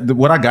 day.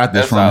 What I got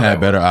this That's from all had that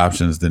better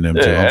options than them,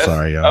 too. I'm that's-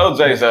 sorry, y'all.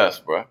 OJ's us,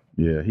 bro.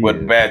 Yeah, he With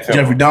is. bad temper.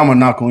 Jeffrey Dahmer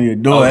knock on your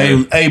door.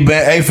 Oh,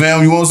 Hey,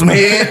 fam, you want some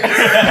head?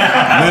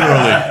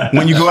 Literally.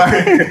 When you go out.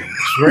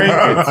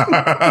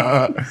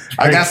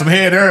 I got some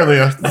head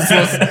earlier.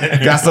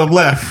 Got some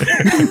left.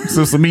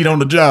 Some meat on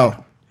the jaw.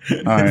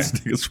 All right.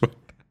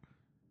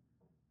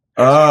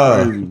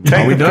 Are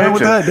we done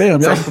with that?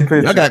 Damn,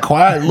 y'all got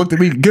quiet and looked at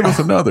me. Give us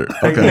another.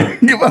 Okay.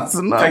 Give us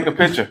another. Take a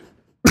picture.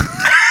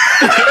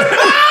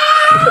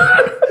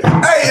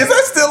 Hey, is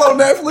that still on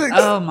Netflix?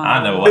 Oh my!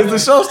 I know. Is the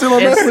show still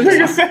on It's-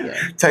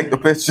 Netflix? Take the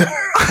picture.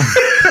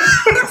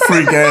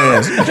 Freak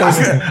ass.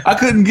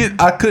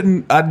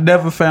 I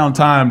never found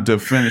time to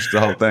finish the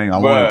whole thing. I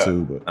wanted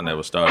to, but I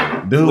never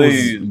started.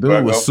 Please, dude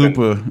bro, was go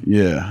super.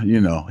 Yeah,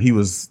 you know, he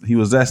was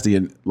zesty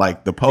and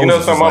like the pose. You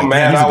know something I'm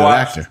mad I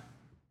watched?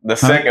 The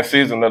second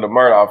season of the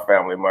Murdoch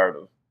Family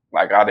Murders.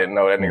 Like, I didn't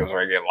know that nigga was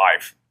going to get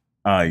life.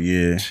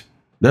 Yeah.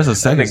 There's a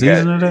second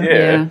season of that?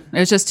 Yeah.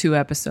 It's just 2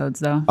 episodes,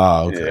 though.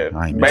 Oh, okay.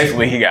 Yeah.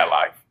 Basically, he got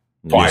life.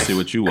 Twice. See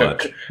what you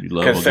watch. You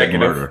love a good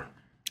murder.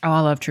 Oh,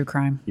 I love true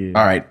crime. Yeah.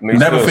 All right.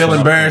 Never feel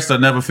embarrassed or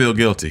never feel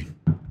guilty?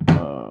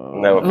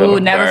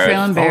 Never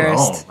feel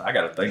embarrassed. I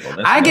got to think on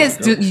this.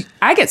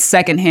 I get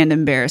secondhand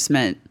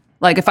embarrassment.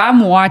 Like if I'm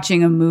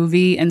watching a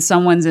movie and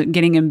someone's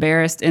getting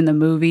embarrassed in the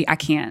movie, I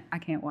can't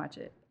watch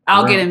it.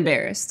 I'll get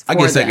embarrassed. I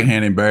get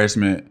secondhand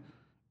embarrassment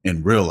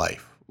in real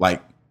life,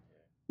 like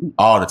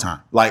all the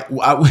time. Like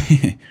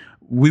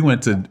we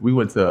went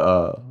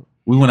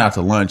out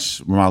to lunch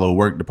with my little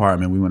work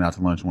department. We went out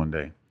to lunch one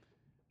day,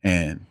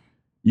 and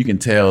you can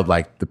tell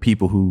like the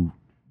people who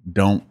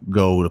don't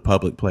go to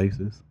public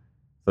places.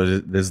 So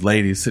this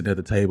lady sitting at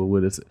the table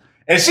with us,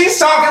 and she's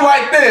talking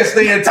like this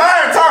the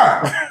entire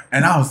time.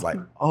 And I was like,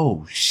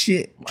 "Oh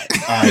shit!" Like,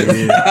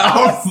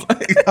 I was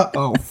like,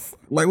 "Oh,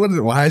 like what is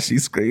it? Why is she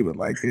screaming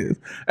like this?"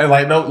 And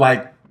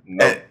like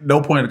at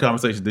no point in the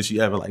conversation did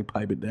she ever like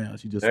pipe it down.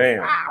 She just like,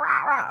 rah,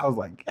 rah, rah. I was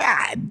like,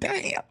 "God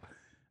damn!"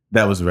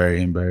 That was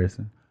very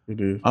embarrassing.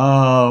 It is.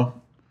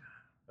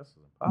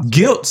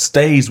 Guilt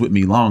stays with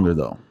me longer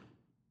though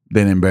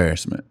than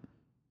embarrassment.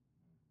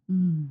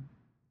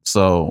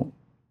 So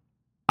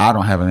I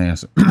don't have an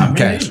answer.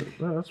 Cash.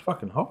 That's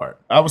fucking hard.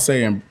 I would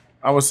say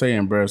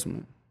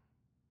embarrassment.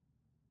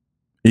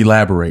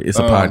 Elaborate. It's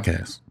a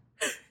podcast.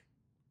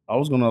 I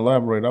was gonna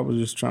elaborate. I was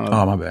just trying to.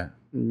 Oh, my bad.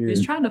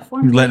 He's trying to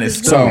form. Letting it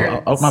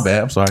so. Oh, my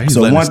bad. I'm sorry.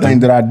 So one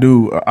thing that I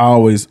do,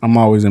 I'm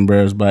always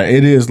embarrassed by.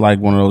 It is like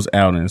one of those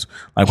outings,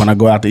 like when I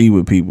go out to eat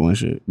with people and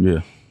shit.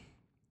 Yeah.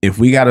 If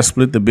we got to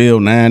split the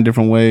bill 9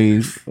 different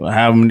ways,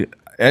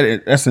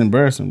 that's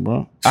embarrassing,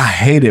 bro. I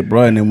hate it,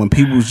 bro. And then when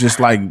people's just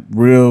like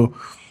real.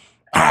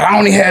 I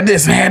only had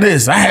this, I had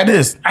this, I had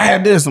this, I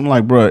had this. I'm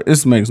like, bro,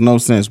 this makes no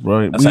sense,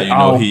 bro. That's how you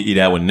know he eat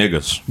out with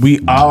niggas. We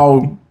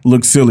all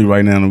look silly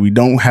right now, and we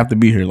don't have to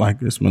be here like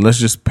this, man. Let's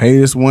just pay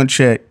this one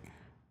check,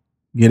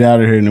 get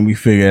out of here, and then we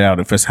figure it out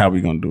if that's how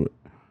we gonna do it.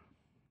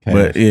 Okay.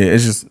 But yeah,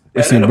 it's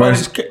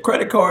embarrassing.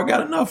 Credit card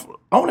got enough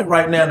on it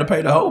right now to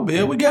pay the whole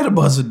bill. We gotta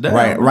buzz it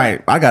down.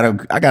 Right. I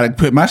gotta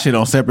put my shit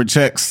on separate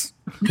checks.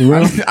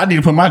 I need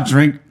to put my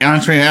drink,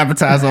 entree, and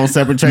appetizer on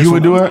separate checks. You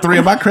would do it? 3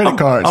 of my credit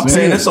cards. I'm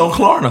saying it's on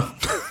Klarna.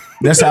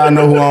 That's how I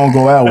know who I don't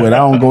go out with. I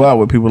don't go out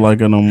with people like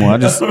that no more. I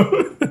just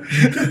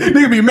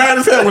nigga be mad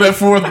as hell when that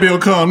 4th bill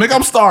come. Nigga,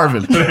 I'm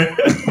starving.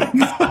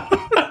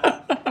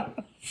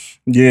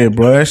 Yeah,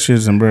 bro, that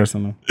shit's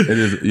embarrassing though. It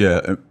is.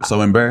 Yeah.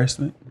 So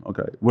embarrassment.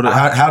 Okay.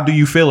 How do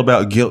you feel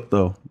about guilt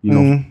though? You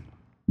know,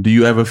 do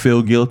you ever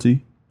feel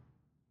guilty?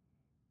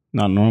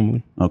 Not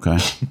normally. Okay.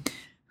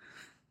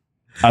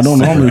 I don't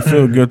normally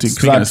feel guilty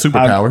because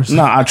superpowers.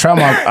 I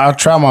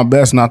try my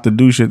best not to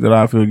do shit that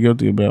I feel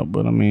guilty about.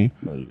 But I mean,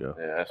 there you go.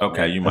 Yeah,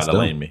 okay, you might have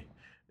lamed me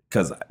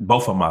because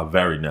both of them are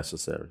very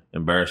necessary.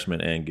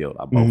 Embarrassment and guilt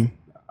are both,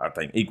 I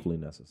think, equally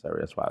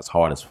necessary. That's why it's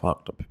hard as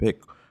fuck to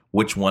pick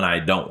which one I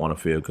don't want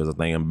to feel because I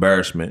think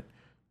embarrassment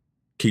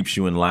keeps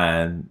you in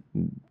line,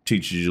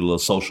 teaches you little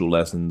social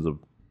lessons of,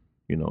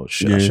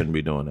 shit. I shouldn't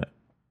be doing that.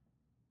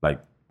 Like,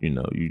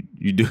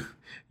 you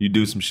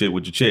do some shit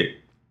with your chick.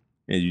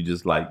 And you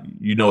just like,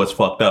 it's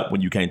fucked up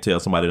when you can't tell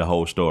somebody the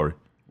whole story.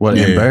 What,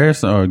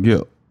 embarrassed or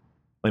guilt?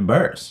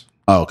 Embarrassed.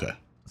 Oh, okay.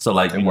 So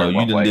like,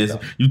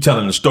 you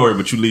telling the story,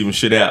 but you leaving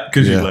shit out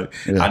because you're like,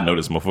 I know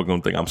this motherfucker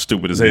gonna think I'm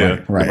stupid as hell.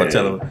 Right. If I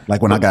tell him,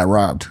 like when I got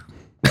robbed.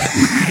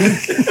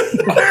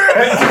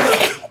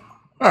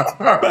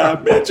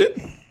 Bad midget.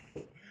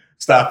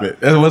 Stop it.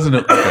 It wasn't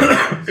it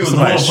was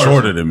somebody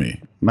shorter than me,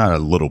 not a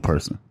little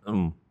person.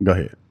 Go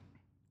ahead.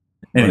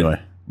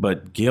 Anyway.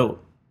 But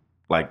guilt,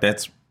 like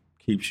that's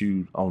keeps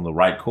you on the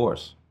right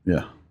course.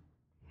 Yeah.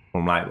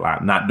 From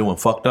like not doing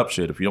fucked up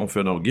shit. If you don't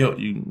feel no guilt,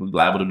 you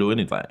liable to do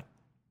anything.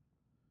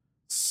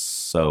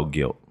 So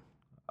guilt.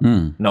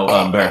 No,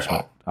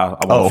 embarrassment. I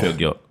want to feel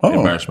guilt.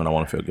 Embarrassment, I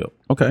want to feel guilt.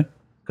 Okay.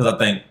 Because I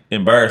think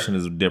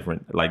embarrassment is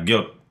different. Like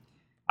guilt,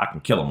 I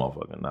can kill a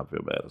motherfucker and not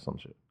feel bad or some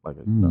shit. Like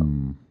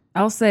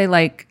I'll say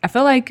I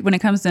feel like when it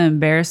comes to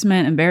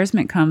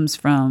embarrassment comes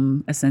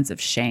from a sense of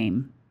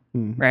shame,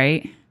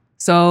 right?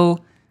 So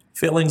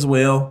feelings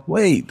will.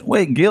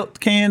 Wait, guilt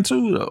can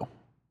too though.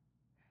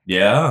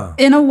 Yeah.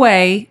 In a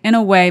way,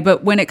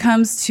 but when it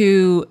comes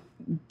to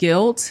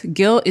guilt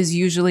is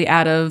usually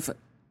out of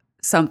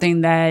something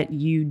that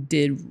you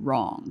did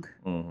wrong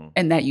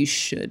and that you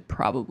should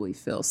probably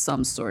feel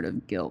some sort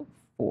of guilt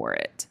for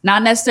it.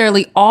 Not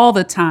necessarily all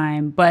the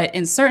time, but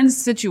in certain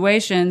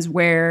situations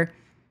where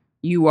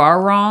you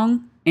are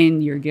wrong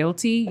and you're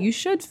guilty, you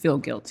should feel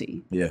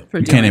guilty. Yeah.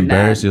 You can't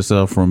embarrass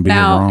yourself from being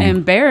wrong. Now,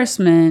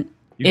 embarrassment,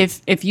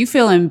 if you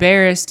feel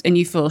embarrassed and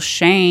you feel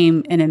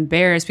shame and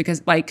embarrassed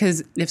because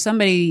if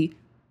somebody,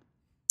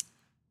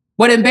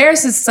 what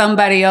embarrasses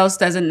somebody else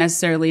wouldn't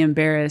necessarily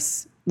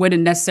embarrass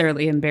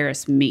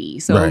me.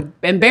 So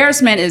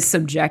embarrassment is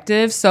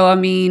subjective. So I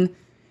mean,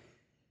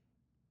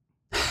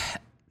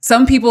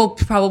 some people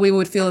probably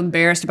would feel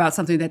embarrassed about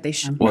something that they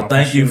shouldn't. Well,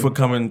 thank you for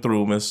coming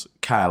through, Miss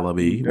Kyla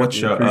B. What's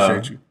your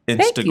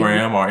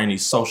Instagram or any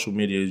social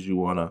medias you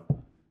want to?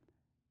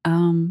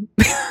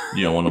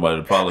 You don't want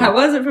nobody to follow you? I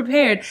wasn't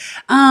prepared.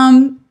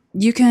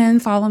 You can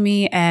follow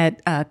me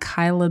at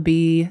Kyla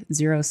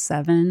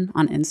B07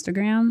 on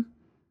Instagram.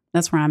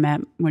 That's where I'm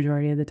at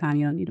majority of the time.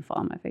 You don't need to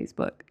follow my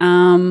Facebook.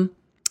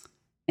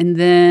 And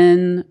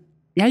then,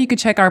 you could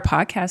check our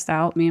podcast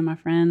out. Me and my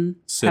friend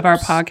have our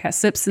podcast,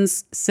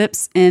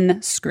 Sips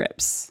and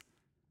Scripts.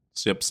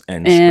 Sips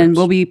and Scripts.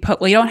 We'll be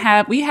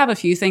we have a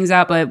few things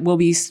out, but we'll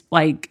be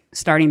like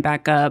starting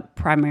back up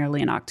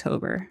primarily in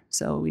October.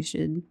 So we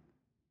should,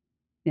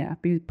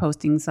 be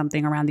posting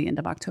something around the end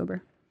of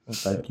October. Well,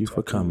 thank you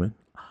for coming.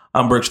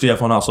 I'm Brooks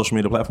DF on all social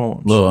media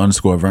platforms. Little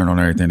 _ Vern on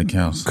everything that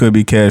counts. Could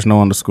be cash, no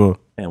 _.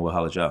 And we'll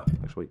holler at y'all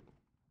next week.